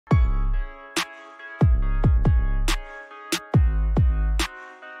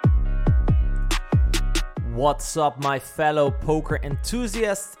What's up, my fellow poker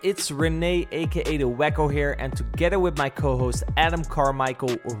enthusiasts? It's Renee, aka The Wacko here, and together with my co-host Adam Carmichael,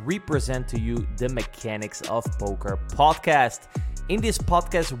 we represent to you the Mechanics of Poker podcast. In this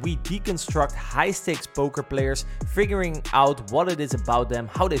podcast, we deconstruct high-stakes poker players, figuring out what it is about them,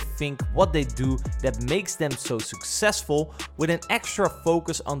 how they think, what they do that makes them so successful, with an extra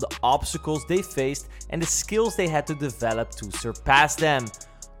focus on the obstacles they faced and the skills they had to develop to surpass them.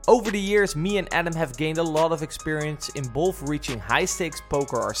 Over the years, me and Adam have gained a lot of experience in both reaching high-stakes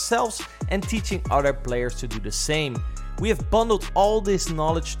poker ourselves and teaching other players to do the same. We have bundled all this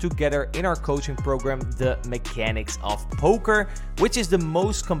knowledge together in our coaching program, The Mechanics of Poker, which is the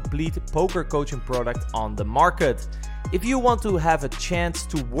most complete poker coaching product on the market. If you want to have a chance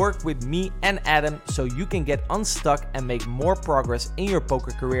to work with me and Adam so you can get unstuck and make more progress in your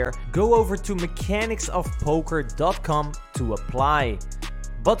poker career, go over to mechanicsofpoker.com to apply.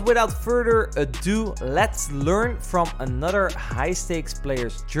 But without further ado, let's learn from another high-stakes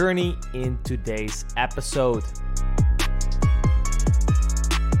player's journey in today's episode.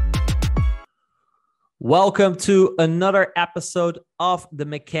 Welcome to another episode of the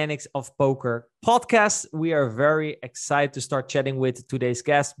Mechanics of Poker podcast. We are very excited to start chatting with today's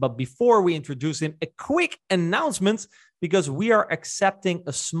guest. But before we introduce him, a quick announcement, because we are accepting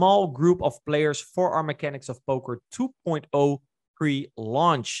a small group of players for our Mechanics of Poker 2.0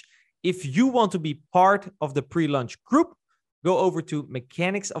 pre-launch. If you want to be part of the pre-launch group, go over to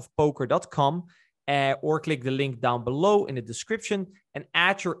mechanicsofpoker.com or click the link down below in the description and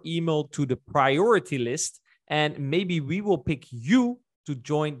add your email to the priority list. And maybe we will pick you to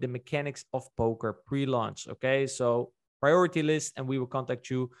join the Mechanics of Poker pre-launch. Okay, so priority list, and we will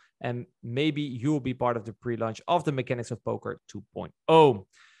contact you, and maybe you will be part of the pre-launch of the Mechanics of Poker 2.0.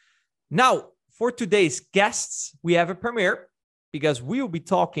 Now, for today's guests, we have a premiere, because we will be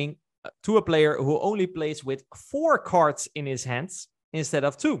talking to a player who only plays with 4 cards in his hands instead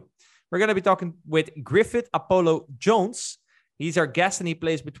of 2. We're going to be talking with Gruffudd Apollo Jones. He's our guest, and he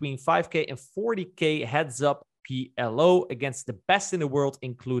plays between 5K and 40K heads-up PLO against the best in the world,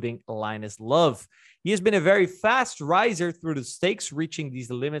 including Linus Love. He has been a very fast riser through the stakes, reaching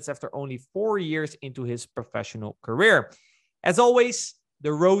these limits after only 4 years into his professional career. As always,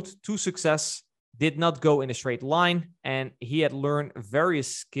 the road to success did not go in a straight line, and he had learned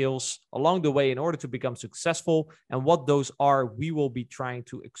various skills along the way in order to become successful. And what those are, we will be trying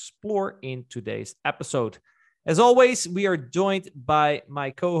to explore in today's episode. As always, we are joined by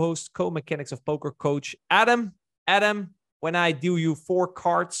my co-host, co-Mechanics of Poker coach, Adam. Adam, when I deal you 4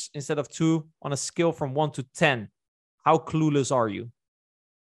 cards instead of 2 on a scale from 1 to 10, how clueless are you?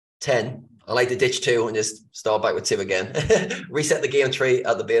 10. I like to ditch 2 and just start back with 2 again. Reset the game tree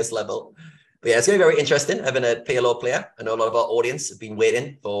at the base level. But yeah, it's going to be very interesting having a PLO player. I know a lot of our audience have been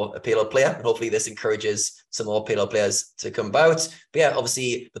waiting for a PLO player, and hopefully this encourages some more PLO players to come about. But yeah,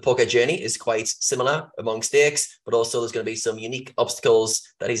 obviously the poker journey is quite similar among stakes, but also there's going to be some unique obstacles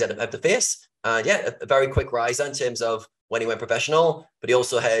that he's had to face. And yeah, a very quick rise in terms of when he went professional, but he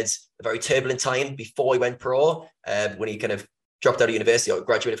also had a very turbulent time before he went pro, when he kind of dropped out of university or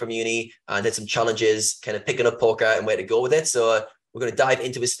graduated from uni and had some challenges kind of picking up poker and where to go with it. So we're going to dive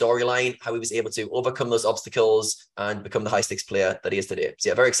into his storyline, how he was able to overcome those obstacles and become the high-stakes player that he is today. So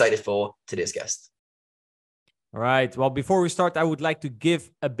yeah, very excited for today's guest. All right. Well, before we start, I would like to give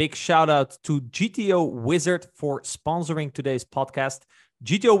a big shout out to GTO Wizard for sponsoring today's podcast.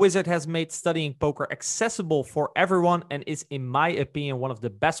 GTO Wizard has made studying poker accessible for everyone and is, in my opinion, one of the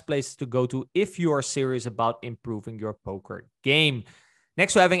best places to go to if you are serious about improving your poker game.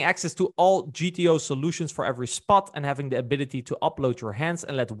 Next to having access to all GTO solutions for every spot and having the ability to upload your hands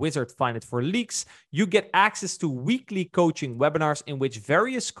and let Wizard find it for leaks, you get access to weekly coaching webinars in which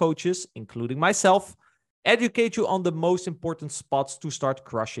various coaches, including myself, educate you on the most important spots to start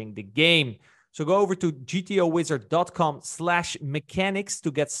crushing the game. So go over to gtowizard.com/mechanics to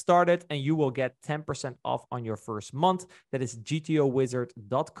get started, and you will get 10% off on your first month. That is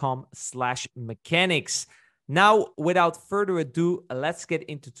gtowizard.com/mechanics. Now, without further ado, let's get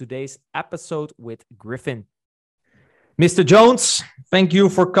into today's episode with Gruffudd. Mr. Jones, thank you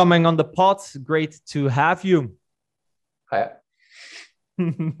for coming on the pod. Great to have you. Hi.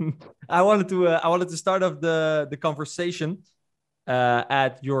 I wanted to start off the conversation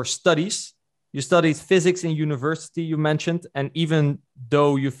at your studies. You studied physics in university, you mentioned, and even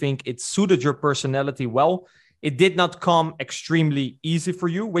though you think it suited your personality well, it did not come extremely easy for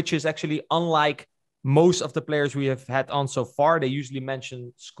you, which is actually unlike most of the players we have had on so far. They usually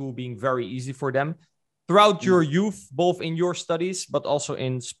mention school being very easy for them. Throughout your youth, both in your studies, but also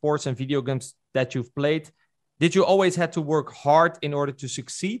in sports and video games that you've played, did you always have to work hard in order to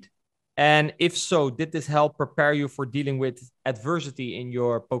succeed? And if so, did this help prepare you for dealing with adversity in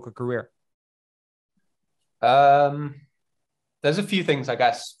your poker career? There's a few things, I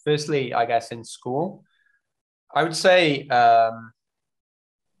guess. Firstly, I guess in school, I would say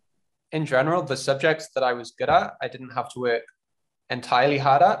in general, the subjects that I was good at, I didn't have to work entirely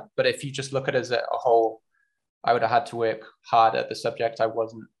hard at. But if you just look at it as a whole, I would have had to work hard at the subject I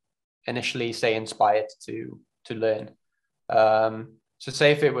wasn't initially, say, inspired to learn. So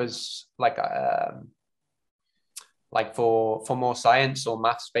say if it was like for more science or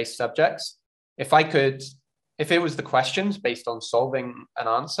maths-based subjects, if it was the questions based on solving an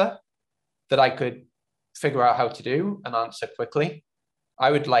answer that I could figure out how to do and answer quickly, I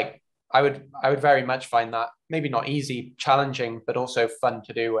would very much find that maybe not easy, challenging, but also fun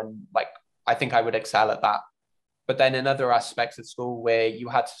to do. And like, I think I would excel at that. But then in other aspects of school where you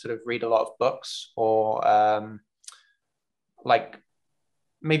had to sort of read a lot of books or like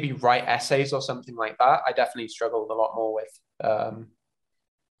maybe write essays or something like that, I definitely struggled a lot more with.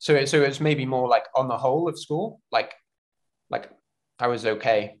 So it was maybe more like on the whole of school, like I was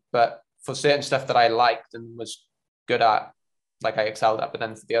okay. But for certain stuff that I liked and was good at, like I excelled at, but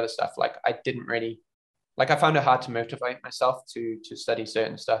then for the other stuff, like I didn't really, like I found it hard to motivate myself to study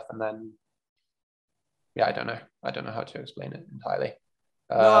certain stuff. And then, yeah, I don't know how to explain it entirely.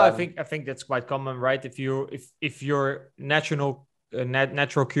 No, I think that's quite common, right? If your natural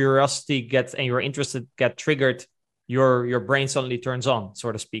curiosity gets and your interest get triggered, your brain suddenly turns on,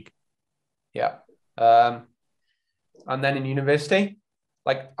 so to speak. Yeah. And then in university,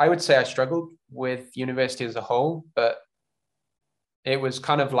 like I would say I struggled with university as a whole, but it was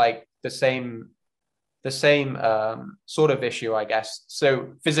kind of like the same sort of issue, I guess.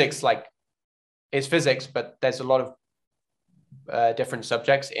 So physics, like, is physics, but there's a lot of different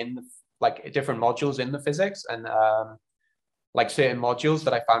subjects in like different modules in the physics, and like certain modules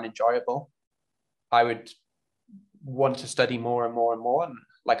that I found enjoyable, I would want to study more and more and more, and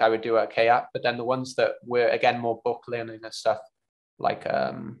like I would do okay at. But then the ones that were again more book learning and stuff, like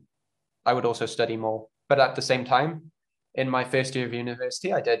I would also study more. But at the same time, in my first year of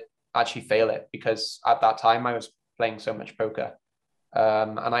university, I did actually fail it because at that time I was playing so much poker.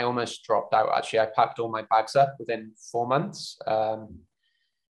 And I almost dropped out. Actually, I packed all my bags up within 4 months, and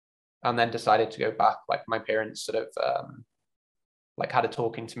then decided to go back. Like my parents sort of like had a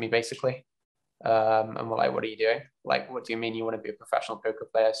talking to me basically, and were like, "What are you doing? Like, what do you mean you want to be a professional poker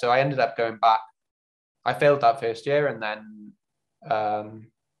player?" So I ended up going back. I failed that first year, and then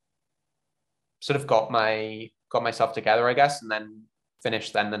sort of got myself together, I guess, and then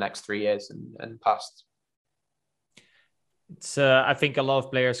finished then the next 3 years and passed. It's I think a lot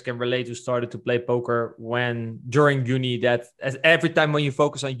of players can relate who started to play poker during uni, that as every time when you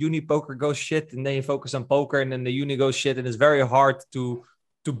focus on uni, poker goes shit, and then you focus on poker and then the uni goes shit, and it's very hard to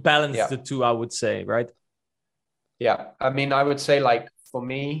balance the two, I would say, right? Yeah. I mean, I would say like for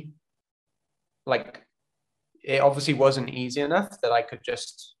me, like it obviously wasn't easy enough that I could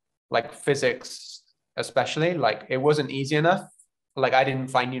just like physics, especially like it wasn't easy enough. Like I didn't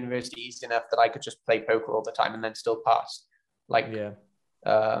find university easy enough that I could just play poker all the time and then still pass. Like,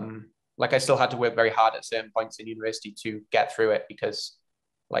 like I still had to work very hard at certain points in university to get through it because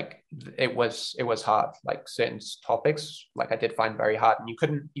like it was hard. Like certain topics, like I did find very hard, and you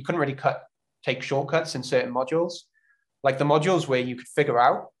couldn't really take shortcuts in certain modules. Like the modules where you could figure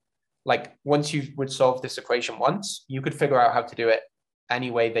out, like once you would solve this equation once, you could figure out how to do it any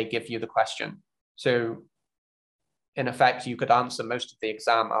way they give you the question. So in effect, you could answer most of the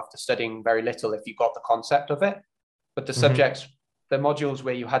exam after studying very little if you got the concept of it. But the subjects, the modules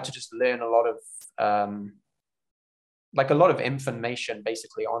where you had to just learn a lot of information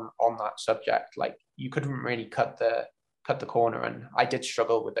basically on that subject, like you couldn't really cut the corner. And I did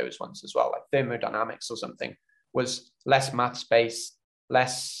struggle with those ones as well. Like thermodynamics or something was less maths based,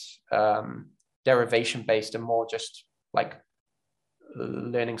 less derivation based, and more just like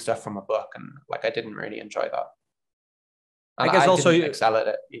learning stuff from a book. And like I didn't really enjoy that. And I guess also didn't excel at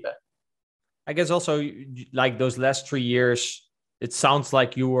it either. I guess also like those last 3 years, it sounds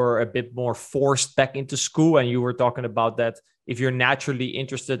like you were a bit more forced back into school, and you were talking about that if you're naturally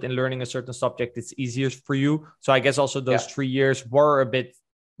interested in learning a certain subject, it's easier for you. So I guess also those 3 years were a bit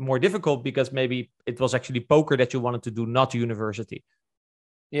more difficult because maybe it was actually poker that you wanted to do, not university.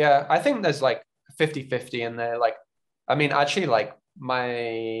 Yeah, I think there's like 50-50 in there. Like, I mean, actually, like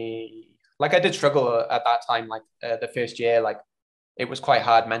I did struggle at that time, like the first year, like it was quite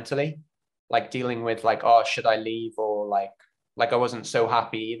hard mentally, like dealing with like, oh, should I leave? Or like I wasn't so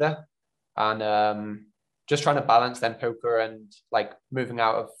happy either. And just trying to balance then poker and like moving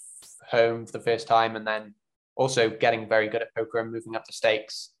out of home for the first time, and then also getting very good at poker and moving up the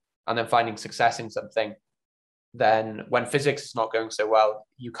stakes. and then finding success in something, then when physics is not going so well,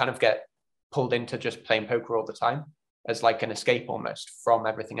 you kind of get pulled into just playing poker all the time as like an escape almost from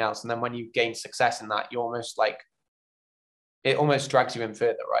everything else. And then when you gain success in that, you almost like, it almost drags you in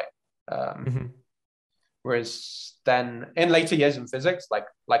further, right? Whereas then in later years in physics, like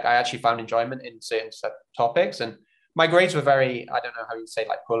I actually found enjoyment in certain topics, and my grades were very, I don't know how you say,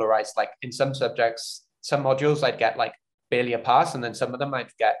 like polarized. Like in some subjects, some modules I'd get like barely a pass, and then some of them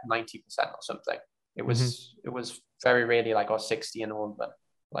I'd get 90% or something. It was very rarely like 60 in all of them.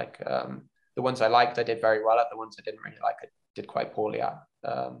 Like the ones I liked, I did very well at. The ones I didn't really like, I did quite poorly at.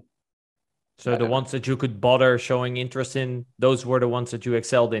 So the ones that you could bother showing interest in, those were the ones that you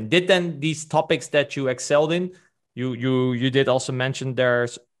excelled in. Did then these topics that you excelled in, you did also mention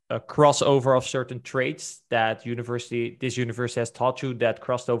there's a crossover of certain traits that this university has taught you that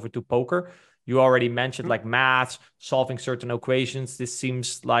crossed over to poker. You already mentioned like maths, solving certain equations. This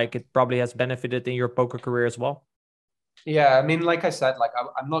seems like it probably has benefited in your poker career as well. Yeah, I mean, like I said, like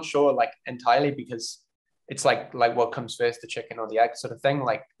I'm not sure like entirely, because it's like what comes first, the chicken or the egg sort of thing.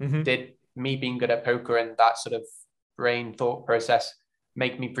 Like did me being good at poker and that sort of brain thought process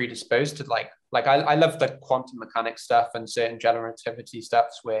make me predisposed to like I love the quantum mechanics stuff and certain general relativity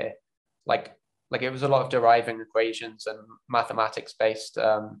stuffs where like it was a lot of deriving equations and mathematics based.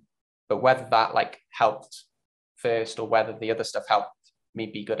 But whether that like helped first or whether the other stuff helped me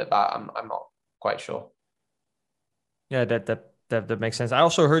be good at that, I'm not quite sure. Yeah, that makes sense. I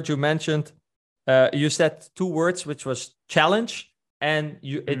also heard you mentioned you said two words, which was challenge, and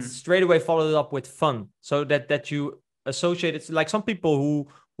it's straight away followed up with fun. So that you associate it, like some people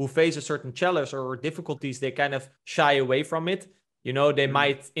who face a certain challenge or difficulties, they kind of shy away from it. You know, they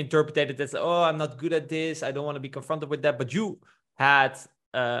might interpret it as, oh, I'm not good at this, I don't want to be confronted with that. But you had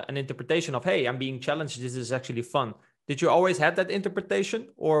an interpretation of, hey, I'm being challenged, this is actually fun. Did you always have that interpretation,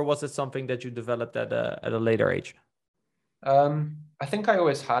 or was it something that you developed at a later age? I think I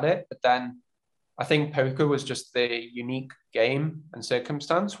always had it, but then I think poker was just the unique game and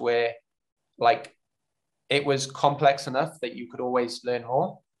circumstance where like it was complex enough that you could always learn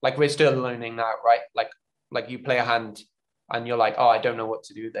more. Like we're still learning now, right? Like you play a hand and you're like, oh, I don't know what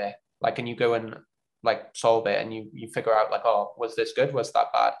to do there. Like, and you go and like solve it and you figure out like, oh, was this good? Was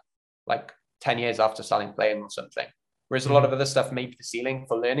that bad? Like 10 years after starting playing or something. Whereas a lot of other stuff, maybe the ceiling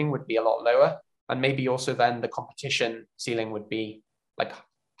for learning would be a lot lower. And maybe also then the competition ceiling would be like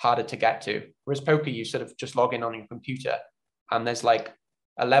harder to get to. Whereas poker, you sort of just log in on your computer and there's like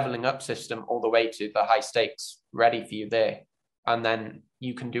a leveling up system all the way to the high stakes ready for you there. And then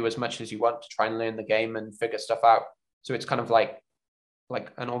you can do as much as you want to try and learn the game and figure stuff out. So it's kind of like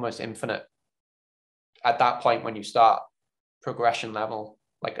an almost infinite, at that point when you start, progression level,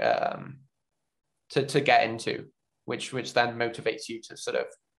 like to get into, which then motivates you to sort of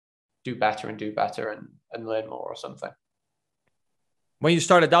do better and learn more or something. When you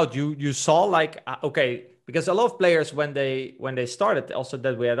started out, you saw like, okay, because a lot of players when they started, also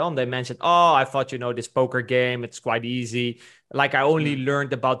that we had on, they mentioned, oh, I thought, this poker game, it's quite easy. Like I only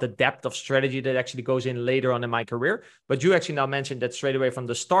learned about the depth of strategy that actually goes in later on in my career. But you actually now mentioned that straight away from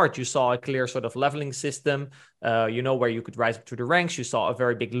the start, you saw a clear sort of leveling system, where you could rise up through the ranks. You saw a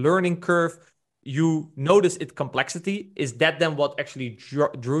very big learning curve. You noticed its complexity. Is that then what actually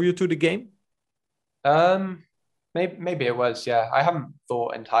drew you to the game? Maybe it was, yeah. I haven't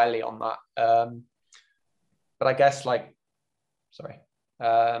thought entirely on that. But I guess like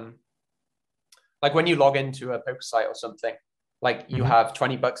when you log into a poker site or something, like you have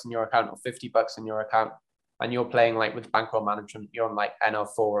 $20 in your account or $50 in your account, and you're playing like with bankroll management, you're on like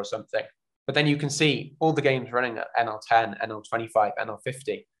NL4 or something. But then you can see all the games running at NL10, NL25,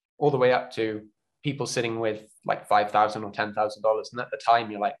 NL50, all the way up to people sitting with like $5,000 or $10,000. And at the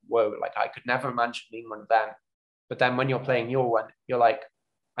time, you're like, whoa, like I could never imagine being one of them. But then when you're playing your one, you're like,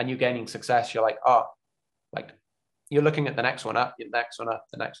 and you're gaining success, you're like, oh, like you're looking at the next one up, the next one up,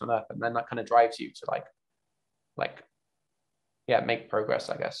 the next one up. And then that kind of drives you to make progress,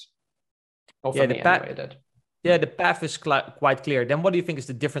 I guess. Or for me anyway, it did. Yeah, the path is quite clear. Then what do you think is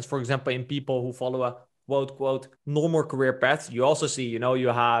the difference, for example, in people who follow a quote, normal career path? You also see, you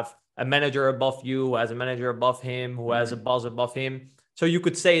have a manager above you, who has a manager above him, who has a boss above him. So you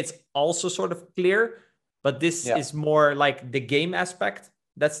could say it's also sort of clear, but this is more like the game aspect.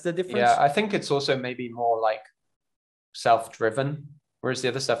 That's the difference. Yeah, I think it's also maybe more like self-driven, whereas the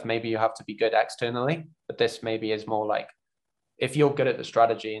other stuff, maybe you have to be good externally, but this maybe is more like, if you're good at the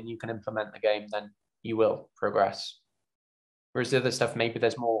strategy and you can implement the game, then you will progress. Whereas the other stuff, maybe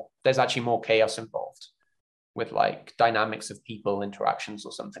there's actually more chaos involved with like dynamics of people interactions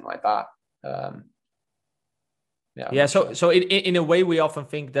or something like that. Yeah. So in a way, we often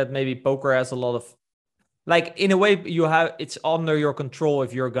think that maybe poker has a lot of, like, in a way it's under your control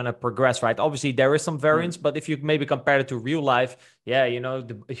if you're going to progress, right? Obviously there is some variance, but if you maybe compare it to real life,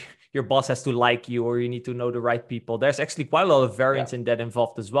 your boss has to like you, or you need to know the right people. There's actually quite a lot of variance in that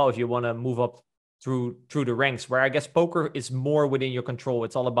involved as well, if you want to move up through the ranks, where I guess poker is more within your control.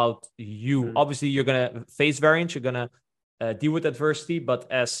 It's all about you. Obviously you're going to face variance, you're going to deal with adversity, but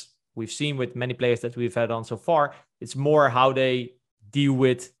as we've seen with many players that we've had on so far, it's more how they deal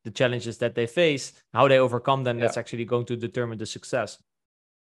with the challenges that they face, how they overcome them. That's actually going to determine the success.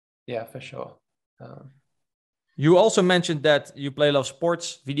 Yeah, for sure. You also mentioned that you play a lot of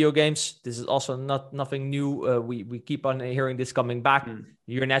sports, video games. This is also nothing new. We keep on hearing this coming back.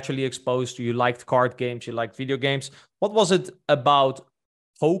 You're naturally exposed to, you liked card games, you liked video games. What was it about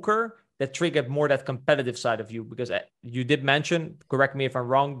poker that triggered more that competitive side of you? Because you did mention, correct me if I'm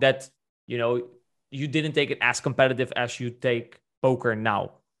wrong, that you didn't take it as competitive as you take poker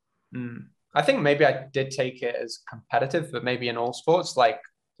now. I think maybe I did take it as competitive, but maybe in all sports, like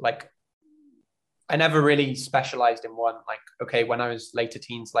I never really specialized in one. Like, okay, when I was later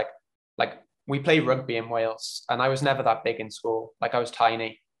teens, like we play rugby in Wales, and I was never that big in school. Like, I was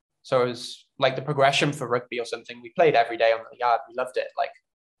tiny, so it was like the progression for rugby or something. We played every day on the yard. We loved it. Like,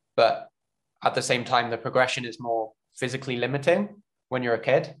 but at the same time, the progression is more physically limiting when you're a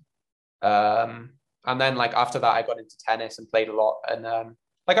kid. And then like after that, I got into tennis and played a lot, and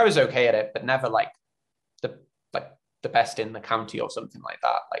like I was okay at it, but never like the best in the county or something like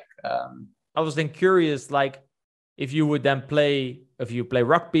that. Like I was then curious, like if you play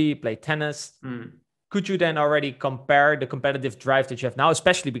rugby, play tennis, could you then already compare the competitive drive that you have now,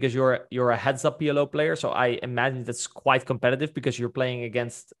 especially because you're a heads-up PLO player? So I imagine that's quite competitive because you're playing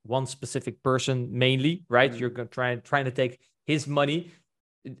against one specific person mainly, right? You're trying to take his money.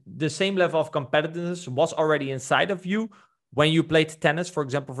 The same level of competitiveness was already inside of you when you played tennis, for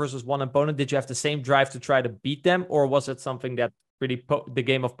example, versus one opponent. Did you have the same drive to try to beat them, or was it something that really the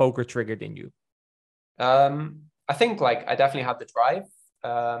game of poker triggered in you? I think like I definitely had the drive,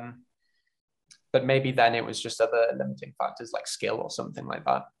 but maybe then it was just other limiting factors like skill or something like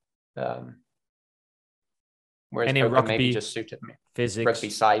that. Whereas poker rugby, maybe just suited me. Physics, rugby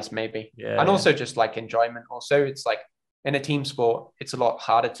size maybe, and also just like enjoyment. Also, it's like in a team sport, it's a lot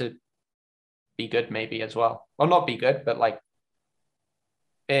harder to be good maybe as well. Well, not be good, but like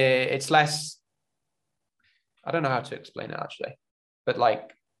it's less, I don't know how to explain it actually, but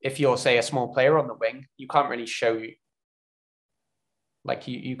like if you're, say, a small player on the wing, you can't really show, like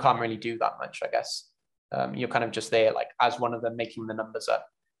you can't really do that much, I guess. You're kind of just there like as one of them making the numbers up,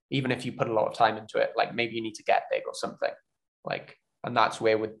 even if you put a lot of time into it. Like maybe you need to get big or something, like, and that's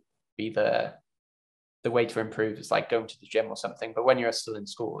where would be the way to improve is like going to the gym or something. But when you're still in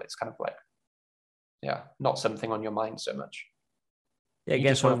school, it's kind of like, not something on your mind so much. Yeah, you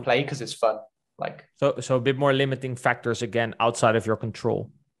just want to play because it's fun. Like, so a bit more limiting factors again outside of your control.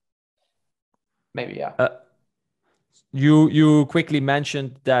 Maybe, yeah. You quickly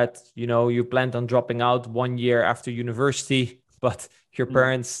mentioned that you planned on dropping out 1 year after university, but your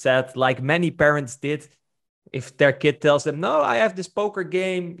parents said, like many parents did, if their kid tells them, "No, I have this poker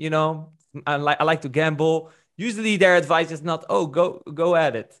game, I like to gamble," usually their advice is not, "Oh, go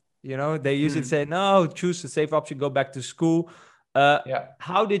at it." They usually say, "No, choose the safe option, go back to school."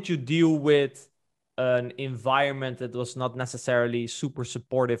 How did you deal with an environment that was not necessarily super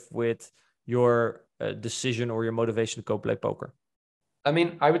supportive with your decision or your motivation to go play poker? I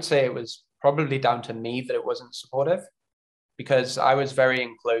mean, I would say it was probably down to me that it wasn't supportive, because I was very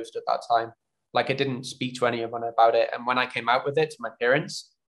enclosed at that time. Like, I didn't speak to anyone about it. And when I came out with it to my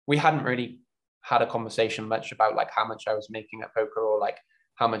parents, we hadn't really had a conversation much about like how much I was making at poker, or like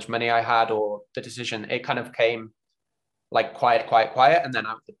how much money I had, or the decision. It kind of came like quiet, and then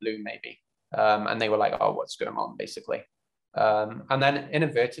out of the blue maybe. And they were like, "Oh, what's going on?" basically. And then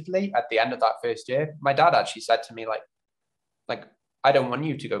inadvertently at the end of that first year, my dad actually said to me, like, "I don't want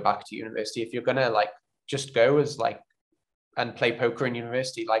you to go back to university. If you're gonna like just go as like and play poker in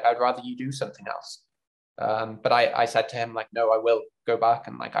university, like I'd rather you do something else." But I said to him, like, "No, I will go back,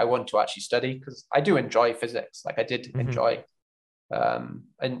 and like I want to actually study, because I do enjoy physics. Like I did enjoy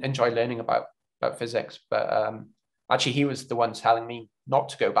learning about physics." But actually he was the one telling me not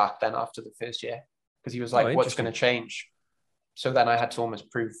to go back then after the first year, because he was like, "What's going to change?" So then I had to almost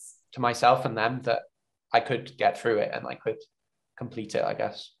prove to myself and them that I could get through it and I could complete it, I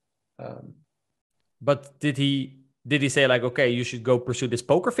guess. But did he say like, "Okay, you should go pursue this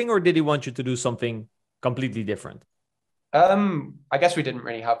poker thing," or did he want you to do something completely different? I guess we didn't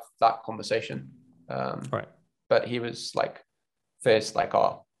really have that conversation. Right. But he was like, first like,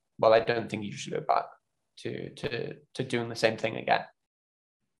 "Oh, well, I don't think you should go back to doing the same thing again.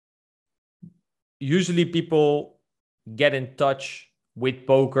 Usually people get in touch with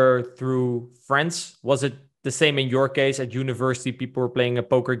poker through friends. Was it the same in your case? At university, people were playing a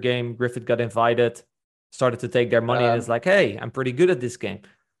poker game. Gruffudd got invited, started to take their money, and it's like, hey, I'm pretty good at this game.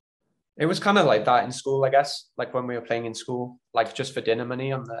 It was kind of like that in school, I guess. Like when we were playing in school, like just for dinner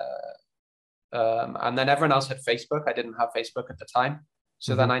money on the. And then everyone else had Facebook. I didn't have Facebook at the time.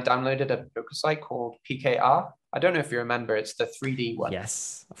 So then I downloaded a poker site called PKR. I don't know if you remember, it's the 3D one.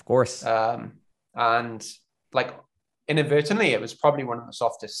 Yes, of course. And like inadvertently, it was probably one of the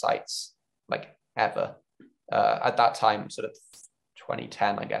softest sites like ever at that time, sort of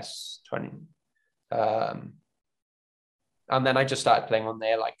 2010, I guess, 20. And then I just started playing on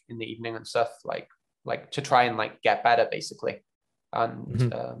there like in the evening and stuff, like to try and like get better basically.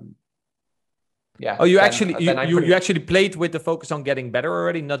 And yeah. Oh, you actually played with the focus on getting better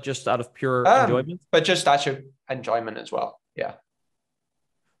already, not just out of pure enjoyment? But just actual enjoyment as well. Yeah.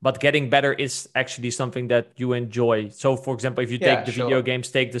 But getting better is actually something that you enjoy. So for example, if you take the video games,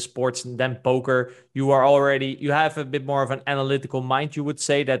 take the sports, and then poker, you have a bit more of an analytical mind, you would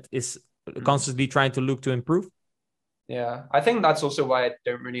say, that is constantly trying to look to improve. Yeah, I think that's also why I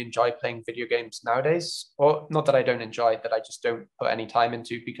don't really enjoy playing video games nowadays. Or not that I don't enjoy it, that I just don't put any time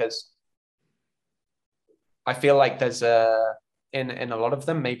into, because I feel like there's in a lot of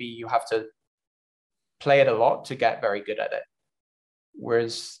them, maybe you have to play it a lot to get very good at it.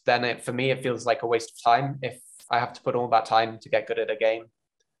 Whereas then for me, it feels like a waste of time if I have to put all that time to get good at a game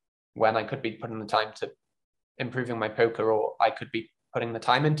when I could be putting the time to improving my poker, or I could be putting the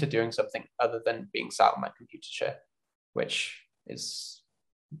time into doing something other than being sat on my computer chair, which is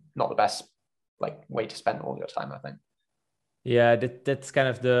not the best like way to spend all your time, I think. Yeah, that's kind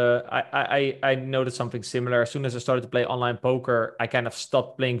of I noticed something similar. As soon as I started to play online poker, I kind of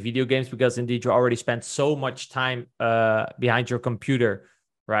stopped playing video games, because indeed you already spent so much time behind your computer,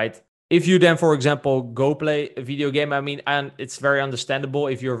 right? If you then, for example, go play a video game, I mean, and it's very understandable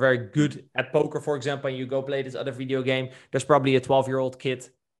if you're very good at poker, for example, and you go play this other video game, there's probably a 12-year-old kid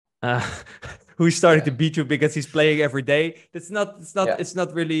who's starting to beat you because he's playing every day. It's not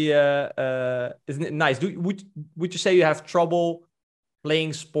really isn't it nice? Would you say you have trouble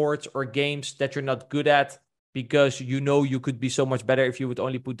playing sports or games that you're not good at because you know you could be so much better if you would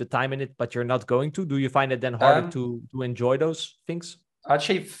only put the time in it, but you're not going to? Do you find it then harder to enjoy those things?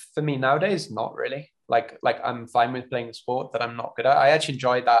 Actually, for me nowadays, not really. Like I'm fine with playing a sport that I'm not good at. I actually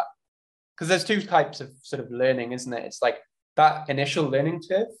enjoy that, because there's two types of sort of learning, isn't it? It's like that initial learning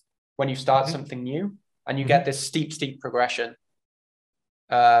curve when you start something new and you get this steep progression.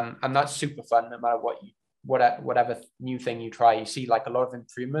 And that's super fun. No matter whatever new thing you try, you see like a lot of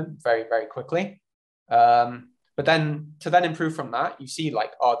improvement very, very quickly. But then to then improve from that, you see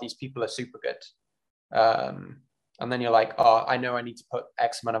like, oh, these people are super good. And then you're like, oh, I know I need to put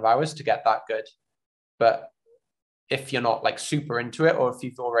X amount of hours to get that good. But if you're not like super into it, or if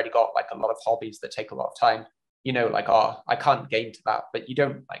you've already got like a lot of hobbies that take a lot of time, you know, like, oh, I can't gain to that. But you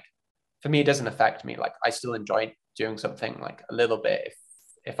don't like, for me, it doesn't affect me. Like I still enjoy doing something like a little bit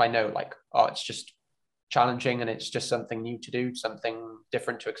if I know like, oh, it's just challenging and it's just something new to do, something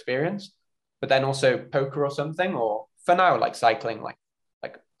different to experience. But then also poker or something, or for now, like cycling, like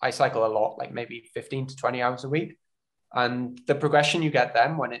I cycle a lot, like maybe 15 to 20 hours a week. And the progression you get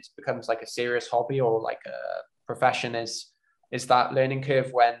then when it becomes like a serious hobby or like a profession is that learning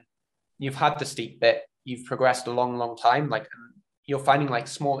curve when you've had the steep bit, you've progressed a long time, like you're finding like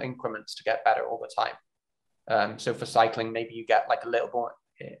small increments to get better all the time. So for cycling, maybe you get like a little more,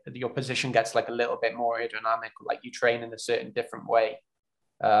 your position gets like a little bit more aerodynamic, or like you train in a certain different way.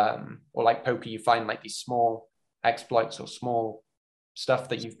 Or like poker, you find like these small exploits or small stuff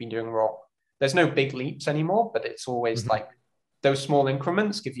that you've been doing wrong. There's no big leaps anymore, but it's always like those small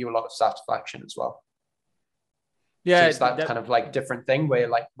increments give you a lot of satisfaction as well. Yeah, so it's that kind of like different thing where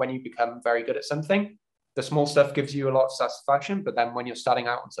like when you become very good at something, the small stuff gives you a lot of satisfaction, but then when you're starting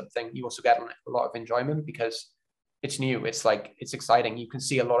out on something, you also get a lot of enjoyment because it's new. It's like, it's exciting. You can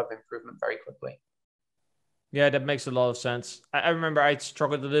see a lot of improvement very quickly. Yeah, that makes a lot of sense. I remember I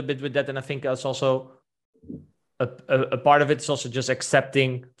struggled a little bit with that. And I think that's also a part of it is also just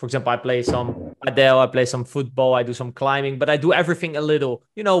accepting, for example, I play some padel, I play some football, I do some climbing, but I do everything a little,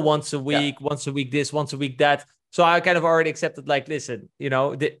 you know, once a week this, once a week that. So I kind of already accepted, like, listen, you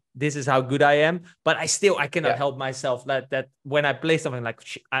know, this is how good I am, but I cannot help myself that when I play something like,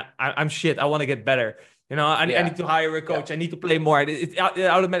 I'm shit, I want to get better. You know, I need to hire a coach. I need to play more. It's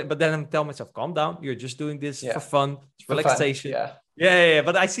automatic. But then I'm telling myself, calm down. You're just doing this for fun, for relaxation. Fun. Yeah.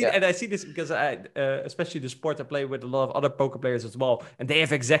 But I see, Yeah. and I see this because especially the sport, I play with a lot of other poker players as well, and they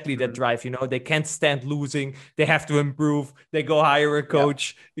have exactly that drive. They can't stand losing. They have to improve. They go hire a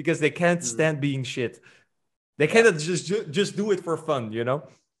coach because they can't stand being shit. They cannot just do it for fun.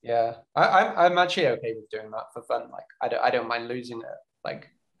 Yeah, I'm actually okay with doing that for fun. Like I don't mind losing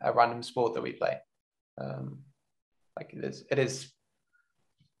a random sport that we play. Like it is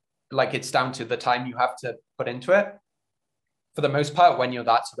like it's down to the time you have to put into it. For the most part, when you're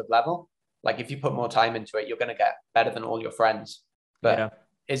that sort of level, like if you put more time into it, you're going to get better than all your friends. But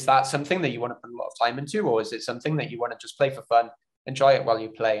is that something that you want to put a lot of time into, or is it something that you want to just play for fun, enjoy it while you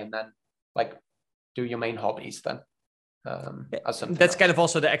play, and then like do your main hobbies then? That's kind of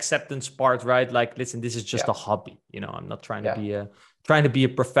also the acceptance part, right? Like, listen, this is just a hobby. I'm not trying to be a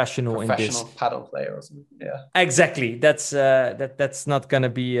professional in this. Paddle player or something. Yeah, exactly. That's not gonna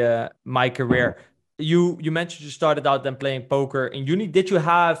be my career. You mentioned you started out then playing poker in uni. Did you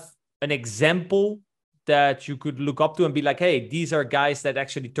have an example that you could look up to and be like, hey, these are guys that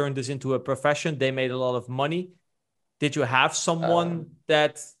actually turned this into a profession? They made a lot of money. Did you have someone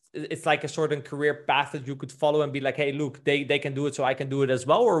that it's like a certain career path that you could follow and be like, hey, look, they can do it, so I can do it as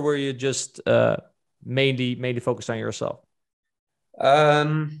well? Or were you just mainly focused on yourself?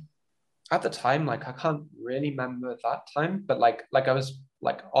 At the time, like I can't really remember that time, but like I was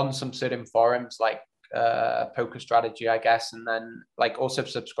like on some certain forums, like poker strategy, I guess, and then like also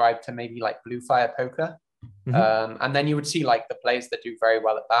subscribed to maybe like Blue Fire Poker. And then you would see like the players that do very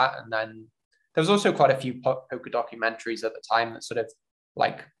well at that. And then there was also quite a few poker documentaries at the time that sort of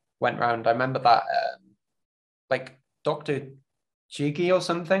like went around. I remember that like Dr. Jiggy or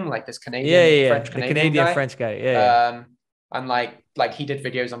something, like this Canadian, French Canadian guy. French guy. And like he did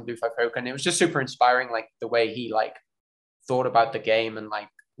videos on Blue Fire Poker, and it was just super inspiring, like the way he like thought about the game and like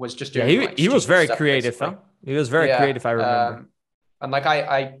was just doing he was very stuff, creative, huh? He was very creative, I remember. And like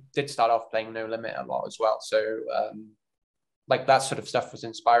I did start off playing No Limit a lot as well, so like that sort of stuff was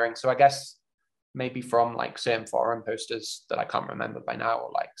inspiring. So I guess maybe from like certain forum posters that I can't remember by now,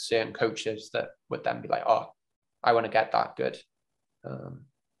 or like certain coaches that would then be like, oh, I want to get that good.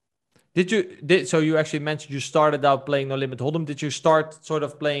 So you actually mentioned you started out playing No Limit Hold'em. Did you start sort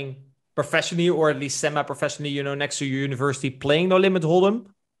of playing professionally, or at least semi-professionally, next to your university, playing No Limit Hold'em?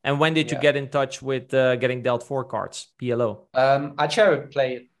 And when did you get in touch with getting dealt 4 cards, PLO? Actually, I would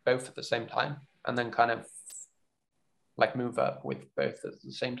play both at the same time and then kind of like move up with both at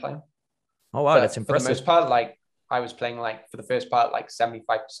the same time. Oh, wow, that's impressive. For the most part, like I was playing like for the first part, like 75%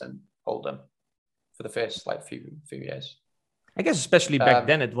 Hold'em for the first like few years. I guess especially back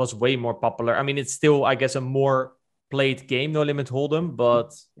then, it was way more popular. I mean, it's still, I guess, a more played game, No Limit Hold'em,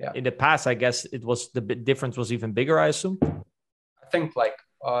 but in the past, I guess it was the difference was even bigger, I assume. I think like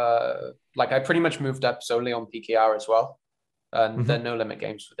I pretty much moved up solely on PKR as well. And the No Limit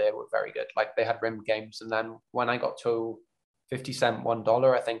games were very good. Like they had rim games. And then when I got to 50 cent,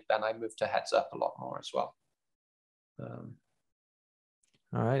 $1, I think then I moved to heads up a lot more as well.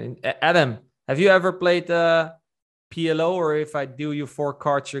 All right. Adam, have you ever played PLO, or if I deal you 4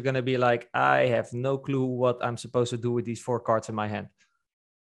 cards, you're going to be like, I have no clue what I'm supposed to do with these 4 cards in my hand?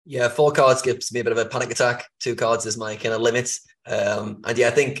 Yeah, 4 cards gives me a bit of a panic attack. 2 cards is my kind of limit. And yeah,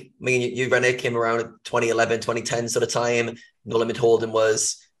 I think me and you, Rene, came around 2011, 2010 sort of time. No Limit Hold'em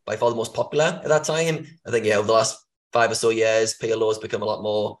was by far the most popular at that time. I think, over the last 5 or so years, PLO has become a lot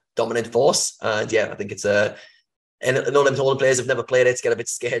more dominant force. And yeah, I think it's and No Limit Hold'em players have never played it, get a bit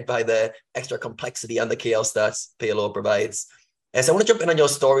scared by the extra complexity and the chaos that PLO provides. So I want to jump in on your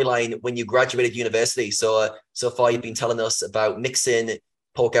storyline when you graduated university. So far you've been telling us about mixing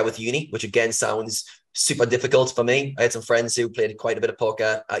poker with uni, which again sounds super difficult for me. I had some friends who played quite a bit of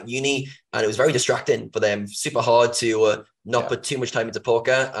poker at uni, and it was very distracting for them. Super hard to not put too much time into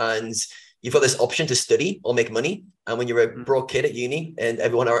poker. And you've got this option to study or make money. And when you're a broke kid at uni and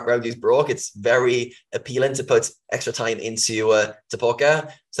everyone around you is broke, it's very appealing to put extra time into to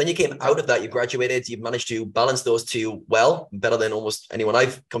poker. So then you came out of that, you graduated, you've managed to balance those two well, better than almost anyone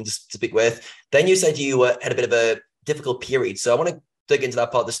I've come to speak with. Then you said you had a bit of a difficult period. So I want to dig into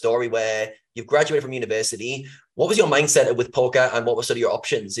that part of the story where you've graduated from university. What was your mindset with poker, and what were sort of your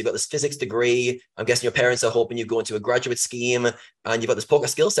options? You've got this physics degree. I'm guessing your parents are hoping you go into a graduate scheme, and you've got this poker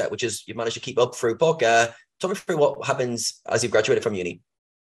skill set, which is you've managed to keep up through poker. Talk me through what happens as you graduated from uni.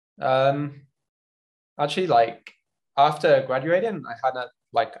 Actually, like after graduating, I had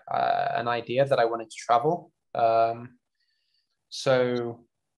an idea that I wanted to travel. So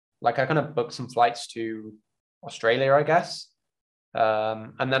like I kind of booked some flights to Australia, I guess.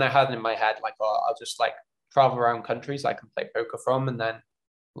 And then I had in my head, like, oh, I'll just like travel around countries I can play poker from, and then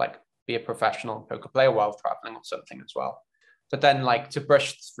like be a professional poker player while traveling or something as well. But then like to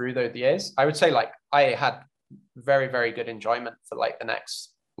brush through those years, I would say like I had very, very good enjoyment for like the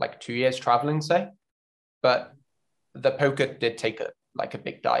next like 2 years traveling, say. But the poker did take a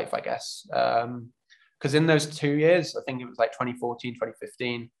big dive, I guess. Because in those 2 years, I think it was like 2014,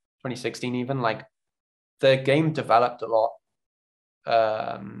 2015, 2016 even, like the game developed a lot.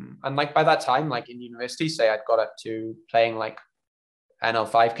 And like by that time, like in university, say I'd got up to playing like NL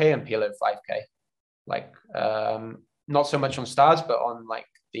 5K and PLO 5K. Like not so much on stars, but on like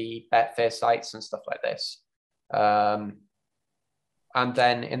the Betfair sites and stuff like this. And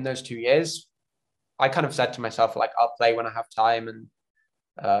then in those 2 years, I kind of said to myself, like, I'll play when I have time. And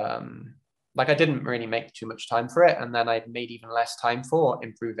like, I didn't really make too much time for it. And then I made even less time for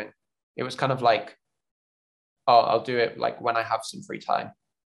improving. It was kind of like, oh, I'll do it like when I have some free time.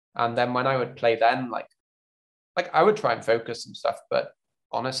 And then when I would play then, like I would try and focus and stuff. But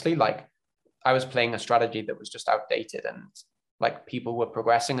honestly, like I was playing a strategy that was just outdated, and like people were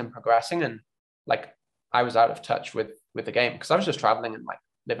progressing and like I was out of touch with the game because I was just traveling and like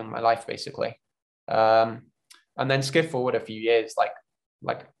living my life basically. And then skip forward a few years, like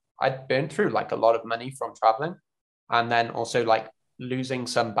I'd burned through like a lot of money from traveling, and then also like losing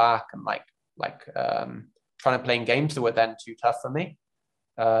some back and like trying to play in games that were then too tough for me.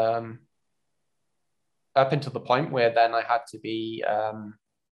 Up until the point where then I had to be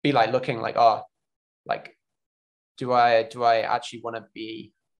like looking like, oh, like do I actually want to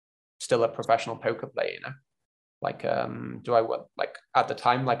be still a professional poker player, you know? Like do I want, like at the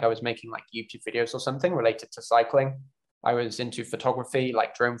time, like I was making like YouTube videos or something related to cycling. I was into photography,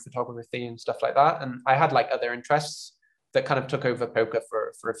 like drone photography and stuff like that, and I had like other interests that kind of took over poker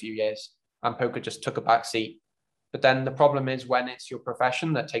for a few years, and poker just took a back seat. But then the problem is when it's your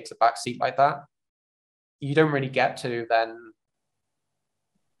profession that takes a back seat like that, you don't really get to then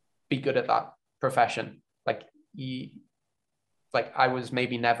be good at that profession. Like I was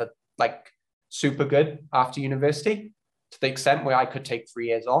maybe never like super good after university, to the extent where I could take 3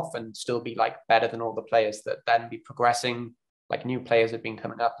 years off and still be like better than all the players that then be progressing, like new players have been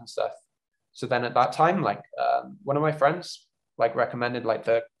coming up and stuff. So then at that time, like one of my friends like recommended like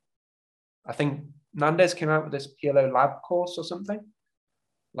I think Nandez came out with this PLO lab course or something,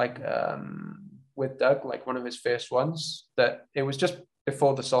 like with Doug, like one of his first ones, that it was just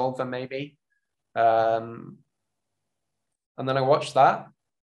before the solver maybe. And then I watched that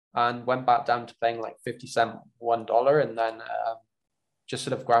and went back down to playing like 50 cent $1, and then just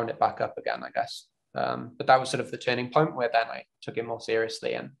sort of ground it back up again, I guess. But that was sort of the turning point where then I took it more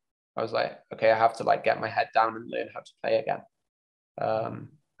seriously, and I was like, okay, I have to like get my head down and learn how to play again.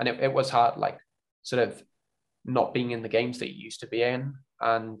 And it was hard, like sort of not being in the games that you used to be in,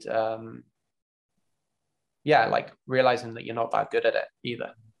 and yeah, like realizing that you're not that good at it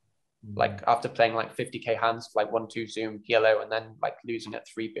either. Like after playing like 50k hands for like 1-2 zoom PLO, and then like losing at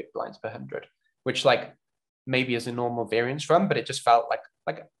 3 big blinds per 100, which like maybe is a normal variance from, but it just felt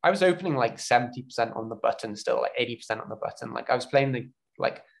like I was opening like 70% on the button still, like 80% on the button. Like I was playing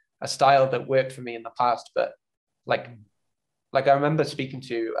like a style that worked for me in the past, but like I remember speaking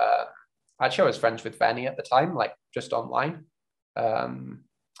to actually I was friends with Vanny at the time, like just online, and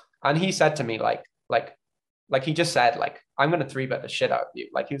he said to me like he just said like, I'm gonna 3-bet the shit out of you.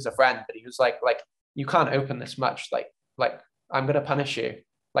 Like he was a friend, but he was like you can't open this much, like I'm gonna punish you.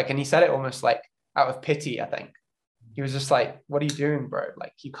 Like, and he said it almost like out of pity, I think. He was just like, what are you doing, bro?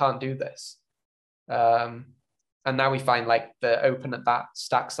 Like you can't do this. And now we find like the open at that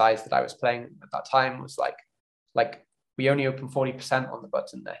stack size that I was playing at that time was like we only opened 40% on the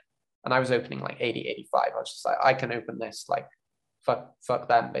button there, and I was opening like 80, 85. I was just like, I can open this, like fuck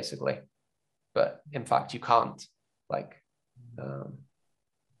them basically. But in fact, you can't. Like,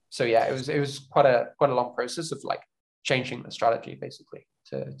 so yeah, it was quite a long process of like changing the strategy basically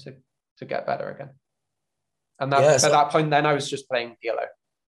to get better again. And that, at that point, then I was just playing PLO.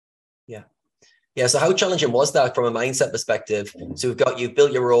 Yeah. So how challenging was that from a mindset perspective? So you've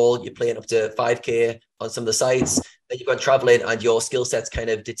built your role, you're playing up to 5K on some of the sites, then you've gone traveling and your skill sets kind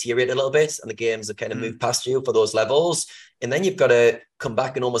of deteriorate a little bit and the games have kind of moved past you for those levels. And then you've got to come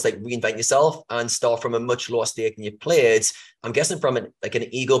back and almost like reinvent yourself and start from a much lower stake than you played. I'm guessing from an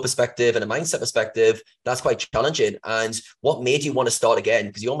ego perspective and a mindset perspective, that's quite challenging. And what made you want to start again?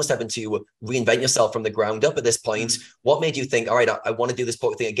 Because you're almost having to reinvent yourself from the ground up at this point. What made you think, all right, I want to do this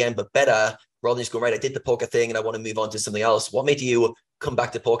poker thing again, but better, rather than just going, right, I did the poker thing and I want to move on to something else? What made you come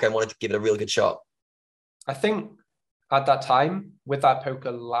back to poker and wanted to give it a real good shot? I think at that time with that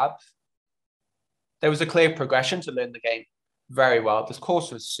poker lab, there was a clear progression to learn the game very well. This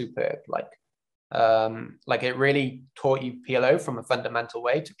course was superb. Like it really taught you PLO from a fundamental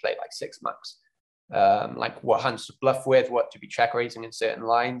way to play like 6 max. like what hands to bluff with, what to be check raising in certain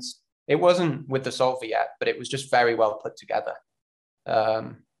lines. It wasn't with the solver yet, but it was just very well put together.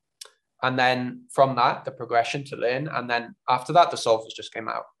 And then from that, the progression to learn. And then after that, the solvers just came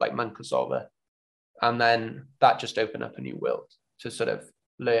out, like Munker solver. And then that just opened up a new world to sort of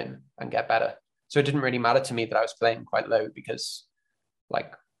learn and get better. So it didn't really matter to me that I was playing quite low, because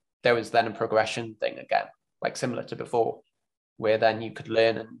like there was then a progression thing again, like similar to before, where then you could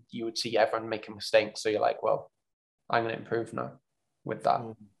learn and you would see everyone making mistakes. So you're like, well, I'm going to improve now with that.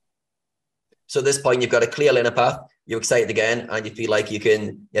 So at this point, you've got a clear learner path, you're excited again, and you feel like you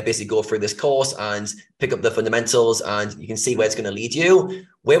can basically go through this course and pick up the fundamentals, and you can see where it's going to lead you.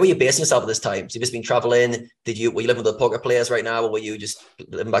 Where were you basing yourself at this time? So you've just been traveling. Were you living with the poker players right now, or were you just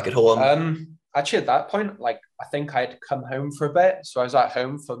living back at home? Actually, at that point, like I think I had come home for a bit. So I was at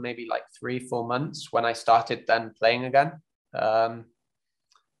home for maybe like 3-4 months when I started then playing again.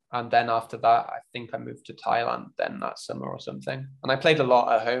 And then after that, I think I moved to Thailand then that summer or something. And I played a lot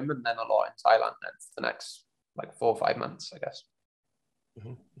at home and then a lot in Thailand then for the next like 4 or 5 months, I guess.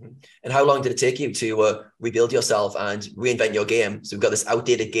 And how long did it take you to rebuild yourself and reinvent your game? So we've got this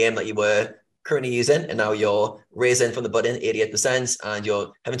outdated game that you were currently using, and now you're raising from the button 88%, and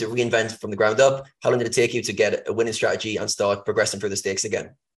you're having to reinvent from the ground up. How long did it take you to get a winning strategy and start progressing through the stakes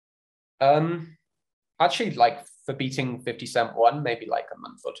again? Actually, like for beating 50 Cent 1, maybe like a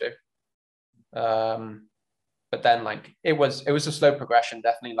month or 2. But then like it was a slow progression,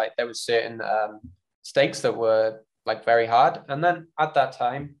 definitely. Like there was certain stakes that were like very hard. And then at that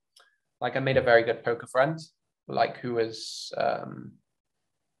time, like I made a very good poker friend, like who was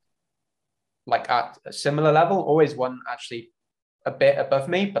like at a similar level, always one actually a bit above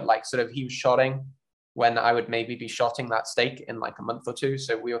me, but like sort of he was shotting when I would maybe be shotting that stake in like a month or 2.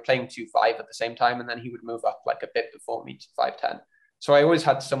 So we were playing 2-5 at the same time, and then he would move up like a bit before me to 5-10. So I always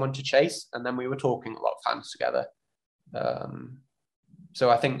had someone to chase, and then we were talking a lot of hands together. So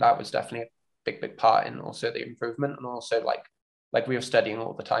I think that was definitely a big part in also the improvement, and also like we were studying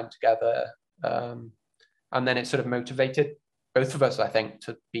all the time together. And then it sort of motivated both of us, I think,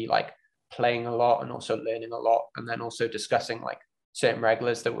 to be like playing a lot and also learning a lot, and then also discussing like certain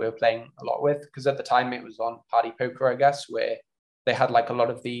regulars that we were playing a lot with, because at the time it was on Party Poker, I guess, where they had like a lot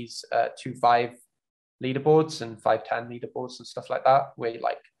of these 2-5 leaderboards and 5-10 leaderboards and stuff like that, where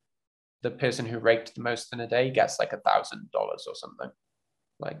like the person who raked the most in a day gets like $1,000 or something.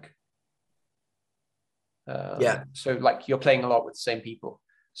 Like, yeah. So like you're playing a lot with the same people.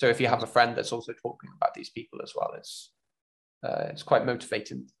 So if you have a friend that's also talking about these people as well, it's quite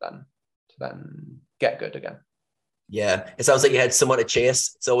motivating to then get good again. Yeah, it sounds like you had someone to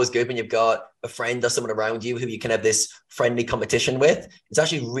chase. It's always good when you've got a friend or someone around you who you can have this friendly competition with. It's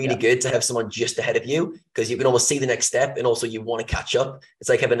actually really good to have someone just ahead of you, because you can almost see the next step, and also you want to catch up. It's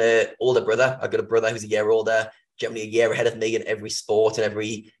like having an older brother. I've got a brother who's a year older, generally a year ahead of me in every sport and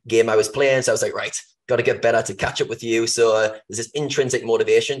every game I was playing. So I was like, right, got to get better to catch up with you. So there's this intrinsic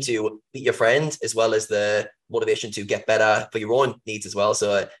motivation to beat your friend, as well as the motivation to get better for your own needs as well.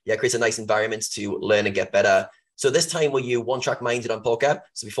 So it creates a nice environment to learn and get better. So this time, were you one-track minded on poker?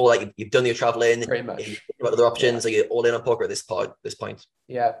 So before that, you've done your traveling, pretty much. About other options. Are you all in on poker at this point?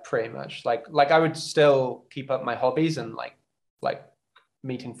 Yeah, pretty much. Like I would still keep up my hobbies and like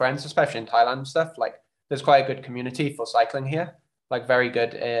meeting friends, especially in Thailand and stuff. Like there's quite a good community for cycling here. Like very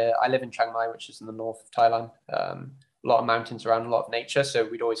good. I live in Chiang Mai, which is in the north of Thailand. A lot of mountains around, a lot of nature. So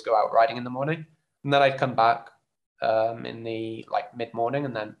we'd always go out riding in the morning, and then I'd come back in the like mid-morning,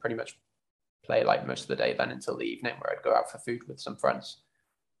 and then pretty much play like most of the day then until the evening, where I'd go out for food with some friends.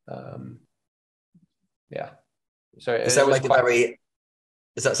 Yeah. So does that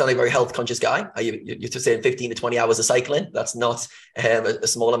sound like a very health conscious guy? Are you're just saying 15 to 20 hours of cycling? That's not a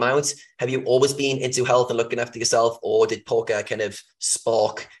small amount. Have you always been into health and looking after yourself, or did poker kind of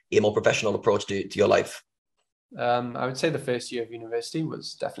spark a more professional approach to your life? I would say the first year of university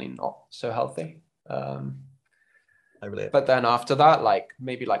was definitely not so healthy. But then after that, like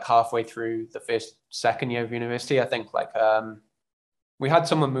maybe like halfway through the second year of university, I think like we had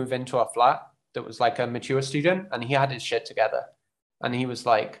someone move into our flat that was like a mature student, and he had his shit together. And he was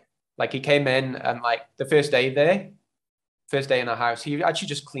like he came in, and like the first day in our house, he actually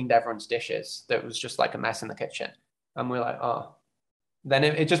just cleaned everyone's dishes. That was just like a mess in the kitchen. And we're like, oh, then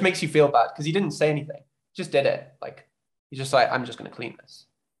it just makes you feel bad, because he didn't say anything. He just did it. Like, he's just like, I'm just going to clean this.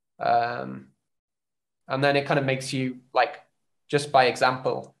 And then it kind of makes you like, just by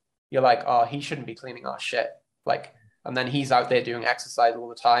example, you're like, oh, he shouldn't be cleaning our shit. Like, and then he's out there doing exercise all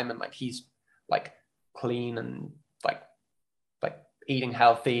the time, and like he's like clean and like eating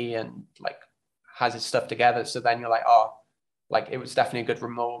healthy and like has his stuff together. So then you're like, oh, like it was definitely a good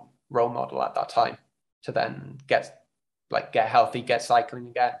role role model at that time to then get healthy, get cycling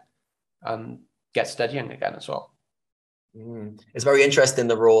again, and get studying again as well. It's very interesting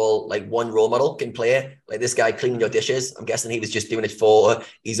the role like one role model can play. Like this guy cleaning your dishes, I'm guessing he was just doing it for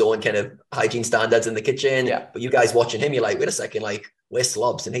his own kind of hygiene standards in the kitchen. Yeah. But you guys watching him, you're like, wait a second, like we're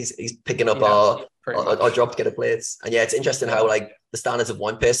slobs, and he's picking up our job to get a plates. And yeah, it's interesting how like the standards of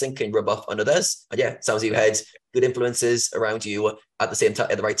one person can rub off on others. And yeah, it sounds like you had good influences around you at the same time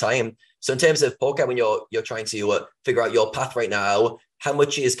at the right time. So in terms of poker, when you're trying to figure out your path right now, how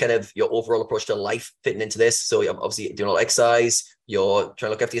much is kind of your overall approach to life fitting into this? So you're obviously doing a lot of exercise, you're trying to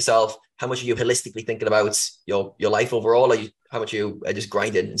look after yourself. How much are you holistically thinking about your life overall? How much are you just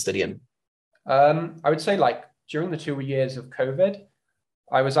grinding and studying? I would say like during the 2 years of COVID,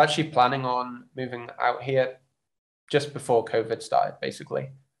 I was actually planning on moving out here just before COVID started, basically.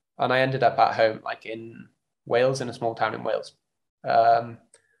 And I ended up at home, like in Wales, in a small town in Wales.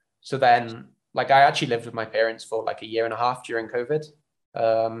 So then, like, I actually lived with my parents for like 1.5 years during COVID.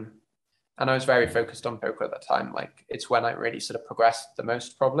 And I was very focused on poker at that time. Like, it's when I really sort of progressed the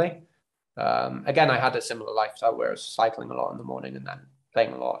most, probably. Again, I had a similar lifestyle where I was cycling a lot in the morning and then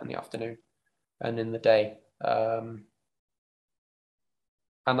playing a lot in the afternoon and in the day.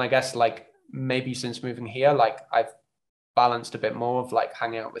 And I guess like maybe since moving here, like I've balanced a bit more of like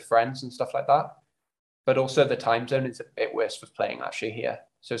hanging out with friends and stuff like that. But also the time zone is a bit worse with playing actually here.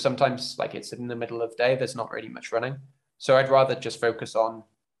 So sometimes like it's in the middle of the day, there's not really much running. So I'd rather just focus on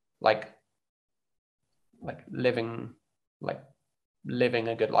like living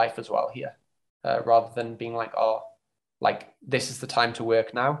a good life as well here, rather than being like, oh, like this is the time to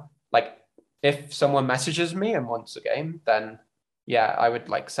work now. Like if someone messages me and wants a game, then yeah, I would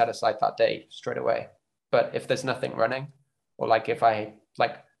like set aside that day straight away. But if there's nothing running, or like if I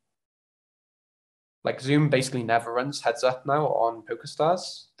like Zoom basically never runs heads up now on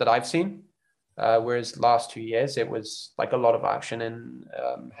PokerStars that I've seen. Whereas last 2 years, it was like a lot of action in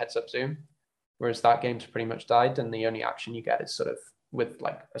heads up Zoom. Whereas that game's pretty much died, and the only action you get is sort of with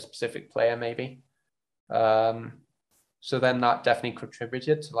like a specific player maybe. So then that definitely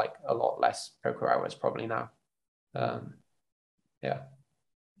contributed to like a lot less poker hours probably now. Yeah.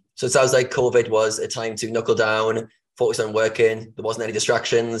 So it sounds like COVID was a time to knuckle down, focus on working. There wasn't any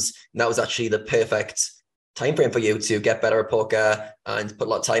distractions. And that was actually the perfect time frame for you to get better at poker and put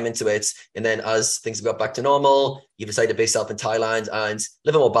a lot of time into it. And then as things got back to normal, you decided to base yourself in Thailand and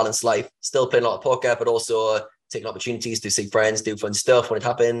live a more balanced life, still playing a lot of poker, but also taking opportunities to see friends, do fun stuff when it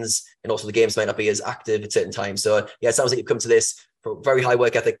happens. And also the games might not be as active at certain times. So yeah, it sounds like you've come to this from a very high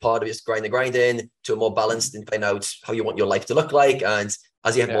work ethic part of just grinding to a more balanced and find out how you want your life to look like. And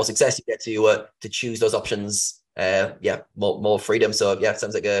as you have more success, you get to choose those options. More freedom. So yeah, it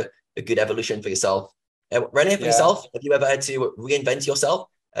sounds like a good evolution for yourself. Rene, for yourself, have you ever had to reinvent yourself?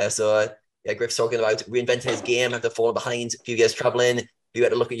 Griff's talking about reinventing his game after falling behind a few years traveling. Have you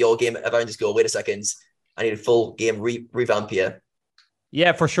had to look at your game ever and just go, wait a second, I need a full game revamp here?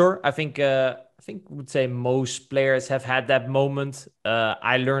 Yeah, for sure. I think would say most players have had that moment.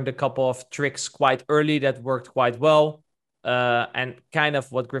 I learned a couple of tricks quite early that worked quite well. And kind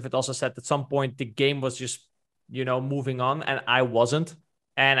of what Gruffudd also said, at some point the game was just, moving on, and I wasn't.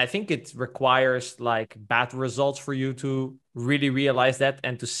 And I think it requires like bad results for you to really realize that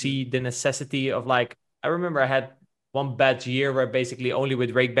and to see the necessity of like, I remember I had one bad year where basically only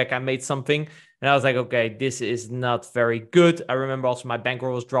with rakeback I made something. And I was like, okay, this is not very good. I remember also my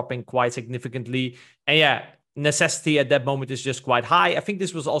bankroll was dropping quite significantly. And yeah, necessity at that moment is just quite high. I think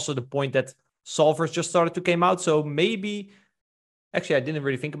this was also the point that solvers just started to came out. So maybe, actually, I didn't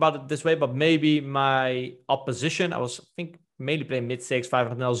really think about it this way, but maybe my opposition, I think mainly playing mid-stakes,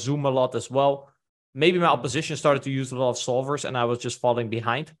 500 Zoom a lot as well. Maybe my opposition started to use a lot of solvers and I was just falling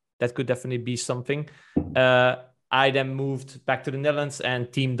behind. That could definitely be something. I then moved back to the Netherlands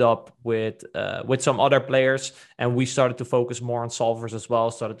and teamed up with some other players. And we started to focus more on solvers as well,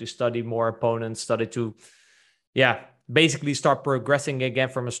 started to study more opponents, started to, basically start progressing again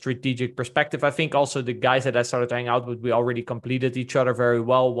from a strategic perspective. I think also the guys that I started to hang out with, we already completed each other very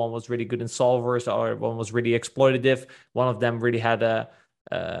well. One was really good in solvers, or one was really exploitative. One of them really had a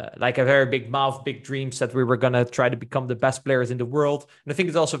very big mouth, big dreams that we were going to try to become the best players in the world. And I think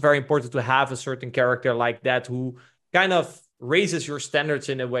it's also very important to have a certain character like that who kind of raises your standards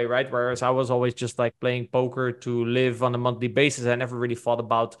in a way, right? Whereas I was always just like playing poker to live on a monthly basis. I never really thought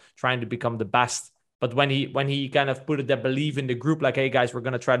about trying to become the best. But when he kind of put that belief in the group, like, hey guys, we're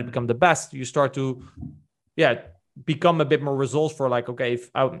going to try to become the best, you start to, become a bit more resourceful. Like, okay, if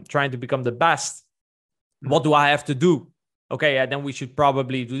I'm trying to become the best, what do I have to do? okay, yeah, then we should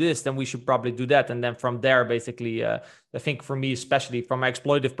probably do this, then we should probably do that. And then from there, basically, I think for me, especially from my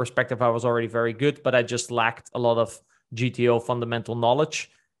exploitive perspective, I was already very good, but I just lacked a lot of GTO fundamental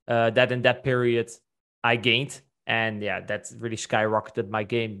knowledge that in that period I gained. And yeah, that really skyrocketed my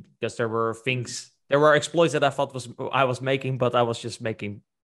game because there were exploits that I thought I was making, but I was just making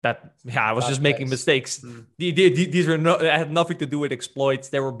making mistakes. These were had nothing to do with exploits.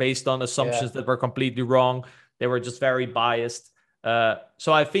 They were based on assumptions that were completely wrong. They were just very biased.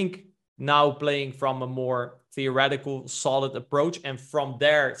 So I think now playing from a more theoretical, solid approach, and from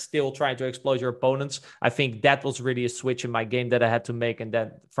there still trying to exploit your opponents, I think that was really a switch in my game that I had to make. And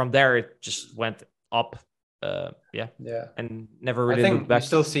then from there, it just went up. And never really looked back. You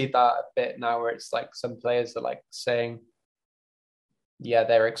still see that a bit now where it's like some players are like saying, yeah,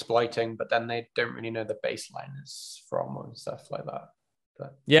 they're exploiting, but then they don't really know the baseline is from and stuff like that.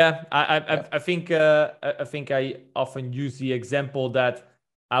 But, I think I often use the example that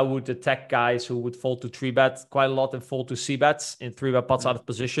I would attack guys who would fall to 3-bet quite a lot and fall to c-bets in 3-bet pots out of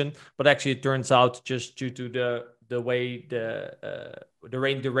position. But actually, it turns out just due to the way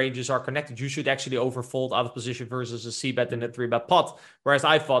the ranges are connected, you should actually overfold out of position versus a c-bet in a 3-bet pot. Whereas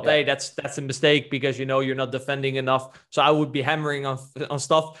I thought, hey, that's a mistake because you're not defending enough. So I would be hammering on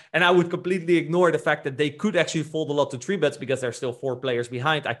stuff, and I would completely ignore the fact that they could actually fold a lot to 3-bets because there's still 4 players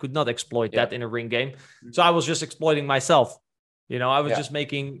behind. I could not exploit that in a ring game. So I was just exploiting myself. I was just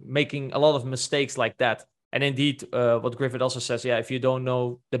making a lot of mistakes like that. And indeed, what Gruffudd also says, if you don't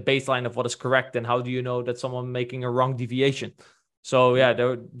know the baseline of what is correct, then how do you know that someone making a wrong deviation? So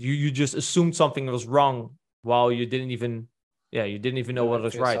you just assumed something was wrong while you didn't even know what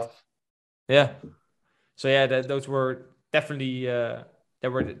was right. Yeah. So those were definitely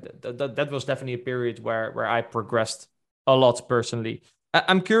that was definitely a period where I progressed a lot personally.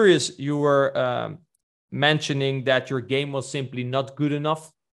 I'm curious, you were mentioning that your game was simply not good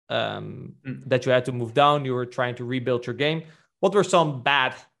enough, that you had to move down. You were trying to rebuild your game. What were some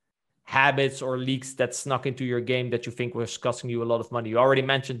bad habits or leaks that snuck into your game that you think was costing you a lot of money? You already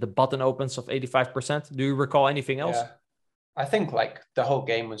mentioned the button opens of 85%. Do you recall anything else? Yeah, I think like the whole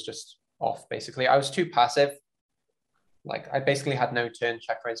game was just off, basically. I was too passive. Like I basically had no turn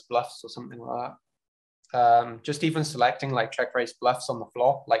check raise bluffs or something like that. Just even selecting like check raise bluffs on the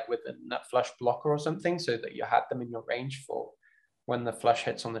flop, like with a nut flush blocker or something, so that you had them in your range for when the flush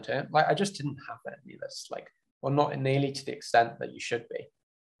hits on the turn. Like I just didn't have any of this, like, well, not nearly to the extent that you should be.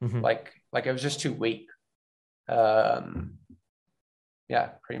 Like it was just too weak. Pretty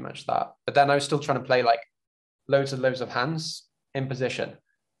much that. But then I was still trying to play like loads of hands in position.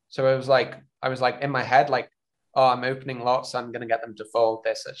 So I was like in my head, like, oh, I'm opening lots, I'm going to get them to fold,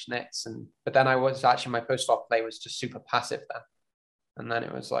 they're such nits. But then I was actually, my post-flop play was just super passive then. And then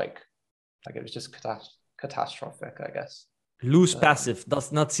it was like it was just catastrophic, I guess. Loose passive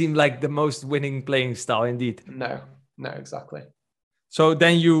does not seem like the most winning playing style, indeed. No, exactly. So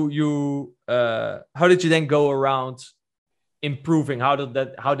then you how did you then go around improving? How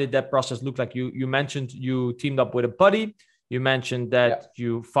did that process look like? You mentioned you teamed up with a buddy. You mentioned that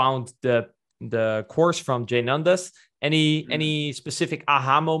you found the course from Jay Nundas. Any specific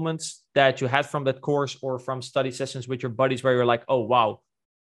aha moments that you had from that course or from study sessions with your buddies where you're like, oh wow?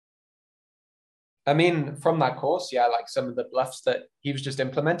 I mean, from that course, like some of the bluffs that he was just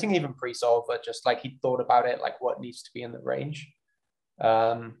implementing, even pre-solver, just like he thought about it, like what needs to be in the range.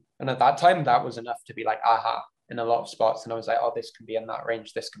 And at that time, that was enough to be like, aha, in a lot of spots. And I was like, oh, this can be in that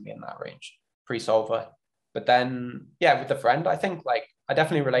range. This can be in that range, pre-solver. But then, with the friend, I think like I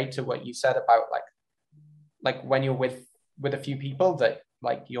definitely relate to what you said about like when you're with a few people that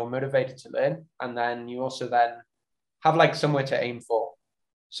like you're motivated to learn, and then you also then have like somewhere to aim for.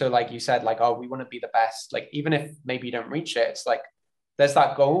 So like you said, like, oh, we want to be the best. Like even if maybe you don't reach it, it's like there's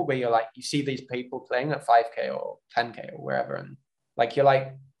that goal where you're like, you see these people playing at 5K or 10K or wherever, and like you're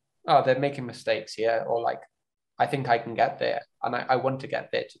like, oh, they're making mistakes here, or like I think I can get there, and I want to get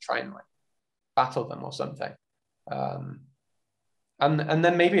there to try and like battle them or something. And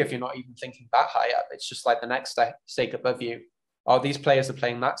then maybe if you're not even thinking that high up, it's just like the next stake above you. Oh, these players are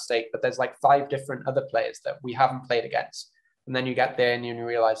playing that stake, but there's like 5 different other players that we haven't played against. And then you get there and you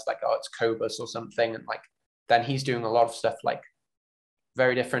realize like, oh, it's Cobus or something. And like, then he's doing a lot of stuff like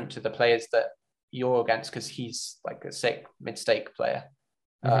very different to the players that you're against, because he's like a sick mid-stake player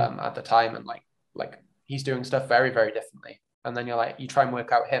at the time. And like he's doing stuff very, very differently. And then you're like, you try and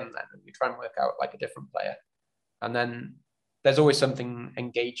work out him then, and you try and work out like a different player. And then there's always something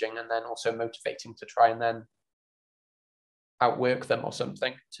engaging and then also motivating to try and then outwork them or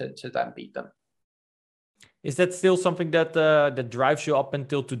something to then beat them. Is that still something that that drives you up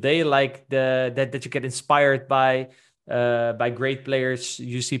until today? Like that you get inspired by by great players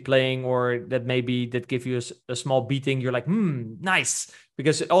you see playing, or that maybe that give you a small beating, you're like, nice?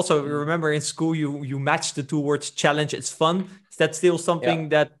 Because also remember in school you match the two words challenge, it's fun. Is that still something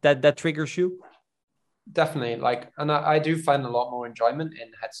that triggers you? Definitely. Like, and I do find a lot more enjoyment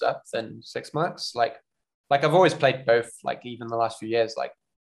in heads up than six marks. Like I've always played both, like even the last few years, like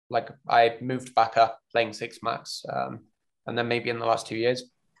I moved back up playing six marks, and then maybe in the last 2 years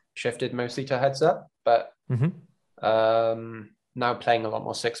shifted mostly to heads up, but now playing a lot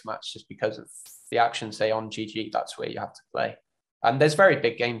more six marks just because of the action, say on GG, that's where you have to play. And there's very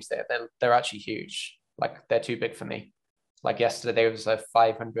big games there. They're actually huge. Like they're too big for me. Like yesterday was a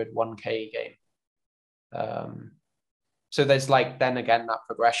 500 1K game. So there's like, then again, that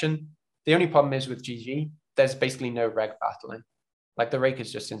progression. The only problem is with GG, there's basically no reg battling. Like the rake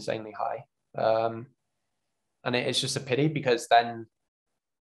is just insanely high. And it's just a pity because then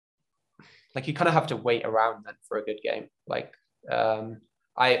like you kind of have to wait around then for a good game. Like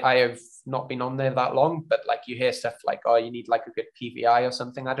I have not been on there that long, but like you hear stuff like, oh, you need like a good PVI or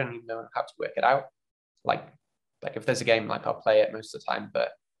something. I don't even know how to work it out. Like if there's a game, like I'll play it most of the time,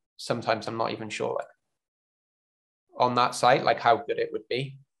 but sometimes I'm not even sure like on that site, like how good it would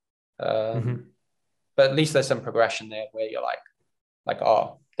be. But at least there's some progression there where you're like,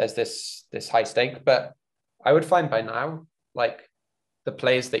 oh, there's this high stake. But I would find by now, like the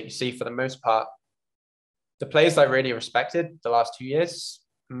players that you see for the most part, the players I really respected the last 2 years,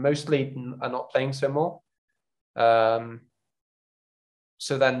 mostly are not playing so more.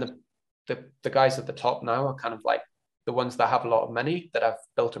 So then the guys at the top now are kind of like the ones that have a lot of money that have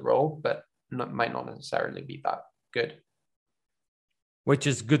built a role, but might not necessarily be that good. Which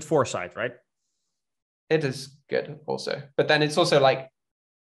is good foresight, right? It is good also. But then it's also like,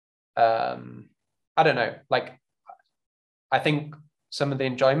 I don't know, like, I think some of the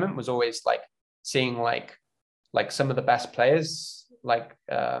enjoyment was always like seeing like some of the best players like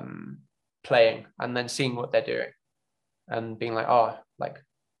playing and then seeing what they're doing and being like, oh, like,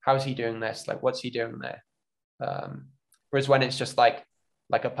 how's he doing this? Like, what's he doing there? Whereas when it's just like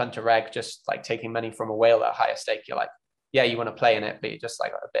a punter reg, just like taking money from a whale at a higher stake, you're like, yeah, you want to play in it, but you're just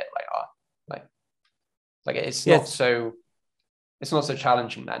like a bit like, oh, like it's not so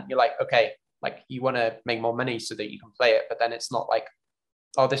challenging then. You're like, okay, like you want to make more money so that you can play it, but then it's not like,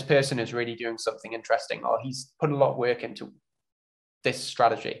 oh, this person is really doing something interesting, or he's put a lot of work into this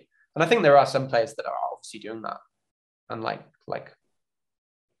strategy. And I think there are some players that are obviously doing that. And like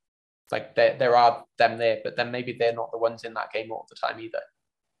there are them there, but then maybe they're not the ones in that game all the time either.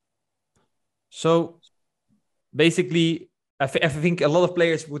 So basically, I think a lot of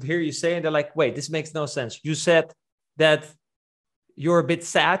players would hear you say, and they're like, wait, this makes no sense. You said that you're a bit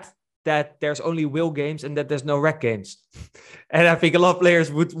sad that there's only will games and that there's no rec games. And I think a lot of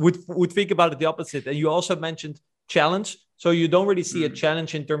players would think about it the opposite. And you also mentioned challenge. So you don't really see a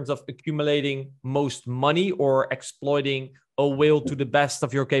challenge in terms of accumulating most money or exploiting a whale to the best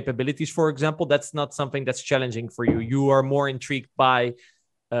of your capabilities, for example. That's not something that's challenging for you. You are more intrigued by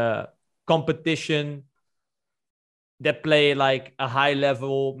competition that play like a high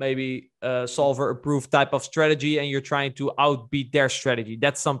level, maybe solver approved type of strategy, and you're trying to outbeat their strategy.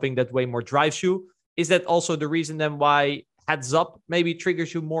 That's something that way more drives you. Is that also the reason then why heads up maybe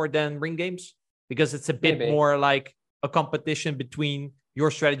triggers you more than ring games? Because it's a bit more like a competition between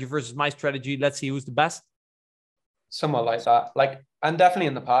your strategy versus my strategy. Let's see who's the best. Somewhat like that. Like, and definitely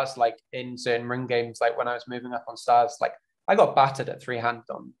in the past, like in certain ring games, like when I was moving up on stars, like I got battered at 3-hand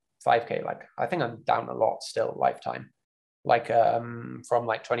on 5K. Like I think I'm down a lot still lifetime, like from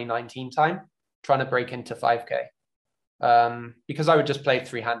like 2019 time, trying to break into 5K, because I would just play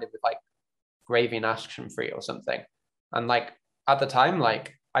 3-handed with like gravy and action free or something. And like at the time,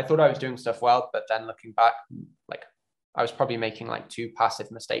 like I thought I was doing stuff well, but then looking back, like I was probably making like 2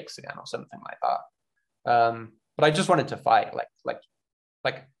 passive mistakes again or something like that. But I just wanted to fight, like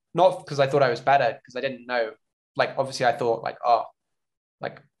not because I thought I was better, because I didn't know. Like obviously I thought like, oh,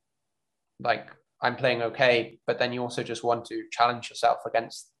 like I'm playing okay, but then you also just want to challenge yourself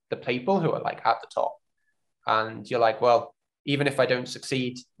against the people who are like at the top, and you're like, well, even if I don't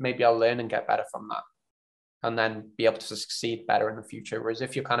succeed, maybe I'll learn and get better from that, and then be able to succeed better in the future. Whereas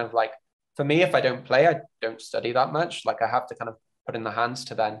if you're kind of like, for me, if I don't play, I don't study that much. Like I have to kind of put in the hands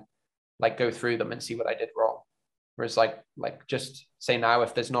to then like go through them and see what I did wrong. Whereas like just say now,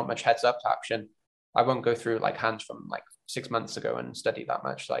 if there's not much heads up action, I won't go through like hands from like 6 months ago and study that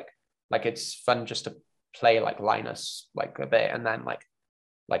much. Like it's fun just to play like Linus like a bit, and then like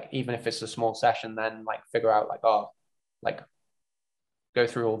even if it's a small session, then like figure out like, oh, like go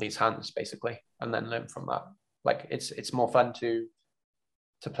through all these hands basically and then learn from that. Like it's more fun to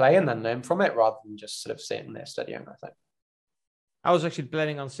play and then learn from it rather than just sort of sitting there studying, I think. I was actually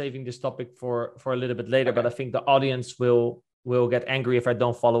planning on saving this topic for a little bit later, Okay. but I think the audience will get angry if I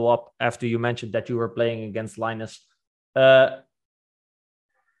don't follow up after you mentioned that you were playing against Linus.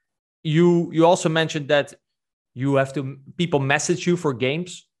 You also mentioned that you have people message you for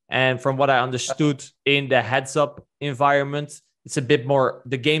games. And from what I understood in the heads up environment, it's a bit more,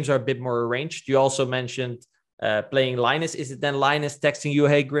 the games are a bit more arranged. You also mentioned playing Linus. Is it then Linus texting you,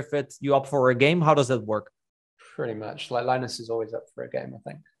 hey, Gruffudd, you up for a game? How does that work? Pretty much. Like Linus is always up for a game, I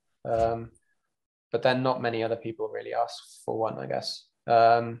think. But then not many other people really ask for one, I guess.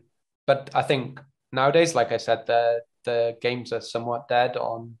 But I think nowadays, like I said, the games are somewhat dead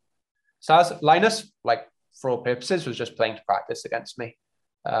on. So Linus, like for all purposes, was just playing to practice against me.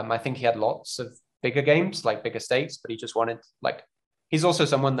 I think he had lots of bigger games, like bigger stakes, but he just wanted, like, he's also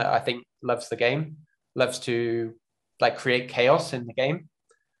someone that I think loves the game, loves to like create chaos in the game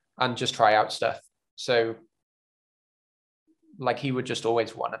and just try out stuff. So like he would just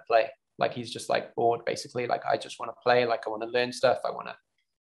always want to play. Like he's just like bored, basically. Like I just want to play. Like I want to learn stuff. I want to,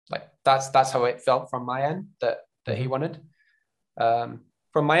 like that's how it felt from my end that he wanted.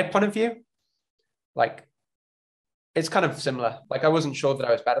 From my point of view, like it's kind of similar. Like I wasn't sure that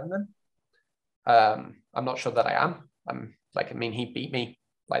I was better than him. I'm not sure that I am. I'm like, I mean, he beat me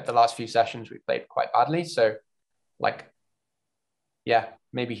like the last few sessions we played quite badly. So like, yeah,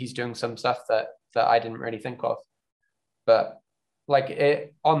 maybe he's doing some stuff that I didn't really think of. But like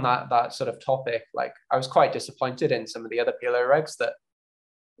it on that sort of topic, like I was quite disappointed in some of the other PLO regs that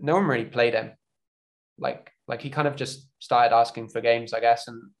no one really played him. Like he kind of just started asking for games, I guess,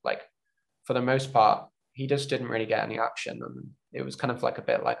 and like for the most part, he just didn't really get any action, and it was kind of like a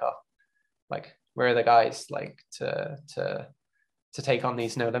bit like, oh, like where are the guys like to take on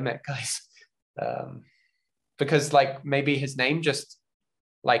these no limit guys? Because like maybe his name just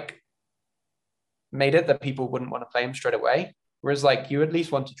like made it that people wouldn't want to play him straight away. Whereas like you at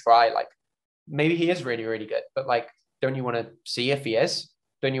least want to try, like maybe he is really, really good, but like, don't you want to see if he is?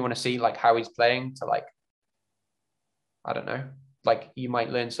 Don't you want to see like how he's playing to like, I don't know, like you might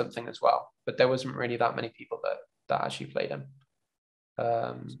learn something as well. But there wasn't really that many people that actually played him.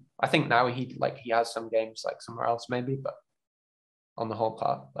 I think now he has some games like somewhere else maybe, but on the whole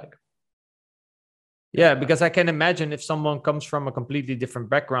part, like. Yeah, because I can imagine if someone comes from a completely different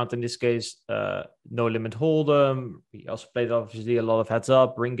background, in this case, No Limit Hold'em, he also played obviously a lot of heads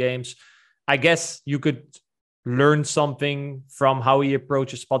up, ring games. I guess you could learn something from how he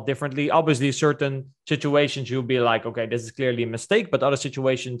approaches spot differently. Obviously, certain situations you'll be like, okay, this is clearly a mistake, but other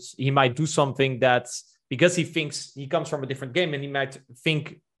situations he might do something that's because he thinks he comes from a different game and he might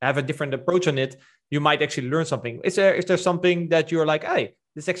have a different approach on it. You might actually learn something. Is there something that you're like, hey,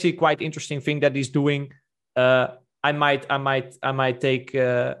 this is actually quite interesting thing that he's doing. I might add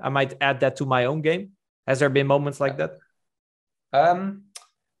that to my own game. Has there been moments like that?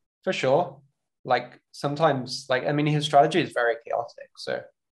 For sure. Like sometimes, like, I mean, his strategy is very chaotic. So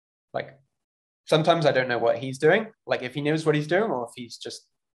like sometimes I don't know what he's doing. Like if he knows what he's doing or if he's just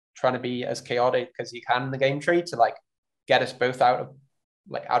trying to be as chaotic as he can in the game tree to like get us both out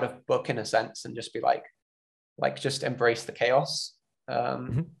of book in a sense and just be like just embrace the chaos.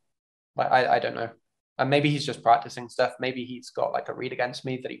 I don't know. And maybe he's just practicing stuff. Maybe he's got like a read against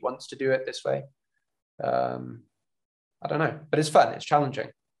me that he wants to do it this way. I don't know, but it's fun. It's challenging.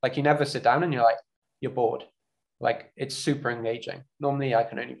 Like you never sit down and you're bored. Like it's super engaging. Normally I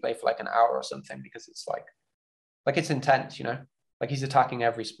can only play for like an hour or something because it's like it's intense, you know, like he's attacking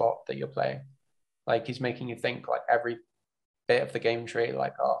every spot that you're playing. Like he's making you think like every bit of the game tree,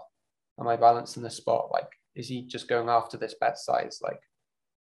 like, oh, am I balanced in this spot? Like, is he just going after this bet size like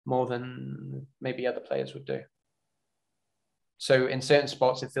more than maybe other players would do? So in certain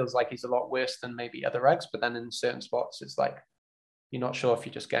spots, it feels like he's a lot worse than maybe other regs, but then in certain spots, it's like you're not sure if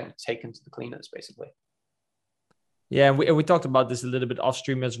you're just getting taken to the cleaners, basically. Yeah, and we talked about this a little bit off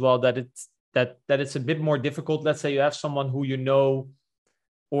stream as well, that it's a bit more difficult. Let's say you have someone who you know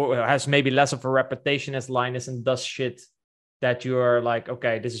or has maybe less of a reputation as Linus and does shit that you're like,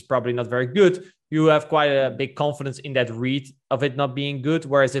 okay, this is probably not very good. You have quite a big confidence in that read of it not being good.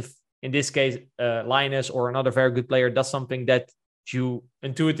 Whereas if in this case, Linus or another very good player does something that you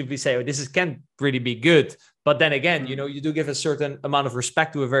intuitively say, oh, can't really be good. But then again, you know, you do give a certain amount of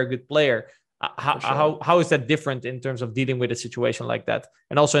respect to a very good player. How is that different in terms of dealing with a situation like that?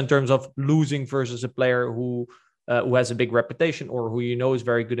 And also in terms of losing versus a player who has a big reputation or who you know is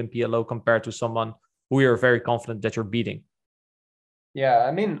very good in PLO compared to someone who you're very confident that you're beating. Yeah,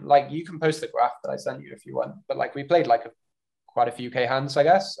 I mean, like you can post the graph that I sent you if you want, but like we played like quite a few K hands, I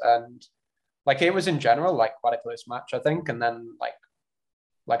guess, and like it was in general like quite a close match, I think, and then like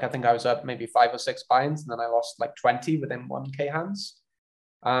Like I think I was up maybe 5 or 6 buy-ins, and then I lost like 20 within 1K hands.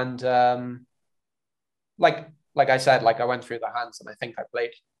 And like I said, like I went through the hands and I think I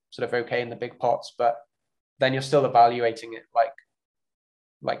played sort of okay in the big pots, but then you're still evaluating it.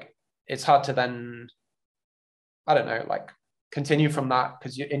 Like it's hard to then, I don't know, like continue from that,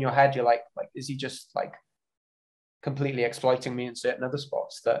 because you in your head you're like is he just like completely exploiting me in certain other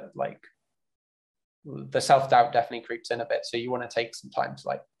spots? That like the self-doubt definitely creeps in a bit, so you want to take some time to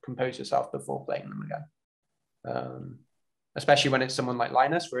like compose yourself before playing them again, especially when it's someone like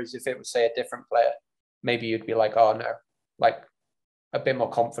Linus. Whereas if it was, say, a different player, maybe you'd be like, oh no, like a bit more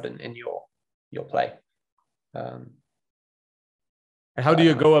confident in your play. And how do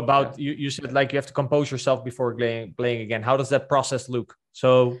you go about, you said like you have to compose yourself before playing again. How does that process look?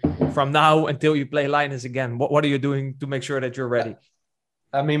 So from now until you play Linus again, what are you doing to make sure that you're ready?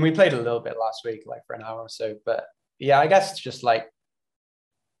 I mean, we played a little bit last week, like for an hour or so, but yeah, I guess it's just like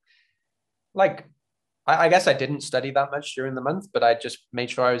I guess I didn't study that much during the month, but I just made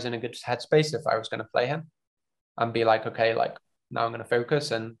sure I was in a good headspace if I was going to play him, and be like, okay, like now I'm going to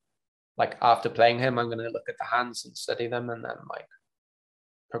focus, and like after playing him, I'm going to look at the hands and study them, and then like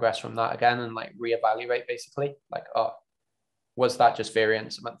progress from that again, and like reevaluate basically, like, oh, was that just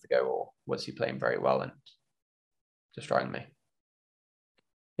variance a month ago, or was he playing very well and destroying me?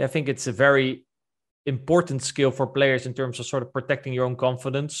 Yeah, I think it's a very important skill for players in terms of sort of protecting your own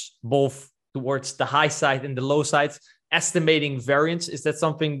confidence, both towards the high side and the low sides. Estimating variance, is that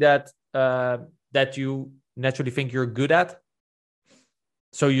something that that you naturally think you're good at?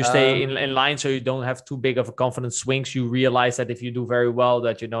 So you stay in line, so you don't have too big of a confidence swings. You realize that if you do very well,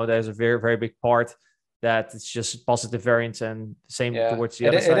 that, you know, there's a very, very big part that it's just positive variance, and same towards the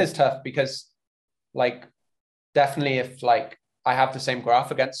other side. It is tough because, like, definitely if like I have the same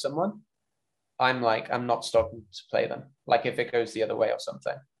graph against someone, I'm not stopping to play them. Like if it goes the other way or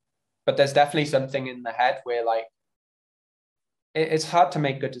something. But there's definitely something in the head where like it's hard to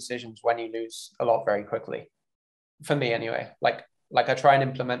make good decisions when you lose a lot very quickly. For me anyway. Like I try and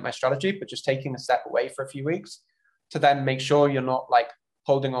implement my strategy, but just taking a step away for a few weeks to then make sure you're not like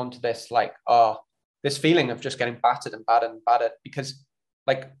holding on to this, like, this feeling of just getting battered and battered and battered. Because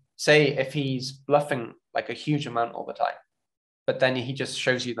like, say if he's bluffing like a huge amount all the time, but then he just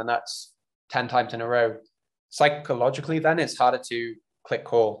shows you the nuts 10 times in a row, psychologically, then it's harder to click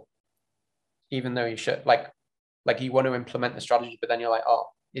call, even though you should like you want to implement the strategy, but then you're like, oh,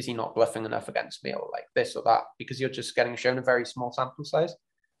 is he not bluffing enough against me, or like this or that, because you're just getting shown a very small sample size.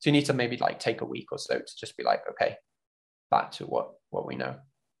 So you need to maybe like take a week or so to just be like, okay, back to what we know.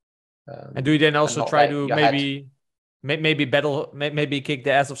 And do you then also try to maybe kick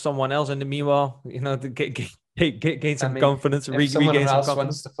the ass of someone else in the meanwhile, you know, to gain some confidence, if someone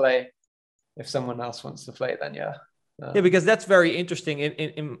else wants to play, then yeah. Yeah, because that's very interesting.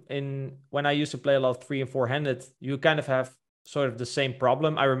 In when I used to play a lot of 3 and 4 handed, you kind of have sort of the same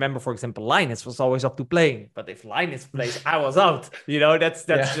problem. I remember, for example, Linus was always up to playing, but if Linus plays, I was out. You know, that's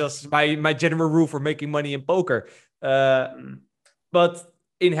just my general rule for making money in poker. But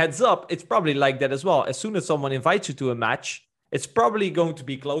in heads up, it's probably like that as well. As soon as someone invites you to a match, it's probably going to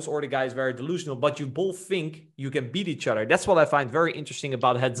be close, or the guy is very delusional, but you both think you can beat each other. That's what I find very interesting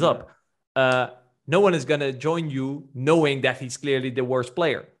about heads up. No one is going to join you knowing that he's clearly the worst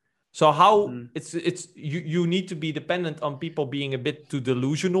player. So how it's you need to be dependent on people being a bit too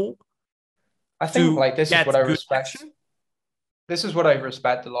delusional. I think like this is what I respect. This is what I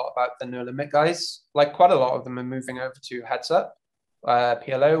respect a lot about the no limit guys. Like quite a lot of them are moving over to heads up,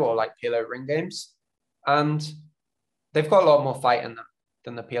 PLO, or like PLO ring games, and they've got a lot more fight in them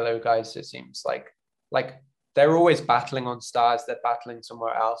than the PLO guys. It seems like they're always battling on stars. They're battling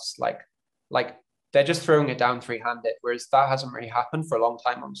somewhere else. Like they're just throwing it down 3-handed, whereas that hasn't really happened for a long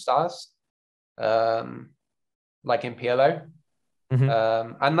time on stars, like in PLO.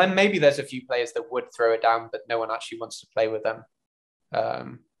 And then maybe there's a few players that would throw it down, but no one actually wants to play with them.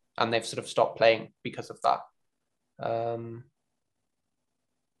 And they've sort of stopped playing because of that. I'm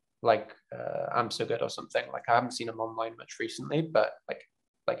So Good or something. Like I haven't seen him online much recently, but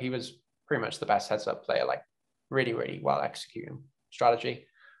like he was pretty much the best heads up player, like really, really well executing strategy.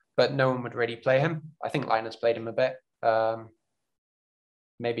 But no one would really play him. I think Linus played him a bit.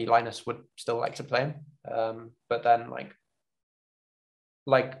 Maybe Linus would still like to play him. But then like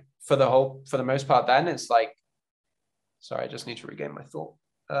for the most part, then it's like, sorry, I just need to regain my thought.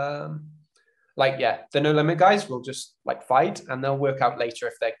 The no limit guys will just like fight, and they'll work out later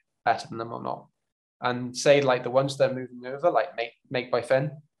if they're better than them or not. And say like the ones that are moving over, like make by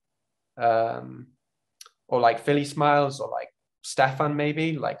Finn, or like Philly Smiles, or like Stefan,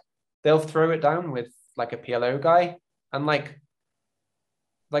 maybe like they'll throw it down with like a PLO guy, and like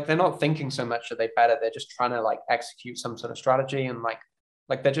like they're not thinking so much that they're better. They're just trying to like execute some sort of strategy, and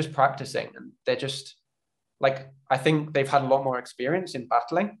like they're just practicing, and they're just like, I think they've had a lot more experience in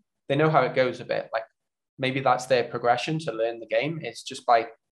battling. They know how it goes a bit. Like maybe that's their progression to learn the game. It's just by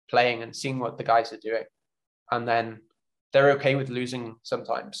playing and seeing what the guys are doing. And then they're okay with losing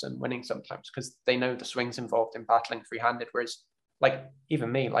sometimes and winning sometimes because they know the swings involved in battling free-handed. Whereas like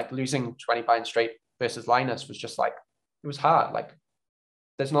even me, like losing 20 binds straight versus Linus was just like, it was hard. Like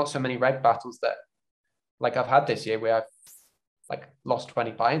there's not so many red battles that like I've had this year where I've like lost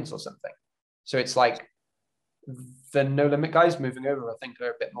 20 binds or something. So it's like the no limit guys moving over, I think,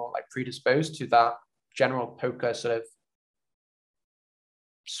 are a bit more like predisposed to that general poker sort of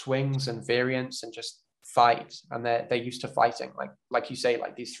swings and variants and just fight, and they're used to fighting, like you say,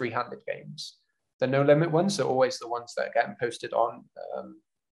 like these three-handed games. The no limit ones are always the ones that are getting posted on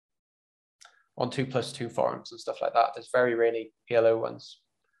 2+2 forums and stuff like that. There's very rarely PLO ones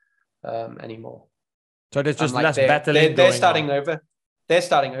anymore. So there's just like less battling. They're starting over. They're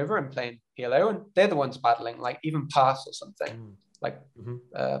starting over and playing PLO, and they're the ones battling, like even pass or something, like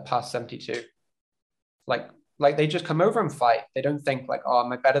pass 72. Like they just come over and fight. They don't think like, oh,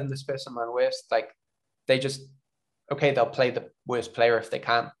 am I better than this person? Am I worse? Like they just, okay, they'll play the worst player if they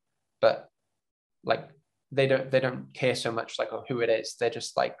can, but like they don't care so much like who it is. They're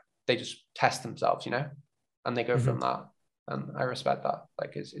just like, they just test themselves, you know, and they go from that. And I respect that.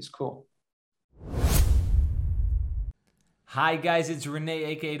 Like it's cool. Hi guys, it's Renee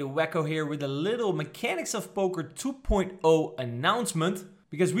aka the Wacko here with a little Mechanics of Poker 2.0 announcement,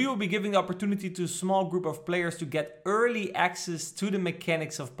 because we will be giving the opportunity to a small group of players to get early access to the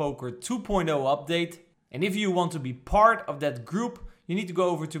Mechanics of Poker 2.0 update. And if you want to be part of that group, you need to go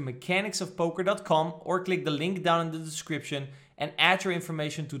over to mechanicsofpoker.com or click the link down in the description and add your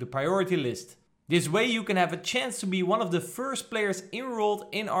information to the priority list. This way you can have a chance to be one of the first players enrolled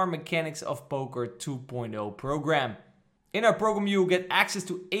in our Mechanics of Poker 2.0 program. In our program you will get access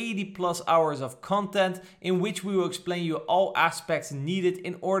to 80 plus hours of content in which we will explain you all aspects needed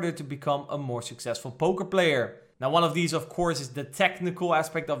in order to become a more successful poker player. Now one of these of course is the technical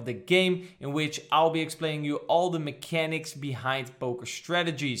aspect of the game, in which I'll be explaining you all the mechanics behind poker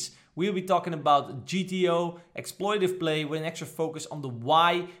strategies. We'll be talking about GTO, exploitive play, with an extra focus on the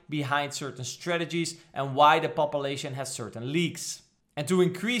why behind certain strategies and why the population has certain leaks. And to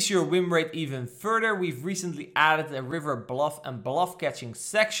increase your win rate even further, we've recently added a river bluff and bluff catching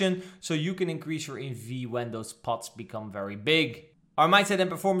section so you can increase your EV when those pots become very big. Our mindset and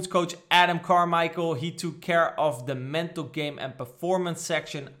performance coach Adam Carmichael, he took care of the mental game and performance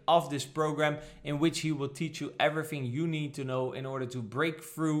section of this program, in which he will teach you everything you need to know in order to break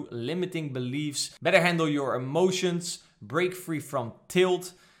through limiting beliefs, better handle your emotions, break free from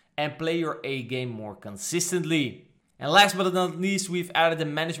tilt, and play your A game more consistently. And last but not least, we've added the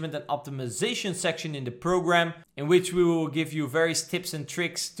management and optimization section in the program, in which we will give you various tips and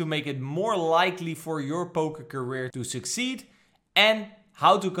tricks to make it more likely for your poker career to succeed, and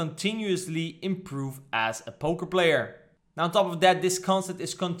how to continuously improve as a poker player. Now on top of that, this concept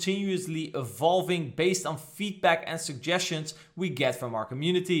is continuously evolving based on feedback and suggestions we get from our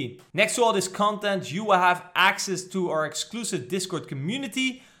community. Next to all this content, you will have access to our exclusive Discord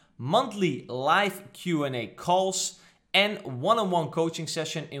community, monthly live Q&A calls, and one-on-one coaching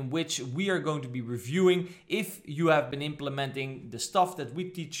session in which we are going to be reviewing if you have been implementing the stuff that we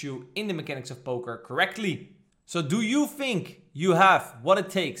teach you in the Mechanics of Poker correctly. So do you think you have what it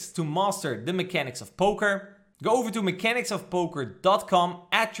takes to master the Mechanics of Poker? Go over to mechanicsofpoker.com,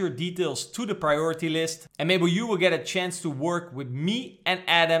 add your details to the priority list, and maybe you will get a chance to work with me and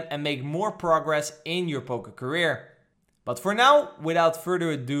Adam and make more progress in your poker career. But for now, without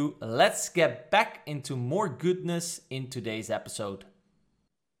further ado, let's get back into more goodness in today's episode.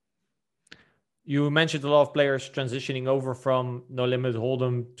 You mentioned a lot of players transitioning over from No Limit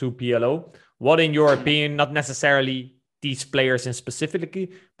Hold'em to PLO. What, in your opinion, not necessarily these players in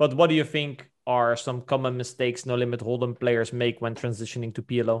specifically, but what do you think are some common mistakes No Limit Hold'em players make when transitioning to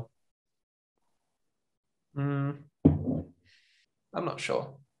PLO? I'm not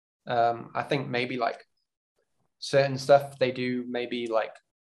sure. I think maybe like certain stuff they do maybe like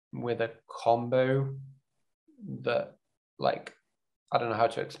with a combo that, like, I don't know how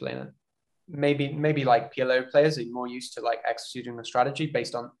to explain it. Maybe like PLO players are more used to like executing a strategy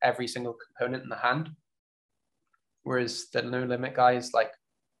based on every single component in the hand. Whereas the no limit guys, like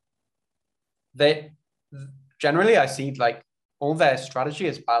they generally, I see like all their strategy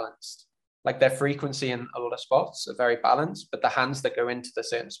is balanced. Like their frequency in a lot of spots are very balanced, but the hands that go into the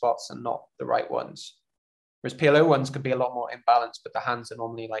certain spots are not the right ones. Whereas PLO ones could be a lot more imbalanced, but the hands are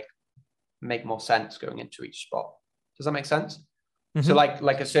normally like make more sense going into each spot. Does that make sense? So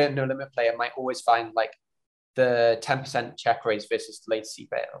like a certain no limit player might always find like the 10% check raise versus latency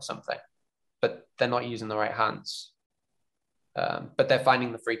bet or something, but they're not using the right hands. But they're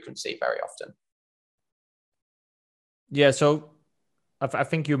finding the frequency very often. Yeah, so I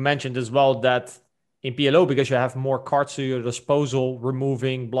think you mentioned as well that in PLO, because you have more cards to your disposal,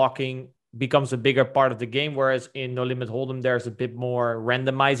 removing, blocking becomes a bigger part of the game. Whereas in No Limit Hold'em, there's a bit more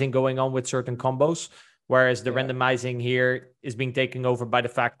randomizing going on with certain combos. Whereas the randomizing here is being taken over by the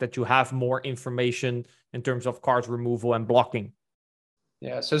fact that you have more information in terms of card removal and blocking.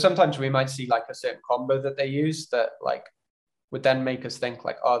 Yeah, so sometimes we might see like a certain combo that they use that like would then make us think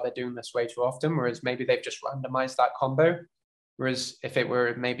like, oh, they're doing this way too often, whereas maybe they've just randomized that combo. Whereas if it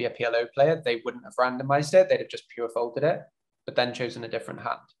were maybe a PLO player, they wouldn't have randomized it. They'd have just pure folded it, but then chosen a different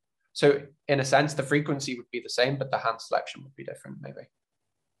hand. So in a sense, the frequency would be the same, but the hand selection would be different maybe.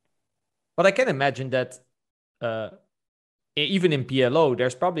 But I can imagine that even in PLO,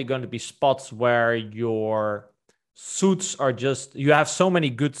 there's probably going to be spots where your suits are just, you have so many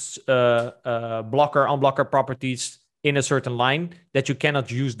good blocker, unblocker properties in a certain line that you cannot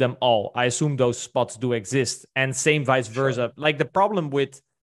use them all. I assume those spots do exist, and same vice versa. Sure. Like the problem with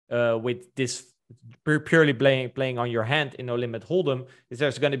this purely playing on your hand in No Limit Hold'em is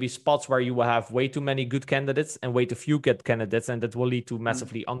there's going to be spots where you will have way too many good candidates and way too few good candidates, and that will lead to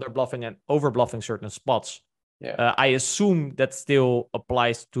massively under-bluffing and over-bluffing certain spots. Yeah. I assume that still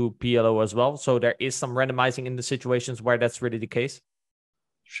applies to PLO as well. So there is some randomizing in the situations where that's really the case.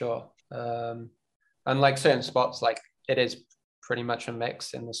 Sure. And like certain spots, like it is pretty much a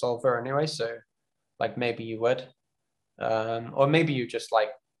mix in the solver anyway. So like maybe you would, or maybe you just like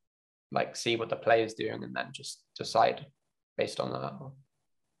see what the player is doing and then just decide based on that.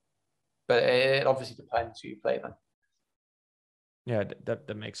 But it obviously depends who you play then. Yeah,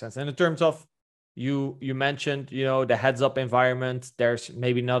 that makes sense. And in terms of you mentioned, the heads up environment, there's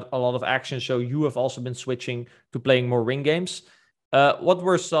maybe not a lot of action. So you have also been switching to playing more ring games. What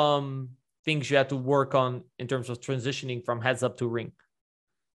were some things you had to work on in terms of transitioning from heads up to ring?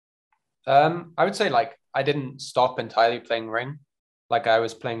 I would say like I didn't stop entirely playing ring. Like I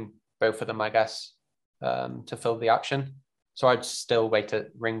was playing both of them, I guess, to fill the action. So I'd still wait at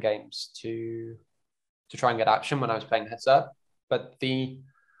ring games to try and get action when I was playing heads up. But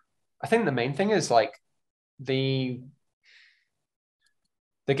I think the main thing is like the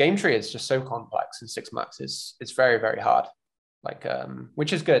game tree is just so complex in 6-max. It's very, very hard. Like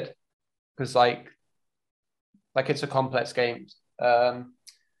which is good because like it's a complex game. And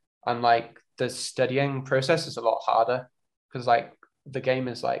like the studying process is a lot harder because like the game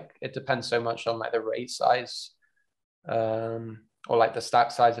is like, it depends so much on like the raise size or like the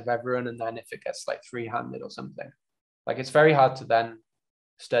stack size of everyone. And then if it gets like 3-handed or something, like it's very hard to then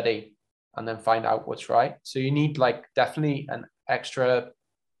study and then find out what's right. So you need like definitely an extra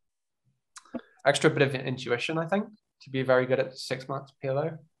bit of intuition, I think, to be very good at 6-max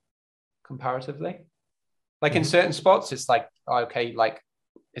PLO comparatively. Like in certain spots, it's like, okay, like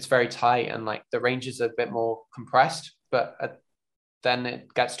it's very tight and like the ranges are a bit more compressed, but then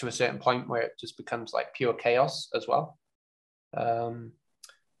it gets to a certain point where it just becomes like pure chaos as well.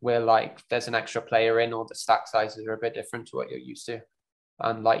 Where like there's an extra player in or the stack sizes are a bit different to what you're used to.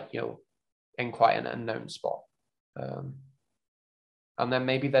 And like, in quite an unknown spot. And then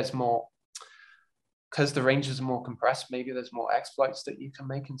maybe there's more, because the ranges are more compressed, maybe there's more exploits that you can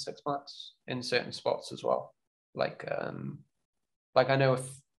make in 6-max in certain spots as well. Like I know of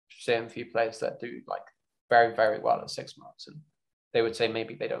certain few players that do like very, very well at 6-max, and they would say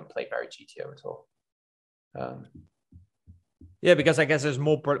maybe they don't play very GTO at all. Yeah, because I guess there's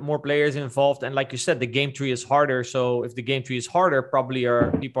more players involved, and like you said, the game tree is harder. So if the game tree is harder, probably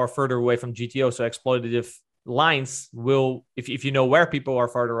people are further away from GTO. So exploitative lines will, if you know where people are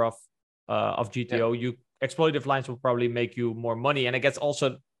farther off of GTO, exploitative lines will probably make you more money. And I guess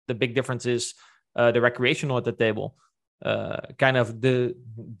also the big difference is the recreational at the table, kind of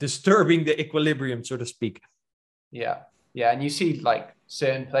disturbing the equilibrium, so to speak. Yeah, and you see like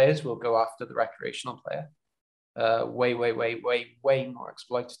certain players will go after the recreational player. Way more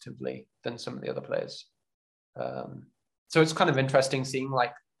exploitatively than some of the other players. So it's kind of interesting seeing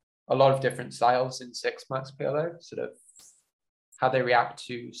like a lot of different styles in 6-max PLO, sort of how they react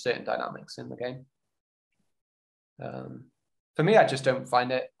to certain dynamics in the game. For me, I just don't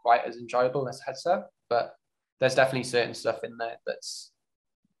find it quite as enjoyable as heads up, but there's definitely certain stuff in there that's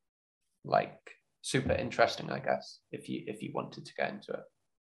like super interesting, I guess, if you wanted to get into it.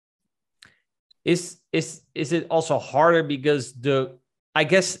 Is it also harder because I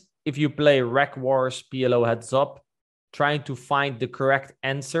guess if you play Rec Wars PLO heads up, trying to find the correct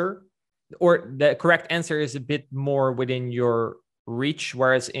answer, or the correct answer is a bit more within your reach,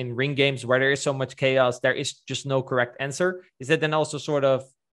 whereas in ring games where there is so much chaos, there is just no correct answer? Is that then also sort of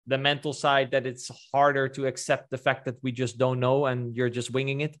the mental side that it's harder to accept the fact that we just don't know and you're just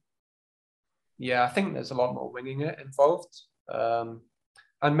winging it? Yeah, I think there's a lot more winging it involved.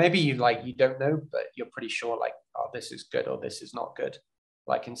 And maybe you don't know, but you're pretty sure like, oh, this is good or this is not good.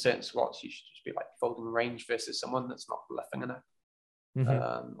 Like in certain spots, you should just be like folding range versus someone that's not bluffing enough,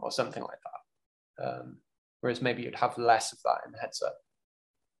 or something like that. Whereas maybe you'd have less of that in heads up.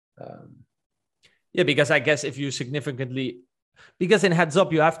 Yeah, because I guess if you because in heads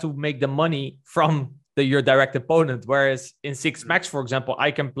up, you have to make the money from your direct opponent. Whereas in six max, for example, I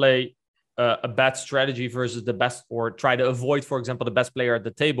can play a bad strategy versus the best, or try to avoid, for example, the best player at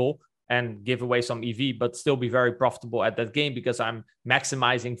the table and give away some EV, but still be very profitable at that game because I'm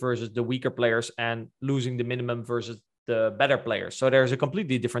maximizing versus the weaker players and losing the minimum versus the better players. So there's a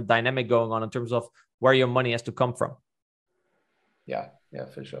completely different dynamic going on in terms of where your money has to come from. Yeah,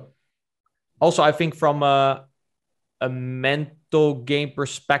 for sure. Also, I think from a mental game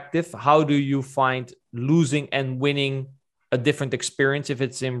perspective, how do you find losing and winning a different experience if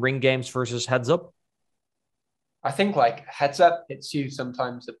it's in ring games versus heads up? I think like heads up hits you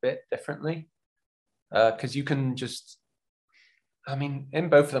sometimes a bit differently because you can just, I mean, in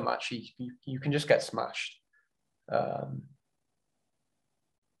both of them actually, you can just get smashed.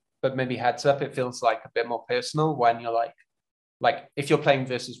 But maybe heads up, it feels like a bit more personal when you're like if you're playing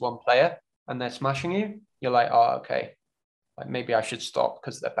versus one player and they're smashing you, you're like, oh, okay, like maybe I should stop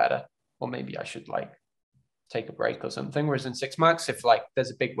because they're better, or maybe I should like take a break or something. Whereas in six max, if like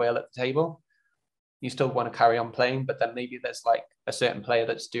there's a big whale at the table, you still want to carry on playing, but then maybe there's like a certain player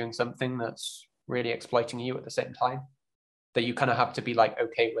that's doing something that's really exploiting you at the same time that you kind of have to be like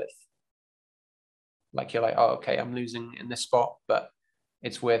okay with. Like you're like, oh, okay, I'm losing in this spot, but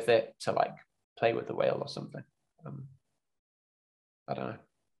it's worth it to like play with the whale or something. I don't know.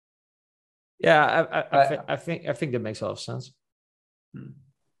 Yeah, I think that makes a lot of sense.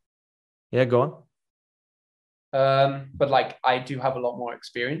 Yeah, go on. But like I do have a lot more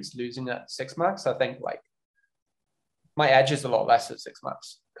experience losing at six max. I think like my edge is a lot less at six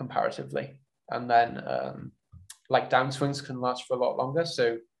max comparatively, and then like downswings can last for a lot longer.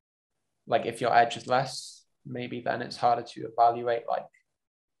 So like if your edge is less, maybe then it's harder to evaluate like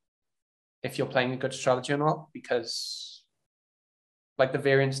if you're playing a good strategy or not, because like the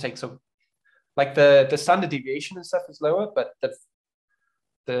variance takes a like the standard deviation and stuff is lower, but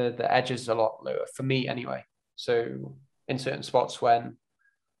the edge is a lot lower for me anyway. So in certain spots when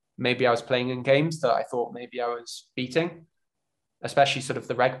maybe I was playing in games that I thought maybe I was beating, especially sort of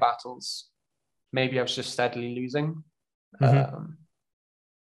the reg battles, maybe I was just steadily losing. But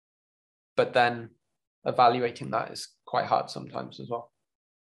then evaluating that is quite hard sometimes as well.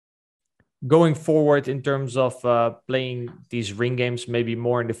 Going forward in terms of playing these ring games, maybe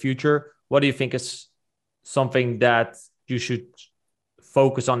more in the future, what do you think is something that you should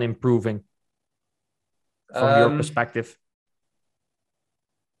focus on improving from your perspective?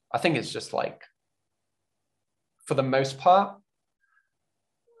 I think it's just like, for the most part,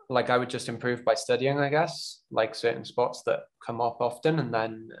 like I would just improve by studying, I guess, like certain spots that come up often, and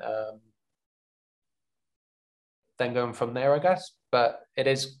then going from there, I guess. But it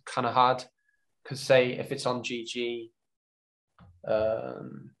is kind of hard because say if it's on GG,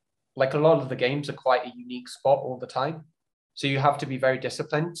 like a lot of the games are quite a unique spot all the time. So you have to be very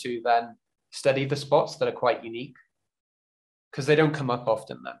disciplined to then study the spots that are quite unique because they don't come up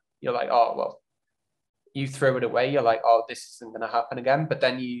often then. You're like, oh, well, you throw it away. You're like, oh, this isn't going to happen again. But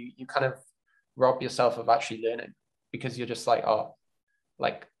then you kind of rob yourself of actually learning because you're just like, oh,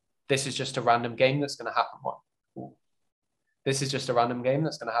 like this is just a random game that's going to happen once. This is just a random game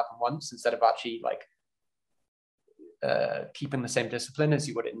that's going to happen once, instead of actually like keeping the same discipline as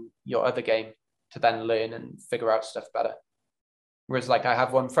you would in your other game to then learn and figure out stuff better. Whereas like I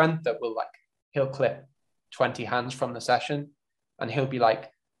have one friend that will like, he'll clip 20 hands from the session and he'll be like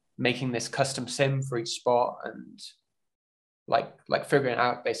making this custom sim for each spot and like figuring it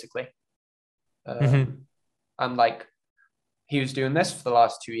out basically. And like he was doing this for the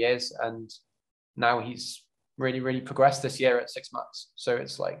last 2 years and now he's really progressed this year at six max. So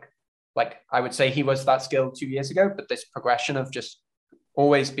it's like I would say he was that skilled 2 years ago, but this progression of just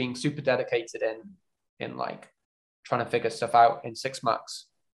always being super dedicated in like trying to figure stuff out in six max.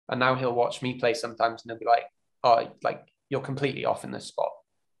 And now he'll watch me play sometimes and he'll be like, oh, like you're completely off in this spot.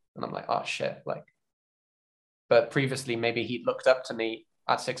 And I'm like, oh shit. Like, but previously maybe he'd looked up to me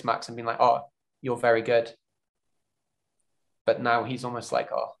at six max and been like, oh, you're very good. But now he's almost like,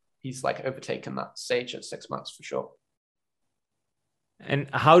 oh, he's like overtaken that stage at six max for sure. And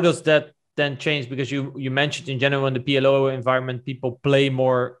how does that then changed? Because you mentioned in general in the PLO environment, people play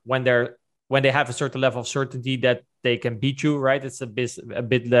more when they have a certain level of certainty that they can beat you, right? It's a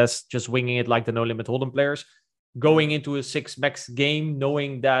bit less just winging it like the No Limit Hold'em players. Going into a 6-max game,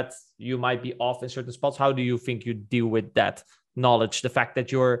 knowing that you might be off in certain spots, how do you think you deal with that knowledge? The fact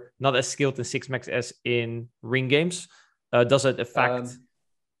that you're not as skilled in 6-max as in ring games, does it affect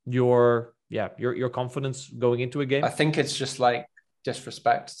your confidence going into a game? I think it's just like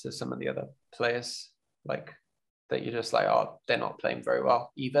disrespect to some of the other players, like that you're just like, oh, they're not playing very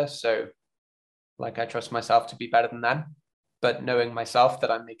well either. So like I trust myself to be better than them, but knowing myself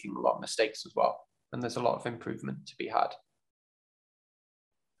that I'm making a lot of mistakes as well. And there's a lot of improvement to be had.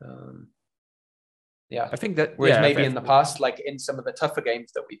 Yeah. I think that, whereas maybe in the past, like in some of the tougher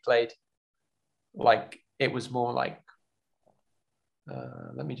games that we played, like it was more like,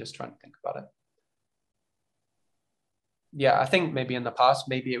 let me just try and think about it. Yeah, I think maybe in the past,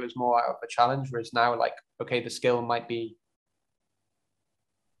 maybe it was more out of a challenge, whereas now, like, okay, the skill might be,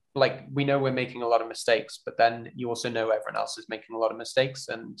 like, we know we're making a lot of mistakes, but then you also know everyone else is making a lot of mistakes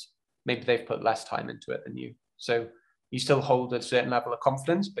and maybe they've put less time into it than you. So you still hold a certain level of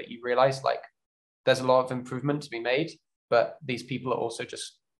confidence, but you realize like there's a lot of improvement to be made, but these people are also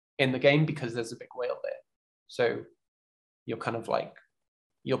just in the game because there's a big whale there. So you're kind of like,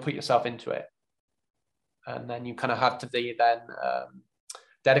 you'll put yourself into it. And then you kind of have to be then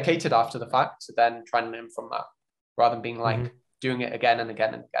dedicated after the fact to then try and learn from that, rather than being like doing it again and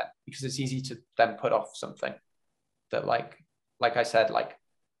again and again, because it's easy to then put off something that like I said, like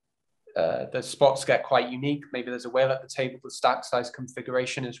the spots get quite unique. Maybe there's a whale at the table, the stack size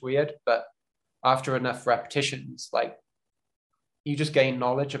configuration is weird, but after enough repetitions, like you just gain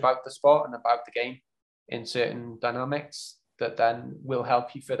knowledge about the spot and about the game in certain dynamics that then will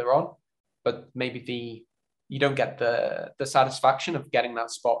help you further on. But maybe you don't get the satisfaction of getting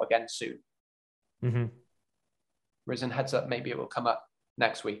that spot again soon. Whereas in heads up, maybe it will come up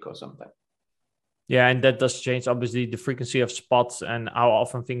next week or something. Yeah, and that does change. Obviously, the frequency of spots and how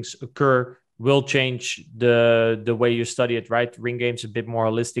often things occur will change the way you study it, right? Ring game's a bit more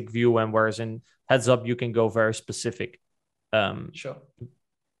holistic view, and whereas in heads up, you can go very specific. Sure.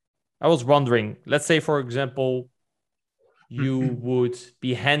 I was wondering, let's say, for example, you would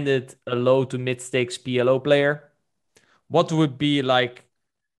be handed a low to mid stakes PLO player. What would be like,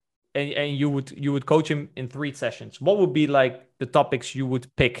 and you would coach him in 3 sessions. What would be like the topics you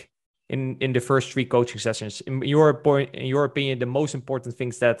would pick in the first 3 coaching sessions? In your opinion, the most important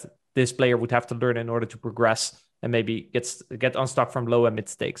things that this player would have to learn in order to progress and maybe get unstuck from low and mid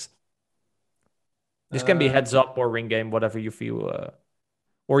stakes. This can be heads up or ring game, whatever you feel.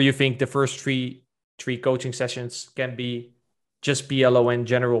 Or you think the first three coaching sessions can be just PLO in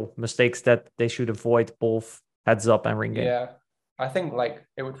general, mistakes that they should avoid, both heads up and ring game? Yeah, I think like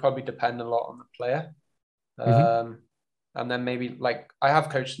it would probably depend a lot on the player. And then maybe like I have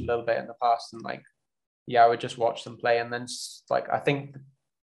coached a little bit in the past and like, yeah, I would just watch them play. And then like, I think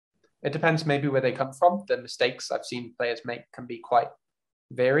it depends maybe where they come from. The mistakes I've seen players make can be quite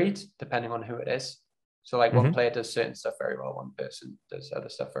varied depending on who it is. So like one player does certain stuff very well, one person does other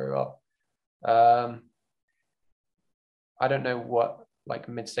stuff very well. I don't know what like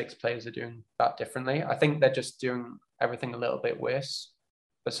mid-stakes players are doing that differently. I think they're just doing everything a little bit worse,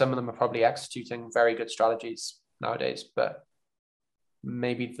 but some of them are probably executing very good strategies nowadays, but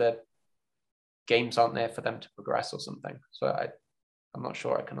maybe the games aren't there for them to progress or something. So I'm not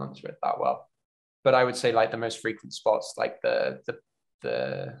sure I can answer it that well, but I would say like the most frequent spots, like the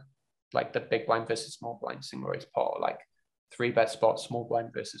big blind versus small blind single raise pot, like 3-bet spots, small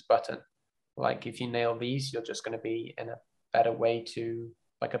blind versus button. Like if you nail these, you're just going to be in a better way to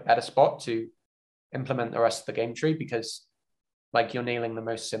like a better spot to implement the rest of the game tree, because like you're nailing the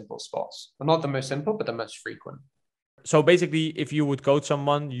most simple spots. Well, not the most simple, but the most frequent. So basically, if you would coach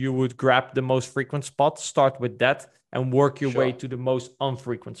someone, you would grab the most frequent spot, start with that, and work your way to the most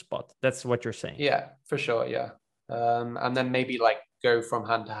unfrequent spot. That's what you're saying. Yeah, for sure. Yeah. And then maybe like go from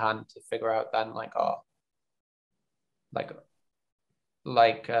hand to hand to figure out then like,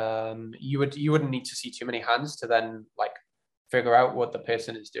 you wouldn't need to see too many hands to then like figure out what the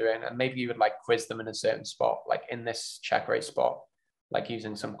person is doing, and maybe you would like quiz them in a certain spot, like in this check raise spot, like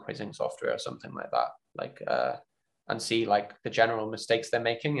using some quizzing software or something like that, like and see like the general mistakes they're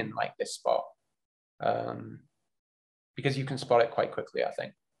making in like this spot, because you can spot it quite quickly, I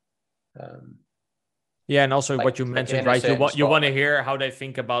think. Yeah, and also like, what you mentioned, right? You want to hear how they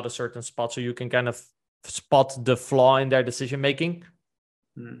think about a certain spot, so you can kind of spot the flaw in their decision making.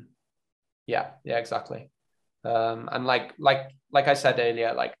 Yeah, exactly. And like I said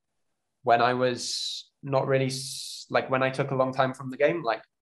earlier, like when I was not really like when I took a long time from the game, like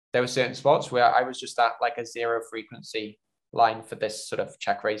there were certain spots where I was just at like a 0 frequency line for this sort of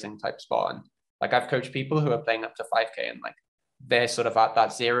check raising type spot. And like I've coached people who are playing up to 5K and like they're sort of at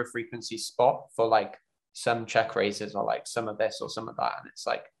that 0 frequency spot for like some check raises or like some of this or some of that. And it's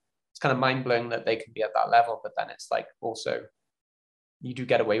like, it's kind of mind blowing that they can be at that level, but then it's like also you do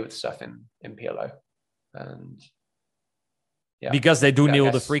get away with stuff in PLO. And yeah. Because they do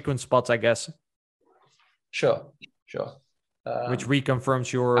nail the frequent spots, I guess. Sure. Which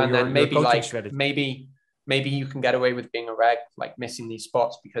reconfirms your maybe coaching like strategy. maybe you can get away with being a reg, like missing these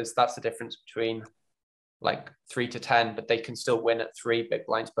spots, because that's the difference between like 3 to 10, but they can still win at 3 big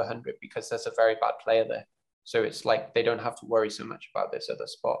blinds per 100 because there's a very bad player there. So it's like they don't have to worry so much about this other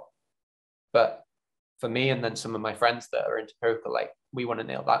spot. But for me and then some of my friends that are into poker, like we want to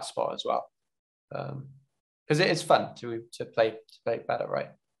nail that spot as well. Because it is fun to play better, right?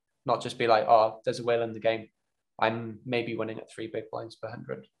 Not just be like, oh, there's a whale in the game, I'm maybe winning at 3 big blinds per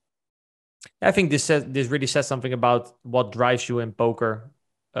 100. I think this really says something about what drives you in poker.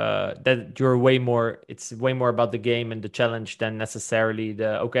 That you're it's way more about the game and the challenge than necessarily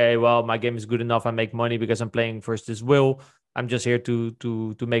okay, well, my game is good enough, I make money because I'm playing versus Will. I'm just here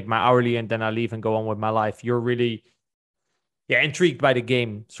to make my hourly and then I leave and go on with my life. You're really intrigued by the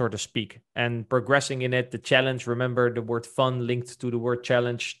game, so to speak, and progressing in it. The challenge, remember the word fun linked to the word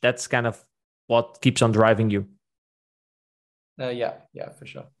challenge. That's kind of what keeps on driving you. Yeah, for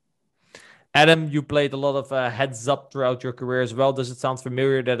sure. Adam, you played a lot of heads up throughout your career as well. Does it sound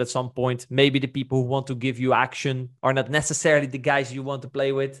familiar that at some point, maybe the people who want to give you action are not necessarily the guys you want to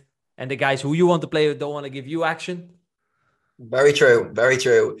play with, and the guys who you want to play with don't want to give you action? Very true. Very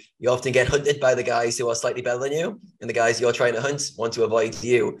true. You often get hunted by the guys who are slightly better than you, and the guys you're trying to hunt want to avoid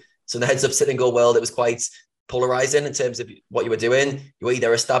you. So in the heads up sit and go world, it was quite polarizing in terms of what you were doing. You were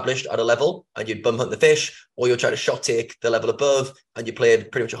either established at a level and you'd bum hunt the fish, or you'll try to shot take the level above and you played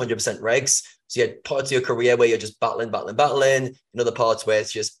pretty much 100% regs. So you had parts of your career where you're just battling, and other parts where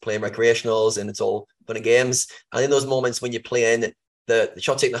it's just playing recreationals and it's all fun and games. And in those moments when you're playing the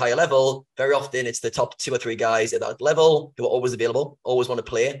shot taking the higher level, very often it's the top 2 or 3 guys at that level who are always available, always want to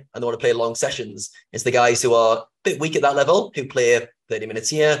play, and they want to play long sessions. It's the guys who are a bit weak at that level who play 30 minutes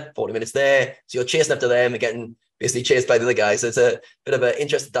here, 40 minutes there. So you're chasing after them and getting basically chased by the other guys. So it's a bit of an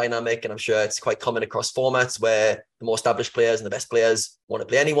interesting dynamic, and I'm sure it's quite common across formats where the more established players and the best players want to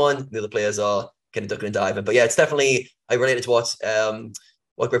play anyone. The other players are kind of ducking and diving. But yeah, it's definitely, I related to what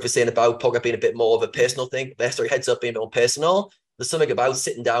Griff was saying about poker being a bit more of a personal thing. Heads up being a bit more personal. There's something about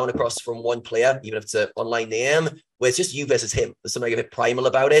sitting down across from one player, even if it's an online name, where it's just you versus him. There's something a bit primal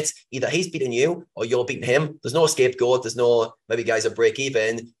about it. Either he's beating you or you're beating him. There's no scapegoat. There's no, maybe guys are break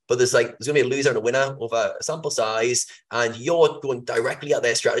even, but there's going to be a loser and a winner over a sample size, and you're going directly at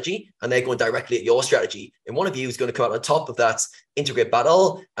their strategy and they're going directly at your strategy. And one of you is going to come out on top of that integrate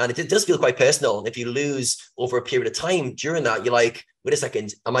battle. And it does feel quite personal. And if you lose over a period of time during that, you're like, wait a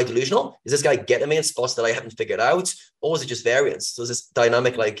second, am I delusional? Is this guy getting me in spots that I haven't figured out? Or is it just variance? So there's this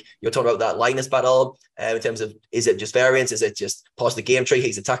dynamic, like you're talking about that Linus battle, in terms of, is it just variance? Is it just part of the game tree?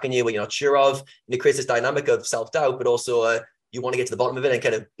 He's attacking you when you're not sure of. And it creates this dynamic of self-doubt, but also you want to get to the bottom of it and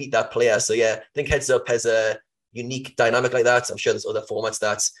kind of beat that player. So yeah, I think Heads Up has a unique dynamic like that. I'm sure there's other formats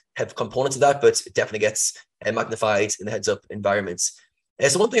that have components of that, but it definitely gets magnified in the Heads Up environments.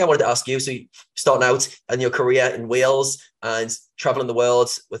 So one thing I wanted to ask you, so you're starting out in your career in Wales and traveling the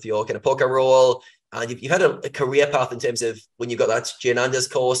world with your kind of poker role, and you've had a career path in terms of when you got that Jane Anders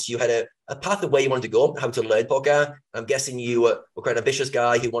course, you had a path of where you wanted to go, how to learn poker. I'm guessing you were quite an ambitious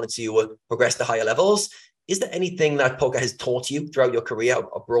guy who wanted to progress to higher levels. Is there anything that poker has taught you throughout your career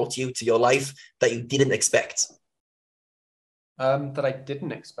or brought you to your life that you didn't expect? That I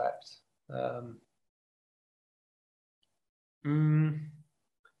didn't expect.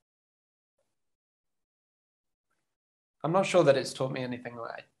 I'm not sure that it's taught me anything that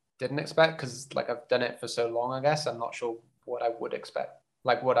I didn't expect, because like I've done it for so long, I guess. I'm not sure what I would expect,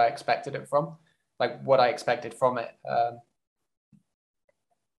 like what I expected it from, like what I expected from it.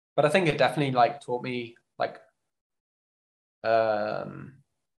 But I think it definitely like taught me like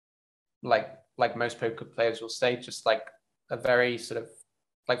most poker players will say, just like a very sort of,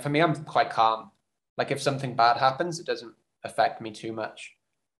 like for me, I'm quite calm. Like if something bad happens, it doesn't affect me too much,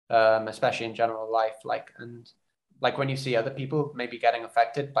 especially in general life. And when you see other people maybe getting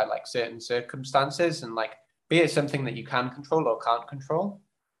affected by like certain circumstances, and like be it something that you can control or can't control,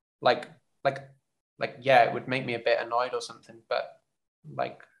 yeah, it would make me a bit annoyed or something, but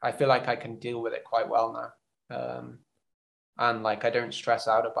like I feel like I can deal with it quite well now. And like I don't stress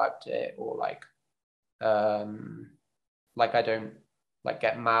out about it, or like I don't like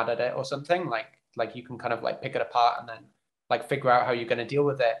get mad at it or something. Like you can kind of like pick it apart and then like figure out how you're going to deal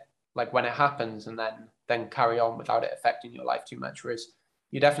with it, like when it happens, and then carry on without it affecting your life too much. Whereas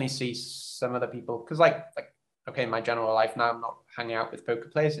you definitely see some other people, because like okay, my general life now, I'm not hanging out with poker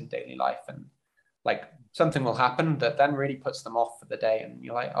players in daily life, and like something will happen that then really puts them off for the day, and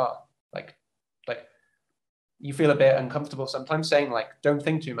you're like, oh, like you feel a bit uncomfortable sometimes saying like, don't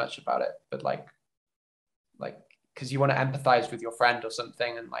think too much about it, but like because you want to empathize with your friend or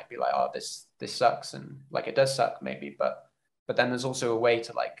something, and like be like, oh, this sucks, and like it does suck maybe, but then there's also a way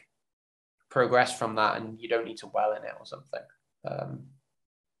to like progress from that, and you don't need to dwell in it or something.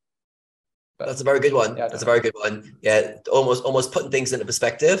 But that's a very good one. That's a very good one. Yeah, almost putting things into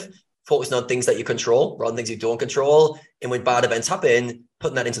perspective, focusing on things that you control rather than things you don't control. And when bad events happen,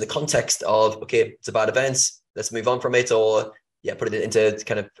 putting that into the context of, okay, it's a bad event, let's move on from it, or yeah, put it into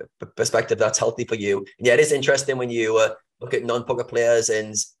kind of perspective that's healthy for you. And yeah, it is interesting when you look at non-poker players,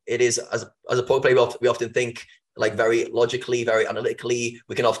 and it is, as a poker player, we often think like very logically, very analytically.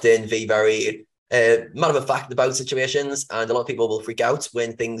 We can often be very matter of fact about situations, and a lot of people will freak out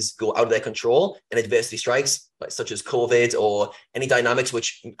when things go out of their control and adversity strikes, like such as COVID or any dynamics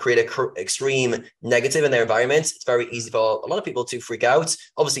which create a extreme negative in their environment. It's very easy for a lot of people to freak out.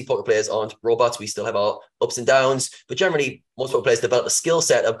 Obviously, poker players aren't robots. We still have our ups and downs, but generally, most poker players develop a skill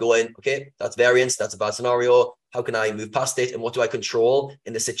set of going, okay, that's variance, that's a bad scenario. How can I move past it? And what do I control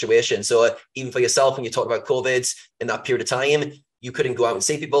in this situation? So even for yourself, when you talk about COVID in that period of time, you couldn't go out and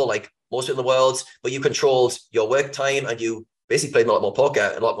see people like most people in the world, but you controlled your work time, and you basically played a lot more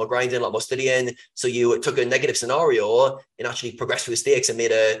poker, a lot more grinding, a lot more studying. So you took a negative scenario and actually progressed through the stakes and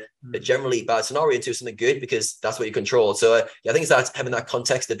made a generally bad scenario into something good, because that's what you control. So yeah, I think it's that having that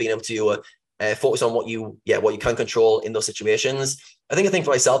context of being able to focus on what you can control in those situations. I think a thing for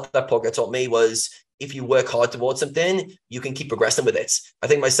myself that poker taught me was, if you work hard towards something, you can keep progressing with it. I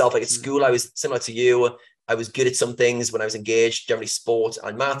think myself, like at school, I was similar to you. I was good at some things when I was engaged, generally sport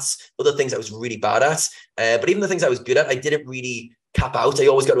and maths. Other things I was really bad at. But even the things I was good at, I didn't really cap out. I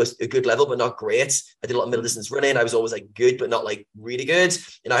always got to a good level, but not great. I did a lot of middle distance running. I was always like good, but not like really good.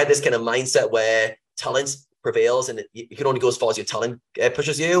 And I had this kind of mindset where talent prevails, and you can only go as far as your talent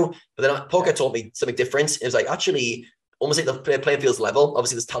pushes you. But then poker taught me something different. It was like, actually, almost like the playing field's level.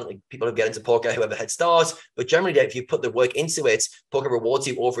 Obviously, there's talented people who get into poker who have a head start, but generally, if you put the work into it, poker rewards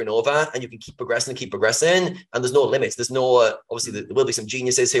you over and over, and you can keep progressing, and there's no limits. There's no, obviously, there will be some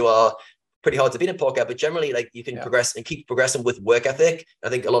geniuses who are pretty hard to beat in poker, but generally, like, you can progress and keep progressing with work ethic. I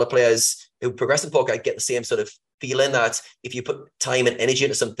think a lot of players who progress in poker get the same sort of feeling that if you put time and energy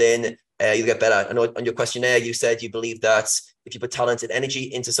into something, you'll get better. I know on your questionnaire, you said you believe that if you put talent and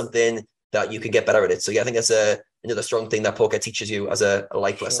energy into something, that you can get better at it. So yeah, I think that's another strong thing that poker teaches you as a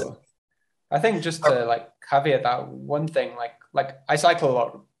life lesson. I think just to like caveat that one thing, like I cycle a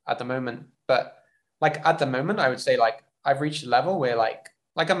lot at the moment, but like at the moment, I would say like I've reached a level where like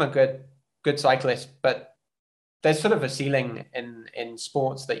I'm a good cyclist, but there's sort of a ceiling in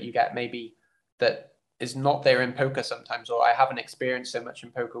sports that you get maybe that is not there in poker sometimes, or I haven't experienced so much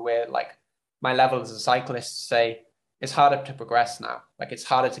in poker where like my level as a cyclist, say, it's harder to progress now. Like it's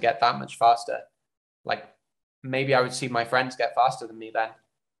harder to get that much faster. Like maybe I would see my friends get faster than me then,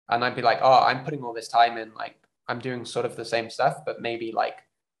 and I'd be like, oh, I'm putting all this time in, like I'm doing sort of the same stuff, but maybe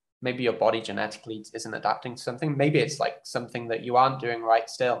your body genetically isn't adapting to something. Maybe it's like something that you aren't doing right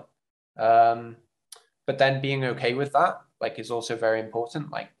still. But then being okay with that, like, is also very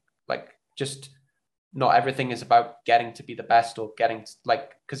important. Like just not everything is about getting to be the best or getting to,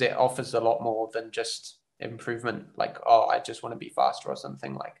 like, because it offers a lot more than just improvement. Like, oh, I just want to be faster or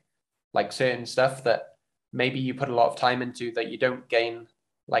something. Like certain stuff that maybe you put a lot of time into that you don't gain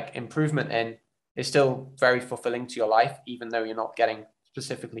like improvement in is still very fulfilling to your life, even though you're not getting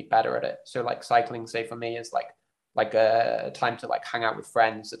specifically better at it. So like cycling, say for me, is like a time to like hang out with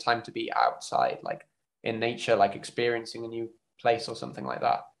friends, a time to be outside, like in nature, like experiencing a new place or something like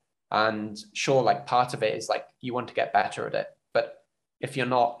that. And sure, like part of it is like you want to get better at it, but if you're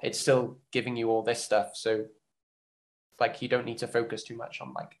not, it's still giving you all this stuff. So like you don't need to focus too much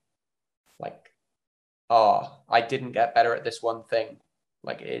on like oh, I didn't get better at this one thing.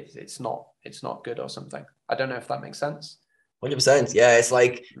 Like it's not good or something. I don't know if that makes sense. 100%. Yeah, it's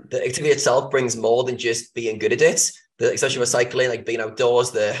like the activity itself brings more than just being good at it. Especially with cycling, like being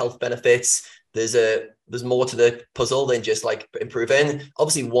outdoors, the health benefits. There's more to the puzzle than just like improving.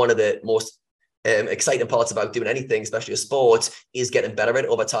 Obviously, one of the most exciting parts about doing anything, especially a sport, is getting better at it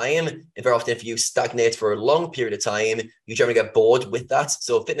over time. And very often, if you stagnate for a long period of time, you generally get bored with that.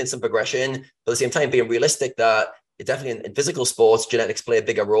 So fitting in some progression, but at the same time, being realistic that it definitely in physical sports, genetics play a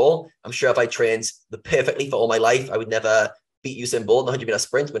bigger role. I'm sure if I trained perfectly for all my life, I would never beat Usain Bolt in the 100-meter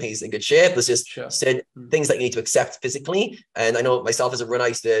sprint when he's in good shape. There's just certain things that you need to accept physically. And I know myself as a runner,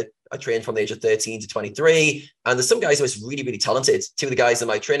 I trained from the age of 13 to 23. And there's some guys who are really, really talented. Two of the guys in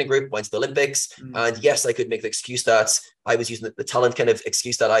my training group went to the Olympics. And yes, I could make the excuse that I was using the talent kind of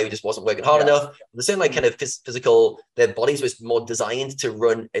excuse that I just wasn't working hard enough. The same kind of physical, their bodies was more designed to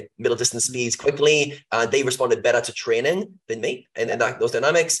run at middle distance speeds quickly. And they responded better to training than me. And those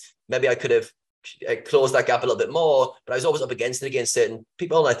dynamics, maybe I could have close that gap a little bit more, but I was always up against it against certain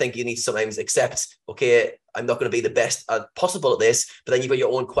people. And I think you need to sometimes accept, okay, I'm not going to be the best possible at this, but then you've got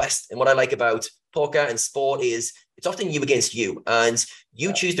your own quest. And what I like about poker and sport is it's often you against you, and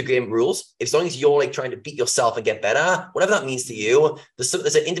you choose the game rules. As long as you're like trying to beat yourself and get better, whatever that means to you, there's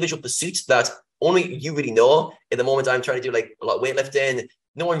an individual pursuit that only you really know. At the moment, I'm trying to do like a lot of weightlifting.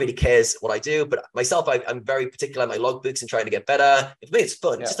 No one really cares what I do, but myself, I'm very particular in my logbooks and trying to get better. For me, it's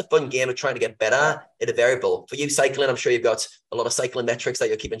fun. It's just a fun game of trying to get better at a variable. For you, cycling, I'm sure you've got a lot of cycling metrics that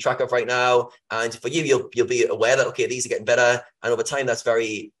you're keeping track of right now. And for you, you'll be aware that, okay, these are getting better. And over time, that's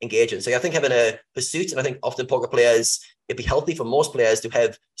very engaging. So I think having a pursuit, and I think often poker players, it'd be healthy for most players to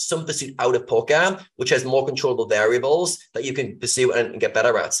have some pursuit out of poker, which has more controllable variables that you can pursue and get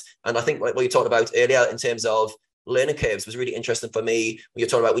better at. And I think what you talked about earlier in terms of learning curves was really interesting for me. When you're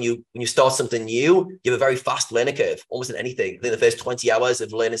talking about when you start something new, you have a very fast learning curve, almost in anything. Within the first 20 hours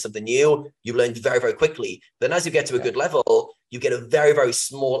of learning something new, you learn very, very quickly. Then as you get to a good level, you get a very, very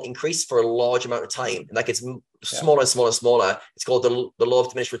small increase for a large amount of time. And that gets smaller and smaller and smaller. It's called the law of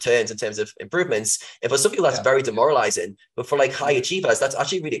diminished returns in terms of improvements. And for some people, that's very demoralizing. But for like high achievers, that's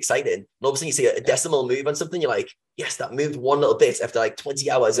actually really exciting. And all of a sudden you see a decimal move on something, you're like, yes, that moved one little bit after like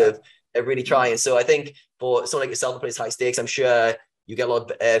 20 hours of really trying. So I think for someone like yourself who plays high stakes, I'm sure you get a lot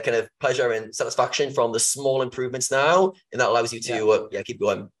of kind of pleasure and satisfaction from the small improvements now. And that allows you to keep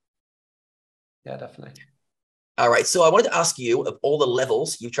going. Yeah, definitely. All right. So I wanted to ask you, of all the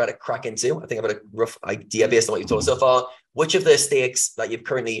levels you've tried to crack into, I think I've got a rough idea based on what you've told us so far, which of the stakes that you've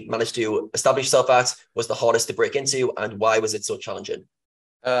currently managed to establish yourself at was the hardest to break into, and why was it so challenging?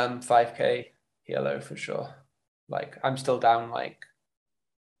 5K PLO for sure. Like I'm still down like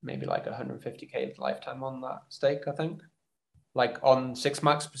maybe like 150K lifetime on that stake, I think. Like on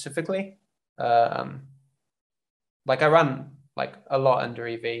 6max specifically. Like I ran like a lot under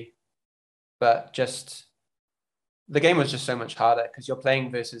EV, but just the game was just so much harder because you're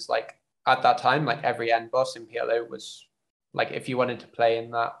playing versus like at that time, like every end boss in PLO was like, if you wanted to play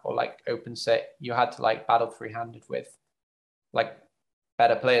in that or like open sit, you had to like battle free-handed with like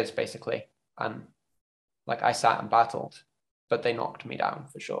better players basically. And like I sat and battled, but they knocked me down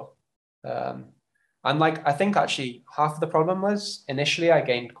for sure. And like, I think actually half of the problem was initially I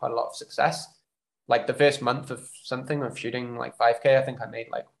gained quite a lot of success. Like the first month of something of shooting like 5K, I think I made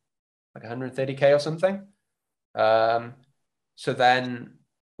like 130K or something. So then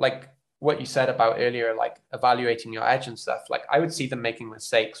like what you said about earlier, like evaluating your edge and stuff, like I would see them making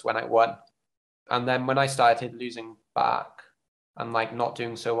mistakes when I won. And then when I started losing back and like not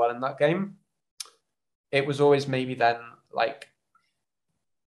doing so well in that game, it was always maybe then like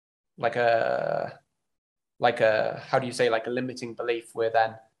a how do you say, like a limiting belief where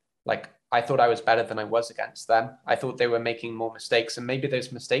then like I thought I was better than I was against them. I thought they were making more mistakes, and maybe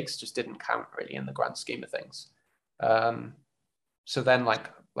those mistakes just didn't count really in the grand scheme of things. So then like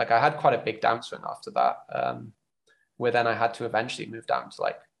I had quite a big downswing after that, where then I had to eventually move down to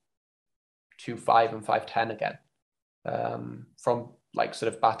like 2.5 and 5.10 again, from like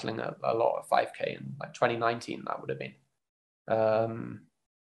sort of battling a lot of 5K in like 2019, that would have been.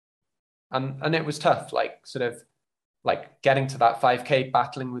 And it was tough, like sort of like getting to that 5K,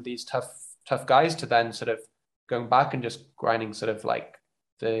 battling with these tough guys, to then sort of going back and just grinding sort of like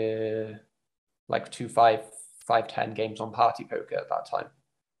the like 2.5, 5.10 games on party poker at that time.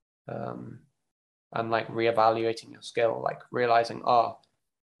 And like reevaluating your skill, like realizing,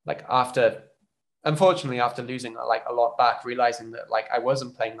 like unfortunately after losing like a lot back, realizing that like I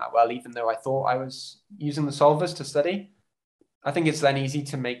wasn't playing that well, even though I thought I was using the solvers to study. I think it's then easy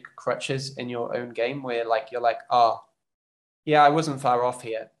to make crutches in your own game where like you're like, yeah, I wasn't far off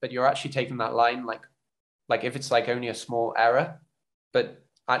here, but you're actually taking that line like if it's like only a small error, but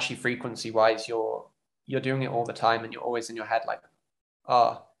actually frequency wise you're doing it all the time, and you're always in your head like,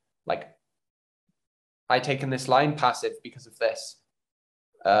 like I taken this line passive because of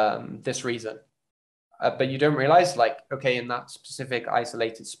this reason. But you don't realize like, okay, in that specific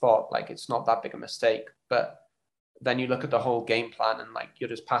isolated spot, like it's not that big a mistake, but then you look at the whole game plan and like you're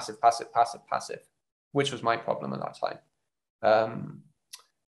just passive, which was my problem at that time.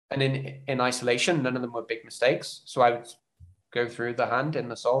 And in isolation, none of them were big mistakes. So I would go through the hand in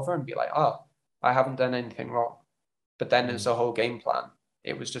the solver and be like, I haven't done anything wrong. But then as a whole game plan,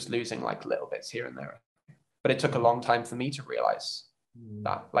 it was just losing like little bits here and there. But it took a long time for me to realize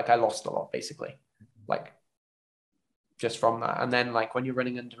that, like, I lost a lot, basically, like, just from that. And then, like, when you're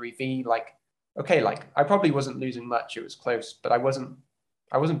running under EV, like, okay, like, I probably wasn't losing much. It was close, but I wasn't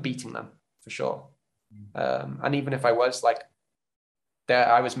beating them for sure. And even if I was, like, there,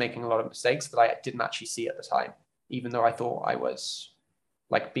 I was making a lot of mistakes that I didn't actually see at the time, even though I thought I was,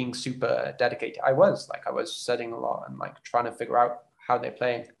 like, being super dedicated. I was studying a lot and, like, trying to figure out how they're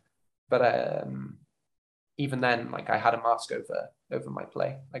playing. But even then, like, I had a mask over my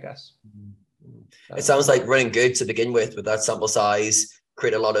play, I guess. It sounds like running good to begin with that sample size,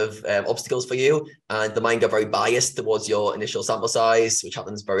 create a lot of obstacles for you, and the mind got very biased towards your initial sample size, which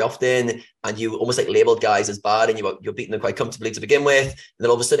happens very often, and you almost like labeled guys as bad, and you're beating them quite comfortably to begin with, and then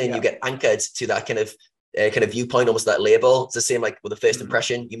all of a sudden you get anchored to that kind of viewpoint, almost that label. It's the same like with the first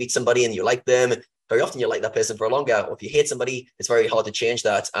impression. You meet somebody and you like them. Very often you like that person for a longer, or if you hate somebody, it's very hard to change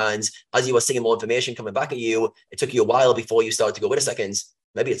that. And as you were seeing more information coming back at you, it took you a while before you started to go, wait a second,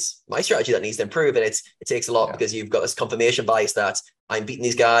 maybe it's my strategy that needs to improve. And it takes a lot because you've got this confirmation bias that I'm beating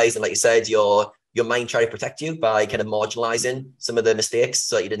these guys. And like you said, your mind tried to protect you by kind of marginalizing some of the mistakes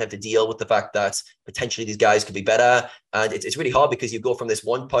so that you didn't have to deal with the fact that potentially these guys could be better. And it's really hard because you go from this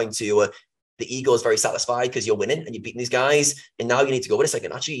one point to the ego is very satisfied because you're winning and you're beating these guys. And now you need to go, wait a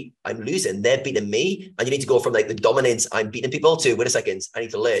second, actually, I'm losing. They're beating me. And you need to go from like the dominance, I'm beating people, to, wait a second, I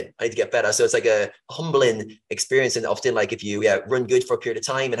need to learn. I need to get better. So it's like a humbling experience. And often, like, if you run good for a period of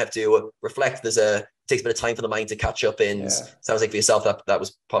time and have to reflect, it takes a bit of time for the mind to catch up. And sounds like for yourself, that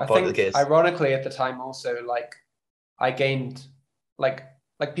was part of the case. Ironically, at the time also, like, I gained, like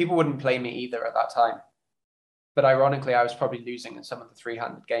people wouldn't play me either at that time. But ironically, I was probably losing in some of the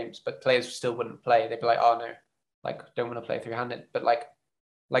three-handed games, but players still wouldn't play. They'd be like, oh, no, like, don't want to play three-handed. But like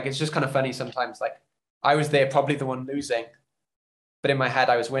it's just kind of funny sometimes. Like, I was there probably the one losing, but in my head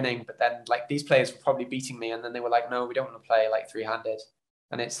I was winning. But then, like, these players were probably beating me, and then they were like, no, we don't want to play like three-handed.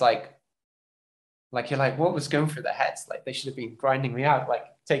 And it's like you're like, what was going through their heads? Like, they should have been grinding me out, like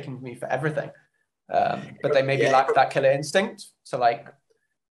taking me for everything. But they maybe lacked that killer instinct. So like,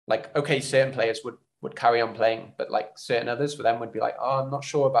 okay, certain players would carry on playing, but like certain others for them would be like, oh, I'm not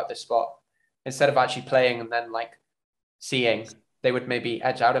sure about this spot. Instead of actually playing and then like seeing, they would maybe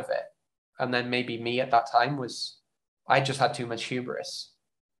edge out of it. And then maybe me at that time I just had too much hubris,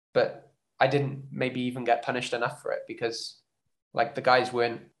 but I didn't maybe even get punished enough for it because like the guys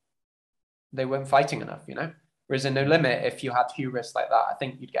weren't fighting enough, you know? Whereas in No Limit, if you had hubris like that, I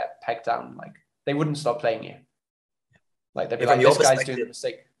think you'd get pegged down. Like, they wouldn't stop playing you. Like, they'd be like, this guy's doing a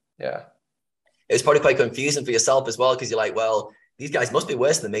mistake. Yeah. It was probably quite confusing for yourself as well, because you're like, well, these guys must be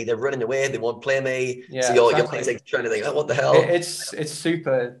worse than me. They're running away. They won't play me. Yeah, so your mind's like trying to think, oh, what the hell? It's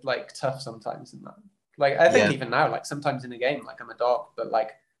super like tough sometimes in that. Like, I think even now, like sometimes in a game, like I'm a dog, but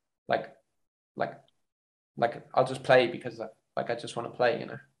like I'll just play because like I just want to play, you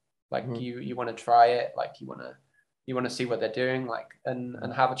know. Like you want to try it, like you want to see what they're doing, like and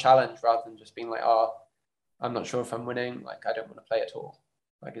have a challenge rather than just being like, oh, I'm not sure if I'm winning. Like, I don't want to play at all.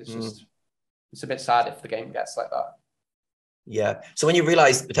 Like, it's just. It's a bit sad if the game gets like that. Yeah. So when you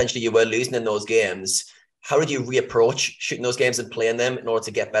realized potentially you were losing in those games, how did you reapproach shooting those games and playing them in order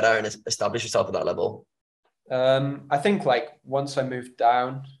to get better and establish yourself at that level? I think like once I moved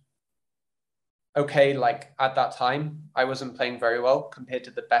down, okay, like at that time, I wasn't playing very well compared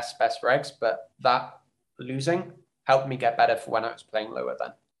to the best regs, but that losing helped me get better for when I was playing lower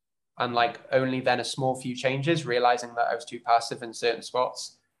then. And like only then a small few changes, realizing that I was too passive in certain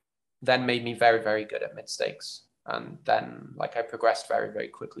spots, then made me very, very good at mid stakes. And then like I progressed very, very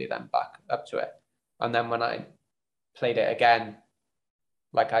quickly then back up to it. And then when I played it again,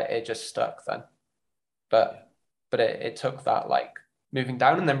 like it just stuck then. But it took that like moving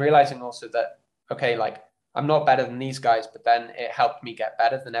down and then realizing also that, okay, like I'm not better than these guys, but then it helped me get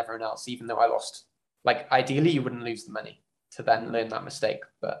better than everyone else, even though I lost. Like ideally you wouldn't lose the money to then learn that mistake.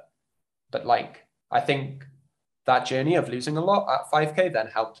 But like, I think that journey of losing a lot at 5K then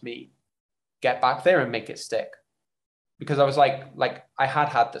helped me get back there and make it stick. Because I was like I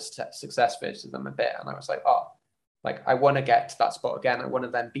had this success versus them a bit. And I was like, oh, like I want to get to that spot again. I want to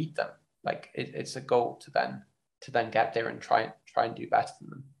then beat them. Like it's a goal to then get there and try and do better than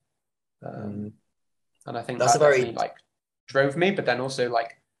them. And I think that's definitely like drove me, but then also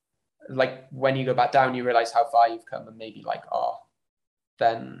like when you go back down, you realize how far you've come and maybe like, oh,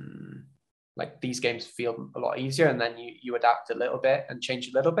 then like these games feel a lot easier, and then you adapt a little bit and change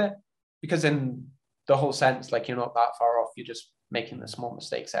a little bit, because in the whole sense, like you're not that far off, you're just making the small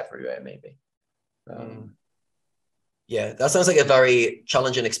mistakes everywhere maybe. Yeah, that sounds like a very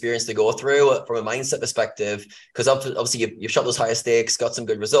challenging experience to go through from a mindset perspective, because obviously you've shot those higher stakes, got some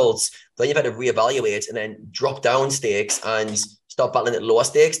good results, then you've had to reevaluate and then drop down stakes and start battling at lower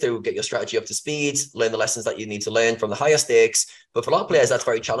stakes to get your strategy up to speed, learn the lessons that you need to learn from the higher stakes. But for a lot of players, that's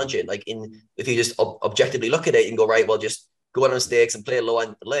very challenging. Like if you just objectively look at it, you can go, right, well, just go out on stakes and play low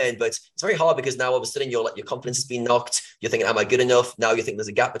and learn. But it's very hard because now all of a sudden your confidence has been knocked. You're thinking, am I good enough? Now you think there's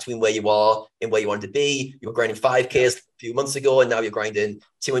a gap between where you are and where you wanted to be. You were grinding 5Ks a few months ago, and now you're grinding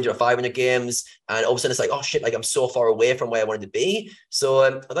 200 or 500 games. And all of a sudden it's like, oh shit, like I'm so far away from where I wanted to be. So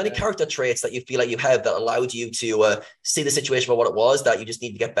are there any character traits that you feel like you have that allowed you to see the situation for what it was, that you just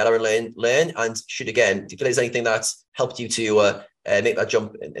need to get better and learn? And do you feel there's anything that's helped you to make that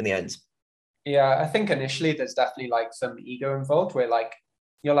jump in the end? Yeah, I think initially there's definitely like some ego involved where like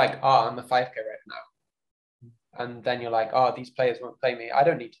you're like, oh, I'm a 5K right now. And then you're like, oh, these players won't play me. I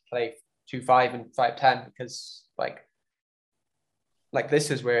don't need to play 2.5 and 5.10 because like this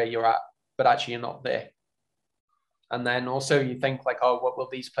is where you're at, but actually you're not there. And then also you think like, oh, what will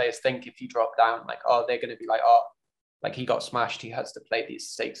these players think if you drop down? Like, oh, they're going to be like, oh, like he got smashed, he has to play these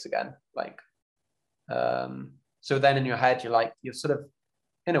stakes again. Like, so then in your head, you're sort of,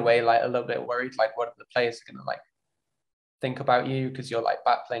 in a way, like a little bit worried, like what are the players are going to like think about you, because you're like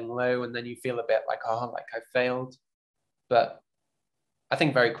back playing low, and then you feel a bit like, oh, like I failed. But I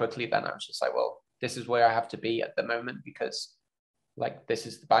think very quickly then I was just like, well, this is where I have to be at the moment, because like this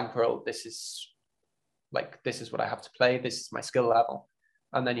is the bankroll, this is what I have to play, this is my skill level,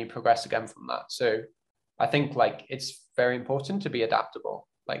 and then you progress again from that. So I think like it's very important to be adaptable.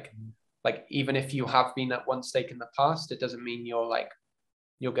 Like even if you have been at one stake in the past, it doesn't mean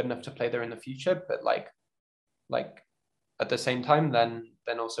you're good enough to play there in the future. But like at the same time,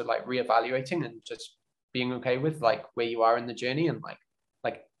 then also like reevaluating and just being okay with like where you are in the journey, and like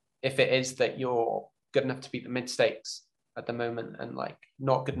if it is that you're good enough to beat the mid stakes at the moment and like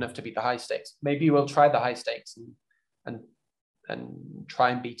not good enough to beat the high stakes, maybe you will try the high stakes and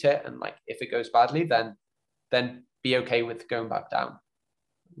try and beat it. And like if it goes badly, then be okay with going back down,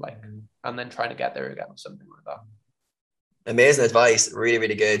 like and then trying to get there again or something like that. Amazing advice. Really,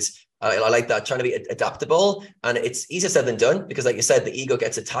 really good. I like that, trying to be adaptable. And it's easier said than done, because like you said, the ego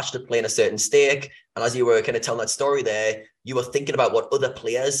gets attached to playing a certain stake. And as you were kind of telling that story there, you were thinking about what other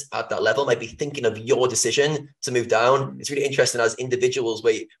players at that level might be thinking of your decision to move down. It's really interesting as individuals,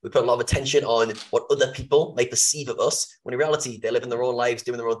 we put a lot of attention on what other people might perceive of us, when in reality, they live in their own lives,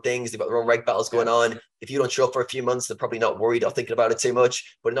 doing their own things. They've got their own reg battles going on. If you don't show up for a few months, they're probably not worried or thinking about it too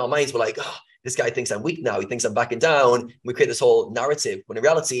much. But in our minds, we're like, oh, this guy thinks I'm weak now. He thinks I'm backing down. We create this whole narrative, when in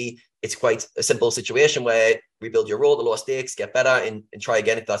reality, it's quite a simple situation where rebuild your role, the lower stakes, get better, and try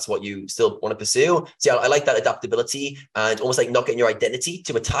again if that's what you still want to pursue. So yeah, I like that adaptability, and almost like not getting your identity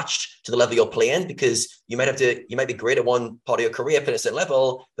too attached to the level you're playing, because you might be great at one part of your career, at a certain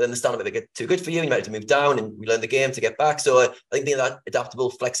level, but then the standard might get too good for you. You might have to move down and relearn the game to get back. So I think being that adaptable,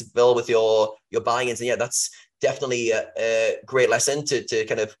 flexible with your buy-ins, and yeah, that's definitely a great lesson to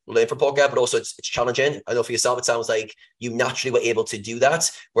kind of learn from poker, but also it's challenging. I know for yourself, it sounds like you naturally were able to do that,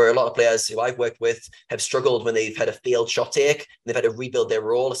 where a lot of players who I've worked with have struggled when they've had a failed shot take, and they've had to rebuild their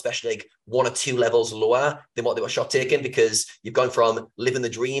role, especially like 1 or 2 levels lower than what they were shot taking, because you've gone from living the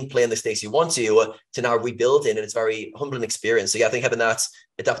dream, playing the stakes you want to now rebuilding, and it's a very humbling experience. So yeah, I think having that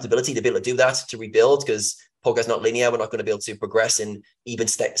adaptability to be able to do that, to rebuild, because poker's not linear. We're not going to be able to progress in even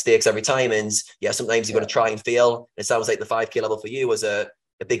stakes every time. And yeah, sometimes you've got to try and fail. It sounds like the 5K level for you was a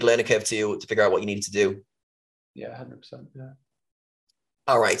big learning curve to figure out what you needed to do. Yeah, 100%. Yeah.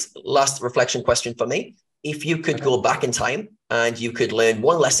 All right. Last reflection question for me. If you could go back in time and you could learn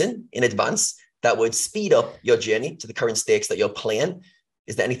one lesson in advance that would speed up your journey to the current stakes that you're playing,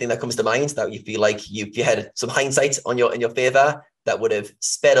 is there anything that comes to mind that you feel like if you had some hindsight in your favor that would have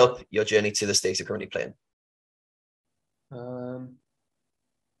sped up your journey to the stakes you're currently playing?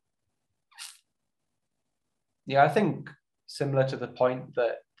 Yeah, I think similar to the point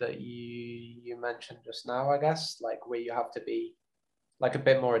that you mentioned just now, I guess, like where you have to be like a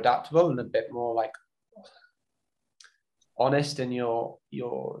bit more adaptable and a bit more like honest in your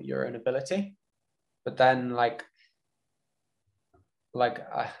own ability. But then like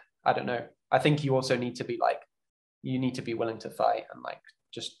I don't know. I think you also need to be like, you need to be willing to fight and like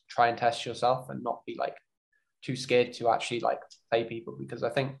just try and test yourself and not be like too scared to actually like play people, because I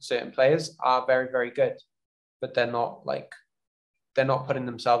think certain players are very, very good, but they're not putting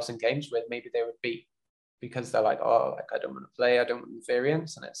themselves in games where maybe they would be, because they're like, oh, like I don't want to play, I don't want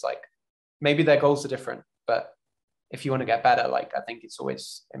variance. And it's like, maybe their goals are different, but if you want to get better, like I think it's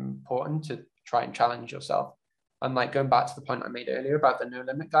always important to try and challenge yourself. And like going back to the point I made earlier about the no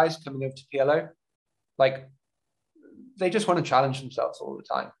limit guys coming over to PLO, like they just want to challenge themselves all the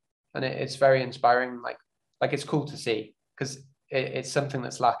time, and it's very inspiring. Like it's cool to see, because it's something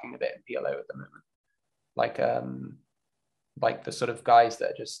that's lacking a bit in PLO at the moment. Like the sort of guys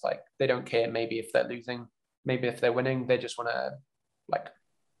that are just like, they don't care maybe if they're losing, maybe if they're winning, they just want to like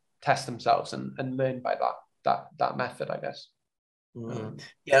test themselves and learn by that method, I guess.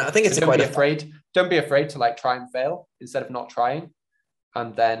 Yeah, I think it's so don't be afraid to like try and fail instead of not trying,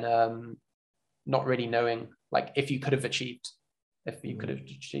 and then not really knowing like if you could have achieved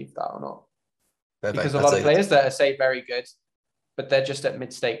that or not. Perfect. Because a lot of players that are, say, very good, but they're just at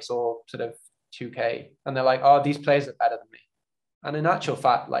mid stakes or sort of 2K, and they're like, oh, these players are better than me. And in actual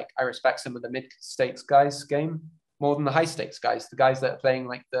fact, like, I respect some of the mid stakes guys game more than the high stakes guys, the guys that are playing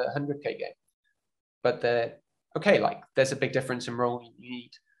like the 100K game. But they're okay, like there's a big difference in role you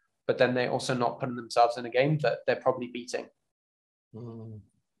need, but then they're also not putting themselves in a game that they're probably beating.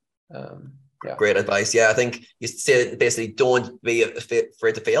 Yeah. Great advice. Yeah, I think you say basically don't be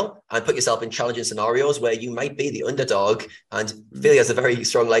afraid to fail and put yourself in challenging scenarios where you might be the underdog, and failure has a very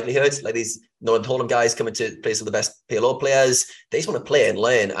strong likelihood. Like these non-Totem guys coming to place with the best PLO players, they just want to play and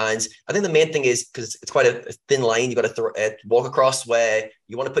learn. And I think the main thing is, because it's quite a thin line you've got to walk across, where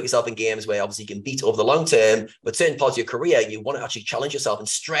you want to put yourself in games where obviously you can beat over the long term, but certain parts of your career, you want to actually challenge yourself and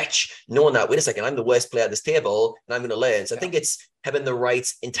stretch, knowing that, wait a second, I'm the worst player at this table and I'm going to learn. So I think it's having the right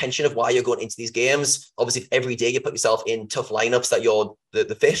intention of why you're going into these games. Obviously, if every day you put yourself in tough lineups that you're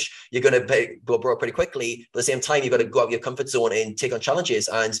the fish, you're going to go broke pretty quickly. But at the same time, you've got to go out of your comfort zone and take on challenges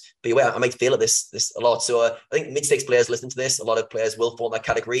and be aware, I might fail at this a lot. So I think mid-stakes players listening to this, a lot of players will fall in that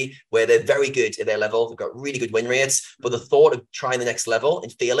category where they're very good at their level. They've got really good win rates, but the thought of trying the next level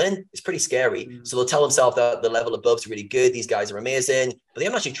and failing is pretty scary. So they'll tell themselves that the level above is really good. These guys are amazing, but they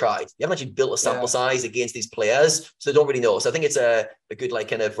haven't actually tried. They haven't actually built a sample size against these players. So they don't really know. So I think it's a good like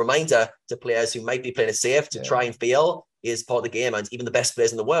kind of reminder to players who might be playing it safe to try and fail is part of the game. And even the best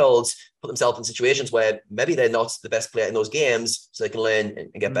players in the world put themselves in situations where maybe they're not the best player in those games, so they can learn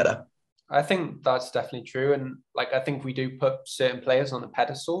and get better. I think that's definitely true. And like, I think we do put certain players on a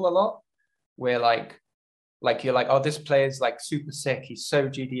pedestal a lot, where like you're like, oh, this player's like super sick, he's so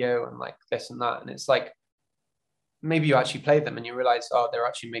GDO and like this and that. And it's like, maybe you actually play them and you realize, oh, they're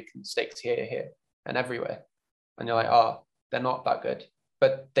actually making mistakes here, and everywhere. And you're like, oh, they're not that good.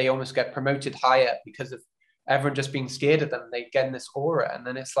 But they almost get promoted higher because of everyone just being scared of them. They get in this aura. And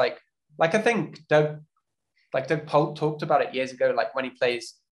then it's like I think Doug Polt talked about it years ago, like when he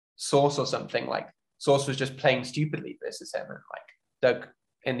plays Source or something, like Source was just playing stupidly versus him. And like Doug,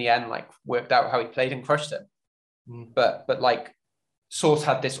 in the end, like worked out how he played and crushed him. But like Source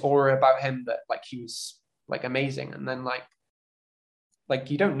had this aura about him that like he was like amazing. And then like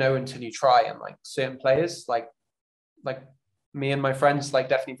you don't know until you try. And like certain players, like me and my friends like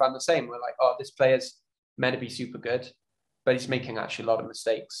definitely found the same. We're like, oh, this player's meant to be super good, but he's making actually a lot of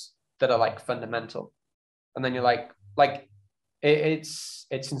mistakes that are like fundamental. And then you're like it's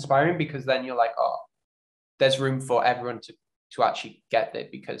inspiring, because then you're like, oh, there's room for everyone to actually get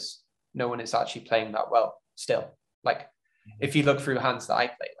it, because no one is actually playing that well still. Like if you look through hands that I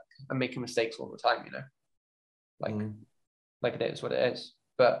play, like I'm making mistakes all the time, you know, like it is what it is.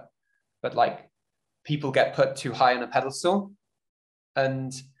 But like people get put too high on a pedestal,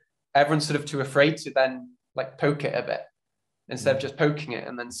 and everyone's sort of too afraid to then like poke it a bit instead of just poking it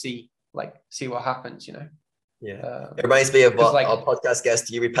and then see what happens, you know. It reminds me of what our podcast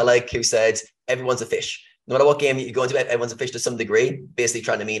guest Yuri Peleg, who said everyone's a fish. No matter what game you go into, everyone's a fish to some degree, basically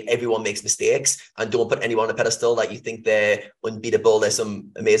trying to mean everyone makes mistakes, and don't put anyone on a pedestal like you think they're unbeatable, they're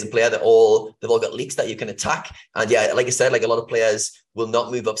some amazing player. They've all got leaks that you can attack. And yeah, like I said, like a lot of players will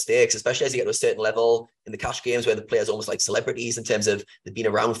not move up stakes, especially as you get to a certain level in the cash games where the players are almost like celebrities in terms of they've been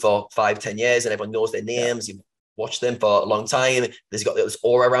around for 5-10 years and everyone knows their names. You've watched them for a long time. There's got this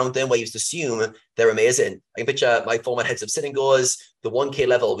aura around them where you used to assume they're amazing. I can picture my former heads of sitting goers, the 1K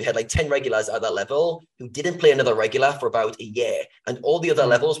level. We had like 10 regulars at that level who didn't play another regular for about a year. And all the other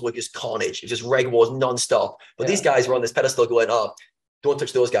levels were just carnage. It was just reg wars non-stop. But these guys were on this pedestal going, oh, don't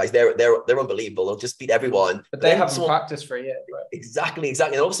touch those guys. They're unbelievable. They'll just beat everyone. But they haven't practiced for a year. Right? Exactly. And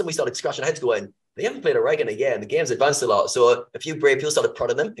all of a sudden we started scratching our heads going, they haven't played a reg in a year and the game's advanced a lot. So a few brave people started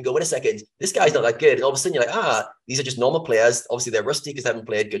prodding them and go, wait a second, this guy's not that good. And all of a sudden you're like, these are just normal players. Obviously they're rusty because they haven't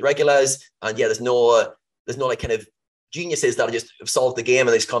played good regulars. And yeah, there's no like kind of geniuses that just have solved the game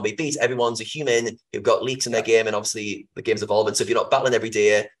and they just can't be beat. Everyone's a human who've got leaks in their game, and obviously the game's evolving. So if you're not battling every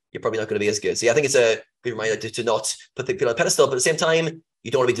day, you're probably not going to be as good. So yeah, I think it's a good reminder to not put people on a pedestal, but at the same time,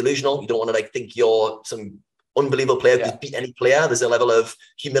 you don't want to be delusional. You don't want to like think you're some unbelievable player who beat any player. There's a level of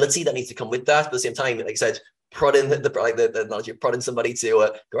humility that needs to come with that. But at the same time, like I said, prodding the analogy of prodding somebody to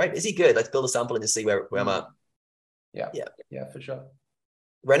go, right, is he good? Let's build a sample and just see where I'm at. Yeah, for sure.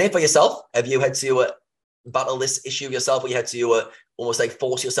 Renee, for yourself, have you had to battle this issue yourself, where you had to almost like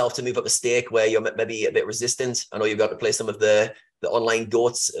force yourself to move up a stake where you're maybe a bit resistant? I know you've got to play some of the online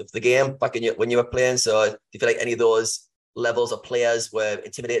goats of the game back when you were playing. So do you feel like any of those levels of players were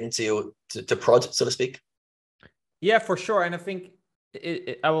intimidating to prod, so to speak? Yeah, for sure. And I think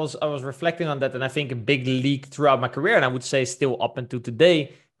I was reflecting on that, and I think a big leak throughout my career, and I would say still up until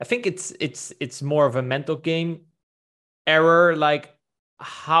today, I think it's more of a mental game error, like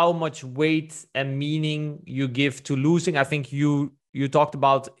how much weight and meaning you give to losing. I think you talked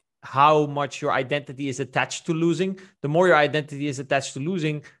about how much your identity is attached to losing. The more your identity is attached to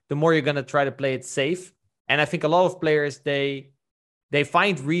losing, the more you're going to try to play it safe. And I think a lot of players, they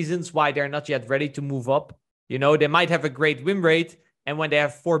find reasons why they're not yet ready to move up. You know, they might have a great win rate, and when they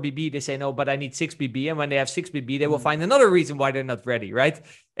have 4 BB, they say, no, but I need 6 BB. And when they have 6 BB, they will find another reason why they're not ready, right?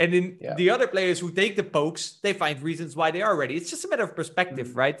 And then the other players who take the pokes, they find reasons why they are ready. It's just a matter of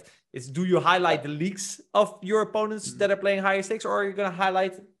perspective, right? It's, do you highlight the leaks of your opponents that are playing higher stakes, or are you going to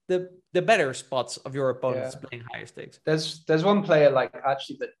highlight the better spots of your opponents playing higher stakes? There's one player like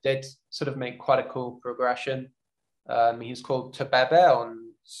actually that did sort of make quite a cool progression. He's called Tebebe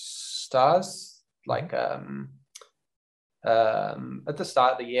on Stars, like at the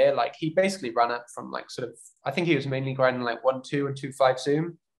start of the year, like he basically ran up from like sort of, I think he was mainly grinding like 1-2 and 2-5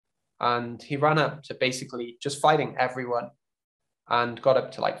 zoom, and he ran up to basically just fighting everyone and got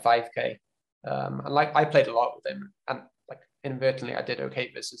up to like 5k. And like I played a lot with him, and like inadvertently I did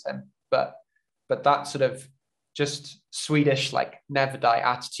okay versus him, but that sort of just Swedish like never die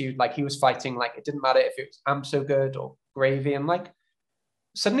attitude, like he was fighting like it didn't matter if it was I'm so good or gravy, and like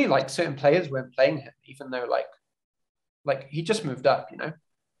suddenly like certain players weren't playing him, even though like he just moved up, you know,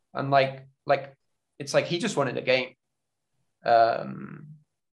 and like it's like he just wanted a game,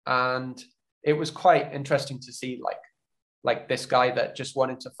 and it was quite interesting to see like this guy that just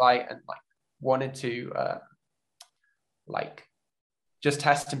wanted to fight and like wanted to like just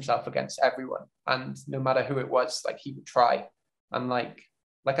test himself against everyone, and no matter who it was, like he would try, and like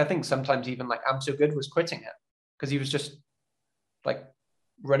I think sometimes even like I'm so good was quitting him because he was just like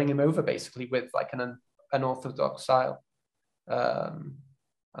running him over basically with like an unorthodox style. And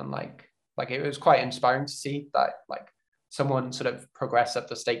like it was quite inspiring to see that like someone sort of progress up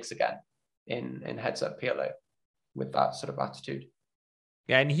the stakes again in heads up PLO with that sort of attitude.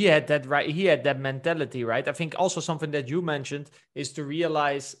 Yeah, and he had that, right? He had that mentality, right? I think also something that you mentioned is to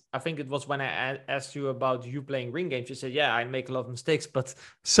realize, I think it was when I asked you about you playing ring games, you said, yeah, I make a lot of mistakes, but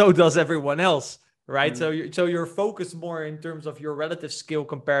so does everyone else, right? So you're focused more in terms of your relative skill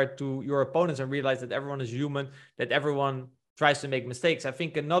compared to your opponents, and realize that everyone is human, that everyone tries to make mistakes. I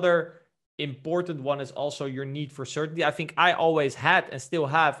think another important one is also your need for certainty. I think I always had and still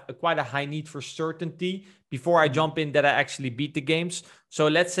have quite a high need for certainty before I jump in that I actually beat the games. So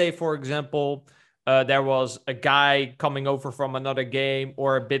let's say, for example, there was a guy coming over from another game,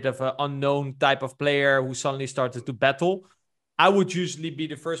 or a bit of an unknown type of player who suddenly started to battle. I would usually be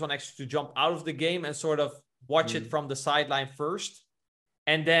the first one actually to jump out of the game and sort of watch it from the sideline first.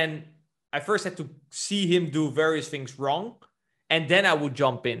 And then I first had to see him do various things wrong, and then I would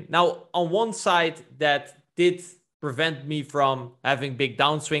jump in. Now, on one side, that did prevent me from having big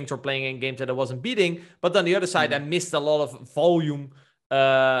downswings or playing in games that I wasn't beating. But on the other side, I missed a lot of volume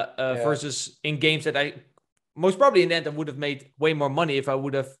versus in games that I most probably in the end I would have made way more money if I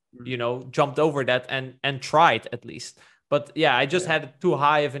would have, you know, jumped over that and tried at least. But yeah, I just had too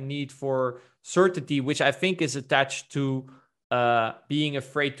high of a need for certainty, which I think is attached to being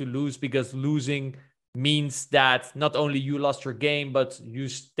afraid to lose, because losing means that not only you lost your game, but you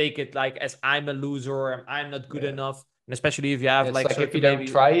take it like as I'm a loser or I'm not good enough. And especially if you have it's like if you don't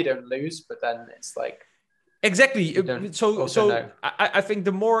try, you don't lose. But then it's like exactly. So I think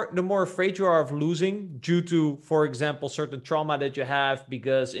the more afraid you are of losing due to, for example, certain trauma that you have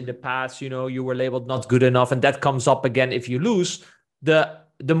because in the past, you know, you were labeled not good enough, and that comes up again if you lose, the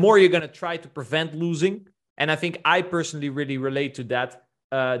more you're going to try to prevent losing. And I think I personally really relate to that.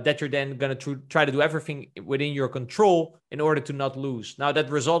 That you're then going to try to do everything within your control in order to not lose. Now, that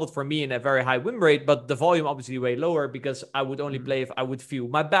resulted for me in a very high win rate, but the volume obviously way lower, because I would only play if I would feel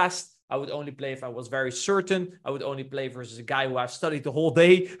my best. I would only play if I was very certain. I would only play versus a guy who I've studied the whole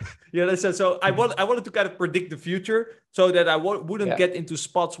day. You know, so I wanted to kind of predict the future so that I wouldn't get into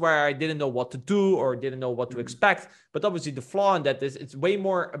spots where I didn't know what to do or didn't know what to expect. But obviously the flaw in that is it's way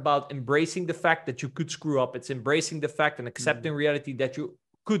more about embracing the fact that you could screw up. It's embracing the fact and accepting reality that you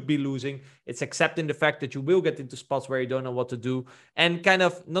could be losing. It's accepting the fact that you will get into spots where you don't know what to do, and kind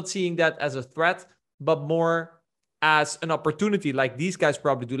of not seeing that as a threat, but more as an opportunity, like these guys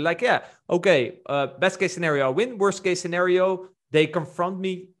probably do. Like, yeah, okay, best case scenario, I win. Worst case scenario, they confront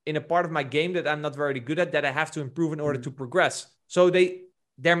me in a part of my game that I'm not very good at, that I have to improve in order to progress. So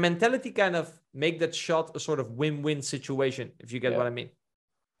their mentality kind of make that shot a sort of win-win situation, if you get what I mean.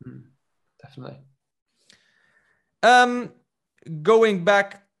 Definitely. Going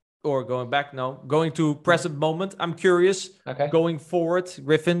to present moment. I'm curious. Okay. Going forward,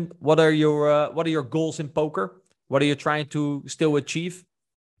 Griffin, what are your goals in poker? What are you trying to still achieve?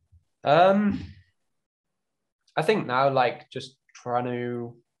 I think now, like, just trying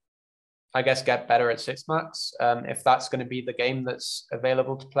to, I guess, get better at six max. If that's going to be the game that's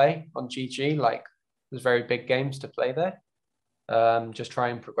available to play on GG, like, there's very big games to play there. Just try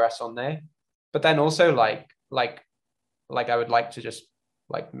and progress on there. But then also, like I would like to just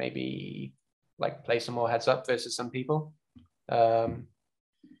like maybe like play some more heads up versus some people.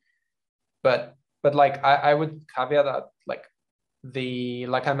 But like I would caveat that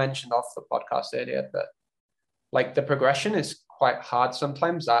like I mentioned off the podcast earlier, that like the progression is quite hard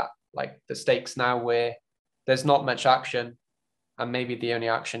sometimes at like the stakes now where there's not much action, and maybe the only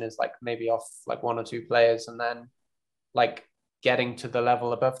action is like maybe off like one or two players, and then like getting to the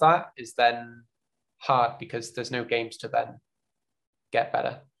level above that is then hard because there's no games to then get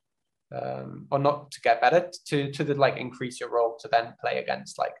better, or not to get better, to like increase your role to then play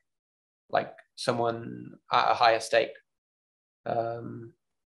against like someone at a higher stake.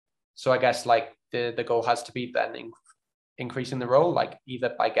 So I guess like the goal has to be then increasing the role, like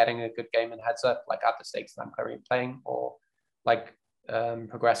either by getting a good game in heads up, like at the stakes that I'm currently playing, or like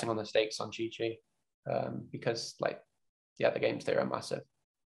progressing on the stakes on GG, because like the games there are massive.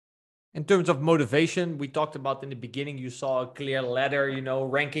 In terms of motivation, we talked about in the beginning, you saw a clear ladder,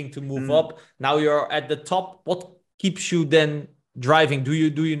 ranking to move up. Now you're at the top. What keeps you then driving? Do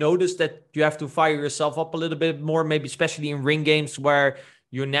you notice that you have to fire yourself up a little bit more, maybe especially in ring games where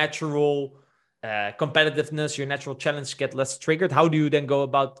your natural competitiveness, your natural challenge get less triggered? How do you then go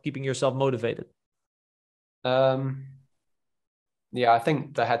about keeping yourself motivated? Yeah, I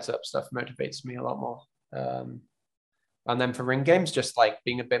think the heads up stuff motivates me a lot more. And then for ring games, just like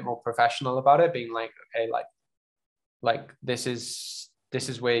being a bit more professional about it, being like, okay, like this is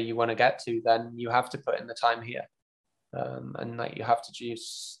where you want to get to, then you have to put in the time here. And like you have to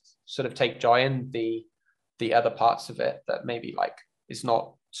just sort of take joy in the other parts of it that maybe like is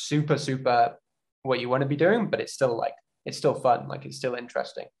not super what you want to be doing, but it's still fun, like it's still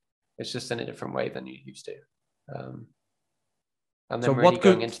interesting. It's just in a different way than you used to. And then so really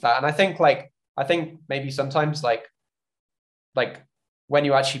going into that. And I think maybe sometimes like when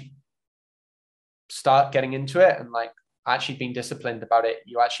you actually start getting into it and like actually being disciplined about it,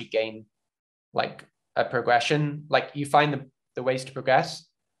 you actually gain like a progression. Like you find the ways to progress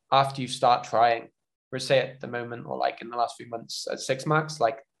after you start trying. Whereas say at the moment, or like in the last few months at six max,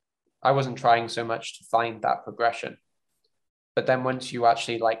 like I wasn't trying so much to find that progression. But then once you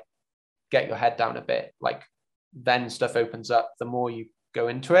actually like get your head down a bit, like then stuff opens up. The more you go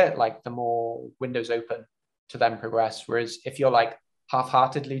into it, like the more windows open to then progress. Whereas if you're like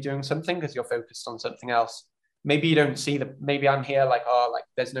half-heartedly doing something because you're focused on something else, maybe you don't see maybe I'm here like, oh, like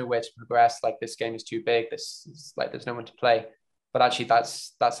there's nowhere to progress, like this game is too big, this is like there's no one to play. But actually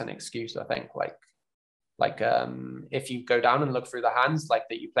that's an excuse, I think. Like if you go down and look through the hands like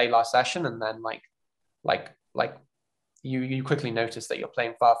that you played last session, and then like you quickly notice that you're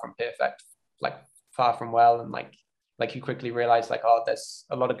playing far from perfect, like far from well, and like you quickly realize like, oh, there's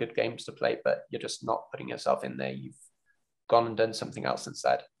a lot of good games to play, but you're just not putting yourself in there. You've gone and done something else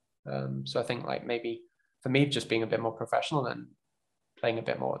instead. So I think like maybe for me, just being a bit more professional and playing a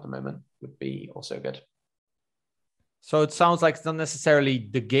bit more at the moment would be also good. So it sounds like it's not necessarily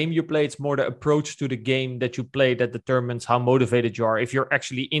the game you play, it's more the approach to the game that you play that determines how motivated you are. If you're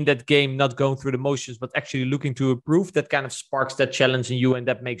actually in that game, not going through the motions, but actually looking to improve, that kind of sparks that challenge in you, and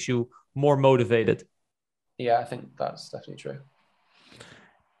that makes you more motivated. Yeah, I think that's definitely true.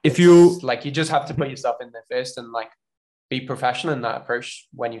 If you like, you just have to put yourself in there first and like be professional in that approach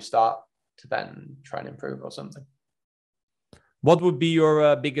when you start to then try and improve or something. What would be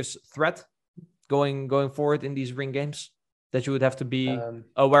your biggest threat going forward in these ring games that you would have to be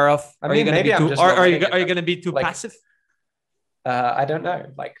aware of? Are you going to be too passive? I don't know.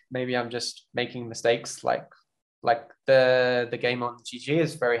 Like maybe I'm just making mistakes. Like the game on GG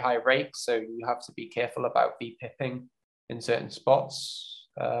is very high rake, so you have to be careful about v-pipping in certain spots.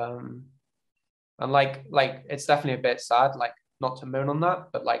 And like it's definitely a bit sad, like not to moan on that,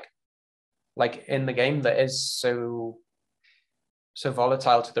 but like in the game that is so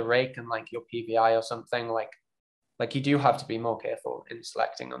volatile to the rake and like your PVI or something, like you do have to be more careful in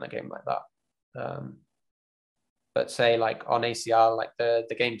selecting on a game like that. But say like on ACR, like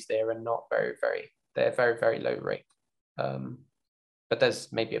the games there are not they're very, very low rate. But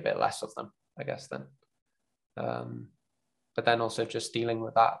there's maybe a bit less of them, I guess, then. But then also just dealing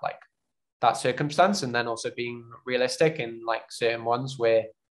with that, like that circumstance, and then also being realistic in like certain ones where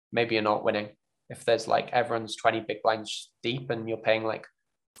maybe you're not winning. If there's like everyone's 20 big blinds deep and you're paying like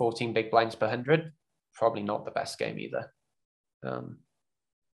 14 big blinds per 100, probably not the best game either.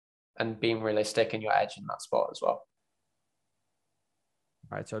 And being realistic in your edge in that spot as well.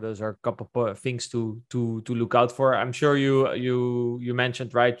 Right, so those are a couple of things to look out for. I'm sure you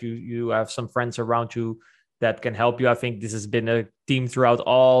mentioned, right? You have some friends around you that can help you. I think this has been a theme throughout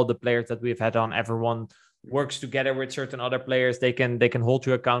all the players that we've had on. Everyone works together with certain other players. They can hold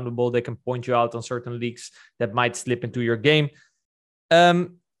you accountable. They can point you out on certain leaks that might slip into your game.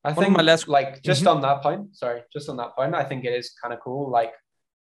 I think my last, like just on that point, I think it is kind of cool. Like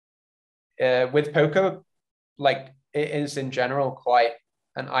with poker, like it is in general quite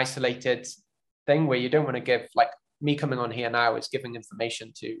an isolated thing where you don't want to give, like me coming on here now is giving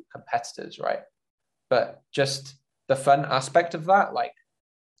information to competitors, right? But just the fun aspect of that, like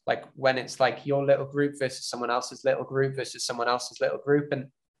when it's like your little group versus someone else's little group versus someone else's little group, and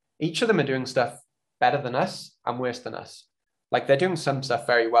each of them are doing stuff better than us and worse than us. Like they're doing some stuff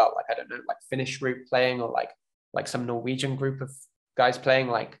very well, like I don't know, like Finnish group playing, or like some Norwegian group of guys playing,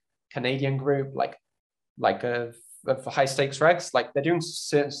 like Canadian group, like a high stakes regs. Like they're doing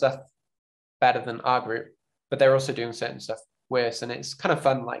certain stuff better than our group, but they're also doing certain stuff worse, and it's kind of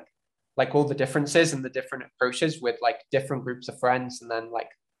fun, like all the differences and the different approaches with like different groups of friends, and then like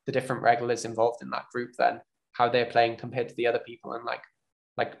the different regulars involved in that group, then how they're playing compared to the other people, and like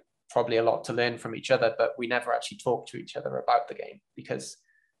probably a lot to learn from each other, but we never actually talk to each other about the game because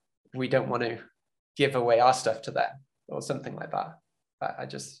we don't want to give away our stuff to them or something like that.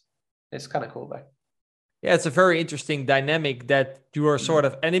 It's kind of cool though. Yeah, it's a very interesting dynamic that you are sort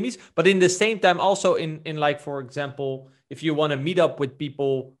of enemies, but in the same time also in like, for example, if you want to meet up with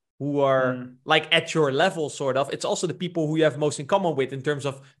people who are like at your level, sort of, it's also the people who you have most in common with in terms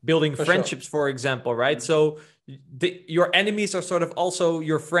of building friendships, for example, right? So your enemies are sort of also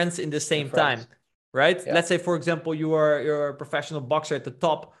your friends in the same time, right? Yeah. Let's say, for example, you're a professional boxer at the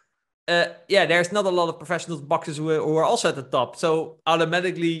top. There's not a lot of professional boxers who are also at the top. So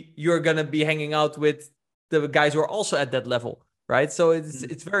automatically you're going to be hanging out with the guys who are also at that level, right? So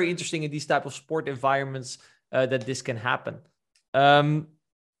it's very interesting in these type of sport environments that this can happen.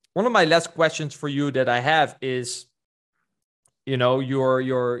 One of my last questions for you that I have is, you know,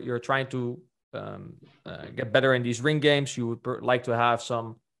 you're trying to get better in these ring games. You would like to have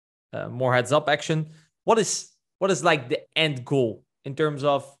some more heads up action. What is like the end goal in terms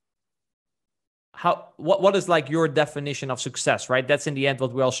of what is like your definition of success, right? That's in the end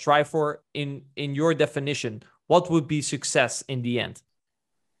what we all strive for. In your definition, what would be success in the end?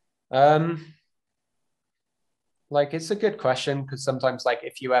 Like it's a good question, because sometimes, like,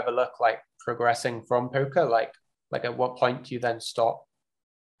 if you ever look like progressing from poker, like at what point do you then stop?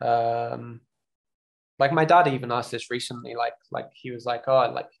 Like my dad even asked this recently, like he was like,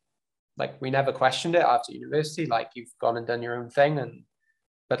 oh, like we never questioned it after university, like you've gone and done your own thing,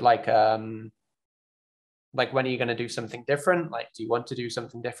 but like when are you going to do something different? Like, do you want to do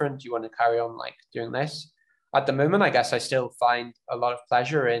something different? Do you want to carry on like doing this? At the moment, I guess I still find a lot of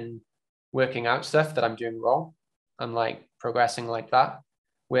pleasure in working out stuff that I'm doing wrong and like progressing like that,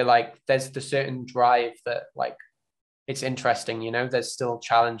 where like there's the certain drive that like it's interesting, you know, there's still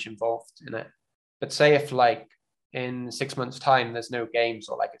challenge involved in it. But say if like in 6 months time there's no games,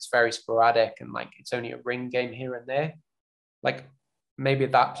 or like it's very sporadic and like it's only a ring game here and there, like maybe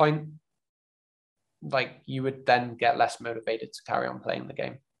at that point like you would then get less motivated to carry on playing the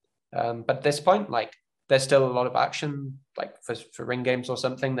game. But at this point, like there's still a lot of action, like for ring games or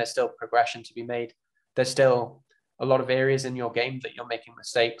something, there's still progression to be made. There's still a lot of areas in your game that you're making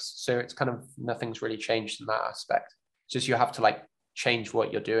mistakes. So it's kind of, nothing's really changed in that aspect. It's just you have to like change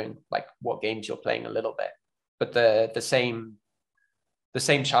what you're doing, like what games you're playing a little bit. But the same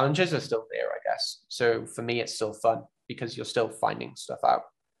challenges are still there, I guess. So for me, it's still fun because you're still finding stuff out.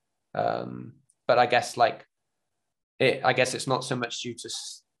 But I guess like I guess it's not so much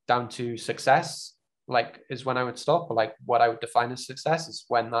down to success, like is when I would stop, or like what I would define as success is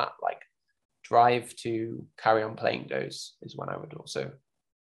when that like drive to carry on playing goes, is when I would also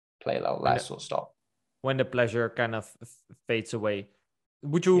play a little less or stop. When the pleasure kind of fades away.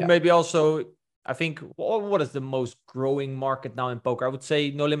 Would you maybe also, I think, what is the most growing market now in poker? I would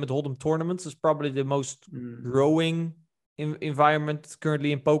say No Limit Hold'em tournaments is probably the most growing environment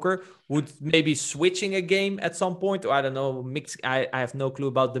currently in poker? Would maybe switching a game at some point, or I don't know, I have no clue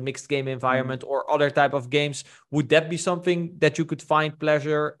about the mixed game environment or other type of games. Would that be something that you could find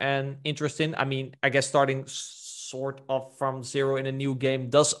pleasure and interest in? I mean, I guess starting sort of from zero in a new game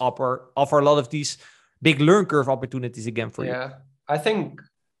does offer a lot of these big learn curve opportunities again for you. Yeah, I think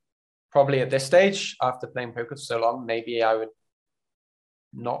probably at this stage, after playing poker for so long, maybe I would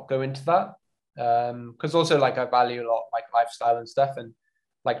not go into that. Because also like I value a lot like lifestyle and stuff, and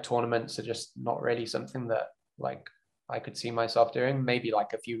like tournaments are just not really something that like I could see myself doing. Maybe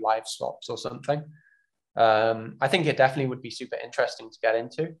like a few live swaps or something. I think it definitely would be super interesting to get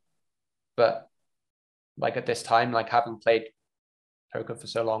into, but like at this time, like having played poker for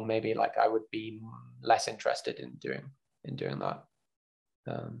so long, maybe like I would be less interested in doing that.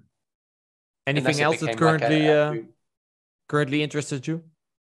 Anything else that currently like currently interested you?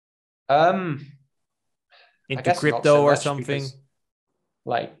 Into crypto or something?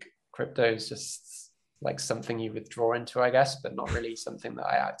 Like crypto is just like something you withdraw into, I guess, but not really something that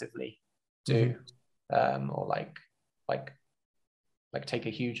I actively do, or like take a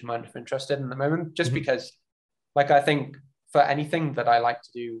huge amount of interest in the moment. Just because, like, I think for anything that I like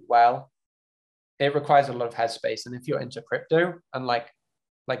to do well, it requires a lot of headspace. And if you're into crypto and like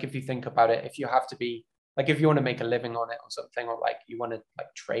if you think about it, if you have to be like, if you want to make a living on it or something, or like you want to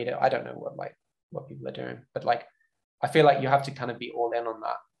like trade it, I don't know what people are doing, but like, I feel like you have to kind of be all in on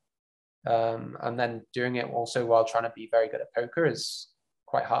that. And then doing it also while trying to be very good at poker is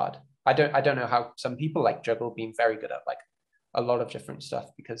quite hard. I don't know how some people like juggle being very good at like a lot of different stuff,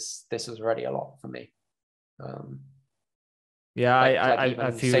 because this is already a lot for me. Yeah,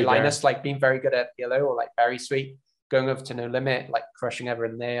 I feel say Linus, like being very good at PLO or like very sweet, going over to No Limit, like crushing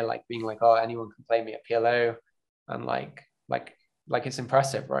everyone there, like being like, oh, anyone can play me at PLO, and like it's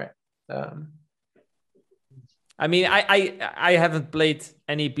impressive, right? I mean, I haven't played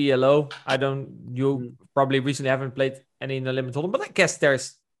any PLO. You probably recently haven't played any No Limit Hold'em, but I guess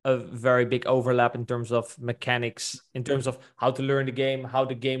there's a very big overlap in terms of mechanics, in terms of how to learn the game, how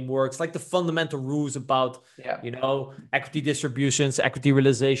the game works, like the fundamental rules about, equity distributions, equity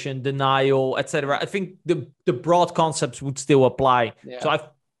realization, denial, etc. I think the broad concepts would still apply. Yeah. So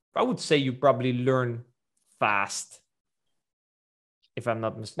I would say you probably learn fast, if I'm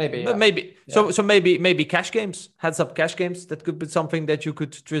not mistaken. Maybe. Yeah. So maybe cash games, heads up cash games. That could be something that you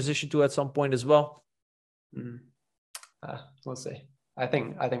could transition to at some point as well. We'll see. I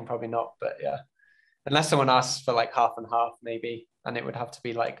think probably not, but yeah, unless someone asks for like half and half, maybe, and it would have to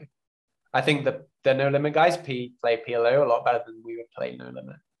be like, I think the No Limit guys play PLO a lot better than we would play No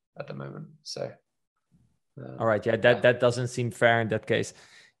Limit at the moment. So, all right, that doesn't seem fair in that case.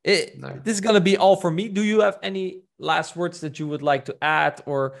 No. This is gonna be all for me. Do you have any last words that you would like to add,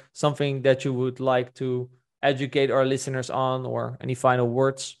 or something that you would like to educate our listeners on, or any final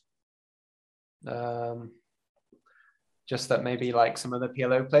words? Just that maybe like some other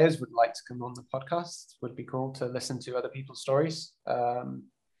PLO players would like to come on the podcast. Would be cool to listen to other people's stories. Yeah,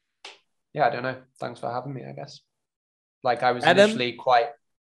 I don't know. Thanks for having me, I guess. Like I was initially quite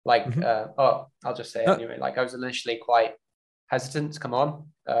like, I'll just say it anyway. Like I was initially quite hesitant to come on.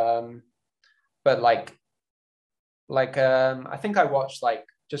 But I think I watched like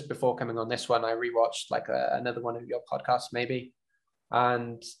just before coming on this one, I rewatched like another one of your podcasts maybe.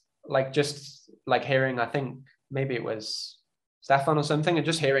 And like, just like hearing, I think, maybe it was Stefan or something, and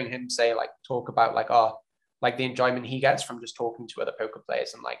just hearing him say, like, talk about like, like the enjoyment he gets from just talking to other poker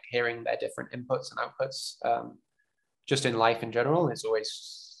players and like hearing their different inputs and outputs, just in life in general, is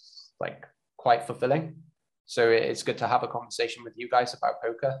always like quite fulfilling. So it's good to have a conversation with you guys about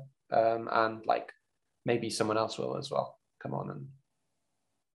poker, and like maybe someone else will as well come on and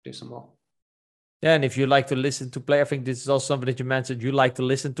do some more. Yeah, and if you like to listen to play, I think this is also something that you mentioned. You like to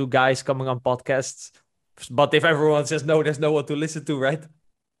listen to guys coming on podcasts. But if everyone says no, there's no one to listen to, right?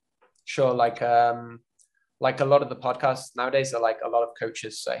 Sure. Like a lot of the podcasts nowadays are like a lot of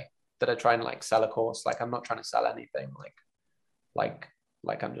coaches say that are trying to like sell a course. Like I'm not trying to sell anything. Like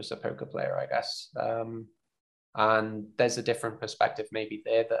I'm just a poker player, I guess. And there's a different perspective maybe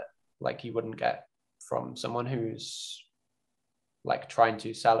there that like you wouldn't get from someone who's like trying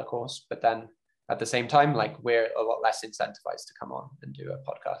to sell a course. But then at the same time, like we're a lot less incentivized to come on and do a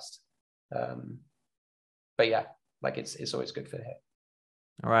podcast. But yeah, like it's always good for him.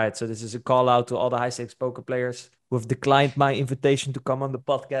 All right. So this is a call out to all the high stakes poker players who have declined my invitation to come on the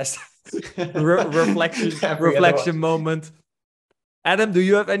podcast. reflection moment. Adam, do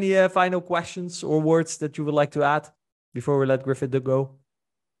you have any final questions or words that you would like to add before we let Gruffudd go?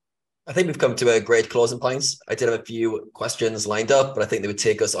 I think we've come to a great closing point. I did have a few questions lined up, but I think they would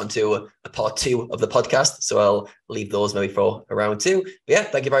take us onto a part 2 of the podcast. So I'll leave those maybe for a round 2. But yeah,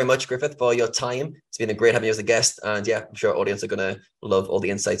 thank you very much, Gruffudd, for your time. It's been a great having you as a guest. And yeah, I'm sure our audience are going to love all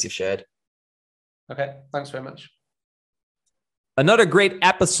the insights you've shared. Okay, thanks very much. Another great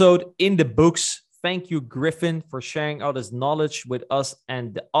episode in the books. Thank you, Griffin, for sharing all this knowledge with us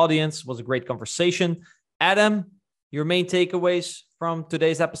and the audience. It was a great conversation. Adam, your main takeaways from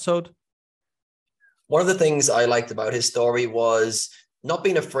today's episode? One of the things I liked about his story was not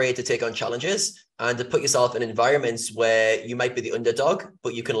being afraid to take on challenges and to put yourself in environments where you might be the underdog,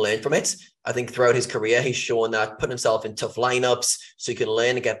 but you can learn from it. I think throughout his career, he's shown that putting himself in tough lineups so he can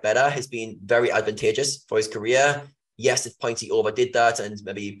learn and get better has been very advantageous for his career. Yes, at points he overdid that and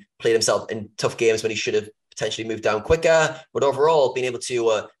maybe played himself in tough games when he should have potentially moved down quicker. But overall, being able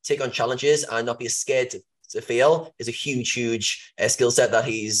to take on challenges and not be scared to fail is a huge skill set that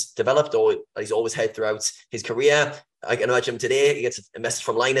he's developed or he's always had throughout his career. I can imagine him today, he gets a message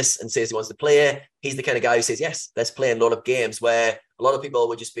from Linus and says he wants to play. He's the kind of guy who says, yes, let's play in a lot of games where a lot of people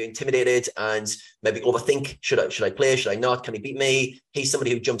would just be intimidated and maybe overthink, should I play, should I not, can he beat me? He's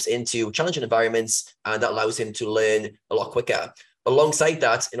somebody who jumps into challenging environments and that allows him to learn a lot quicker. Alongside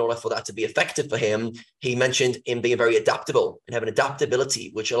that, in order for that to be effective for him, he mentioned him being very adaptable and having adaptability,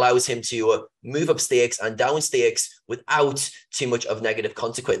 which allows him to move up stakes and down stakes without too much of negative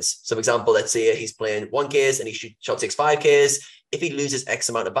consequence. So, for example, let's say he's playing 1Ks and he shot takes 5Ks. If he loses X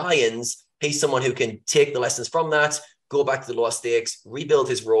amount of buy-ins, he's someone who can take the lessons from that, go back to the lower stakes, rebuild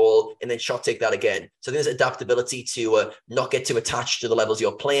his role, and then shot take that again. So there's adaptability to not get too attached to the levels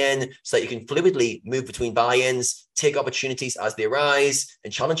you're playing so that you can fluidly move between buy-ins, take opportunities as they arise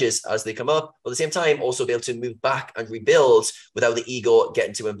and challenges as they come up. But at the same time, also be able to move back and rebuild without the ego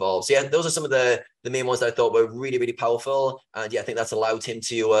getting too involved. So yeah, those are some of the main ones that I thought were really powerful. And yeah, I think that's allowed him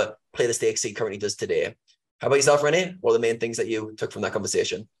to play the stakes he currently does today. How about yourself, Renee? What are the main things that you took from that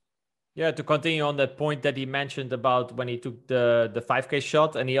conversation? Yeah, to continue on that point that he mentioned about when he took the 5K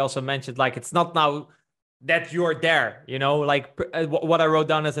shot, and he also mentioned like it's not now that you're there, you know, like what I wrote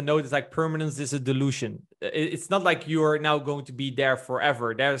down as a note is like permanence is a delusion. It's not like you're now going to be there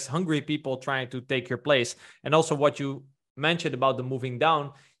forever. There's hungry people trying to take your place. And also what you mentioned about the moving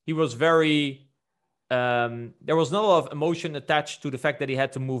down, he was very... there was not a lot of emotion attached to the fact that he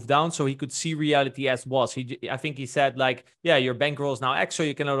had to move down, so he could see reality as was. I think he said like, yeah, your bankroll is now X, so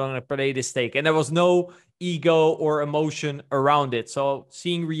you can no longer play this stake. And there was no ego or emotion around it. So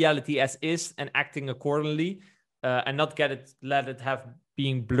seeing reality as is and acting accordingly and not let it have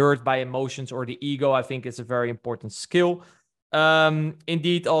being blurred by emotions or the ego, I think is a very important skill.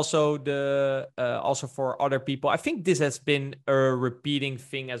 Indeed, also also for other people, I think this has been a repeating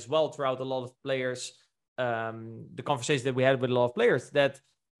thing as well throughout a lot of players. The conversations that we had with a lot of players, that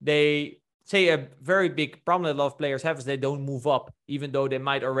they say a very big problem that a lot of players have is they don't move up, even though they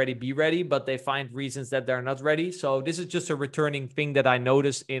might already be ready, but they find reasons that they're not ready. So this is just a returning thing that I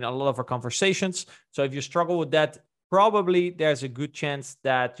noticed in a lot of our conversations. So if you struggle with that, probably there's a good chance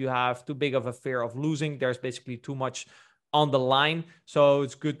that you have too big of a fear of losing. There's basically too much on the line. So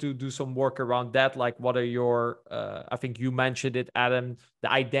it's good to do some work around that. Like what are your, I think you mentioned it, Adam,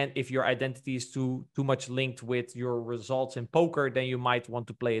 if your identity is too much linked with your results in poker, then you might want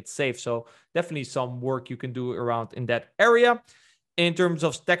to play it safe. So definitely some work you can do around in that area. In terms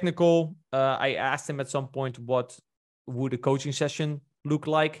of technical, I asked him at some point, what would a coaching session look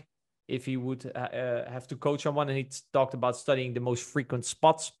like if he would have to coach someone, and he talked about studying the most frequent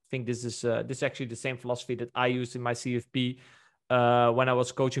spots. I think this is actually the same philosophy that I used in my CFP. When I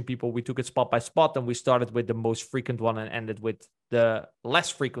was coaching people, we took it spot by spot, and we started with the most frequent one and ended with the less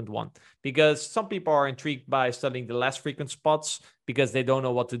frequent one. Because some people are intrigued by studying the less frequent spots because they don't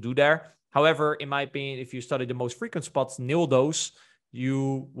know what to do there. However, in my opinion, if you study the most frequent spots, nail those,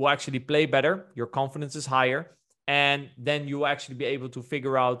 you will actually play better. Your confidence is higher. And then you will actually be able to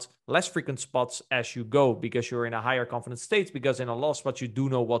figure out less frequent spots as you go because you're in a higher confidence state, because in a lot of spots, you do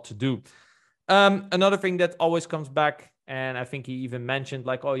know what to do. Another thing that always comes back, and I think he even mentioned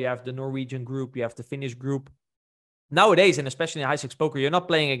like, oh, you have the Norwegian group, you have the Finnish group. Nowadays, and especially in high stakes poker, you're not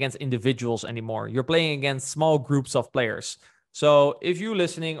playing against individuals anymore. You're playing against small groups of players. So if you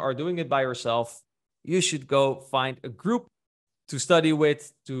listening are doing it by yourself, you should go find a group to study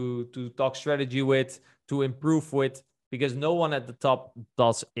with, to talk strategy with, to improve with, because no one at the top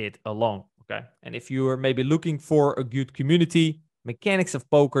does it alone. Okay. And if you are maybe looking for a good community, Mechanics of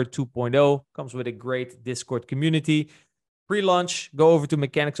Poker 2.0 comes with a great Discord community. Pre-launch, go over to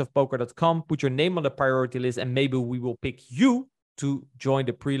mechanicsofpoker.com, put your name on the priority list, and maybe we will pick you to join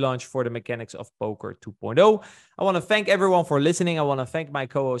the pre-launch for the Mechanics of Poker 2.0. I want to thank everyone for listening. I want to thank my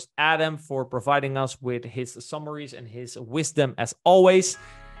co-host Adam for providing us with his summaries and his wisdom as always.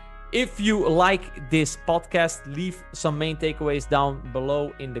 If you like this podcast, leave some main takeaways down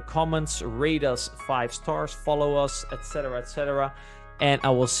below in the comments, rate us 5 stars, follow us, etc., etc. And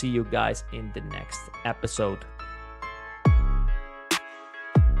I will see you guys in the next episode.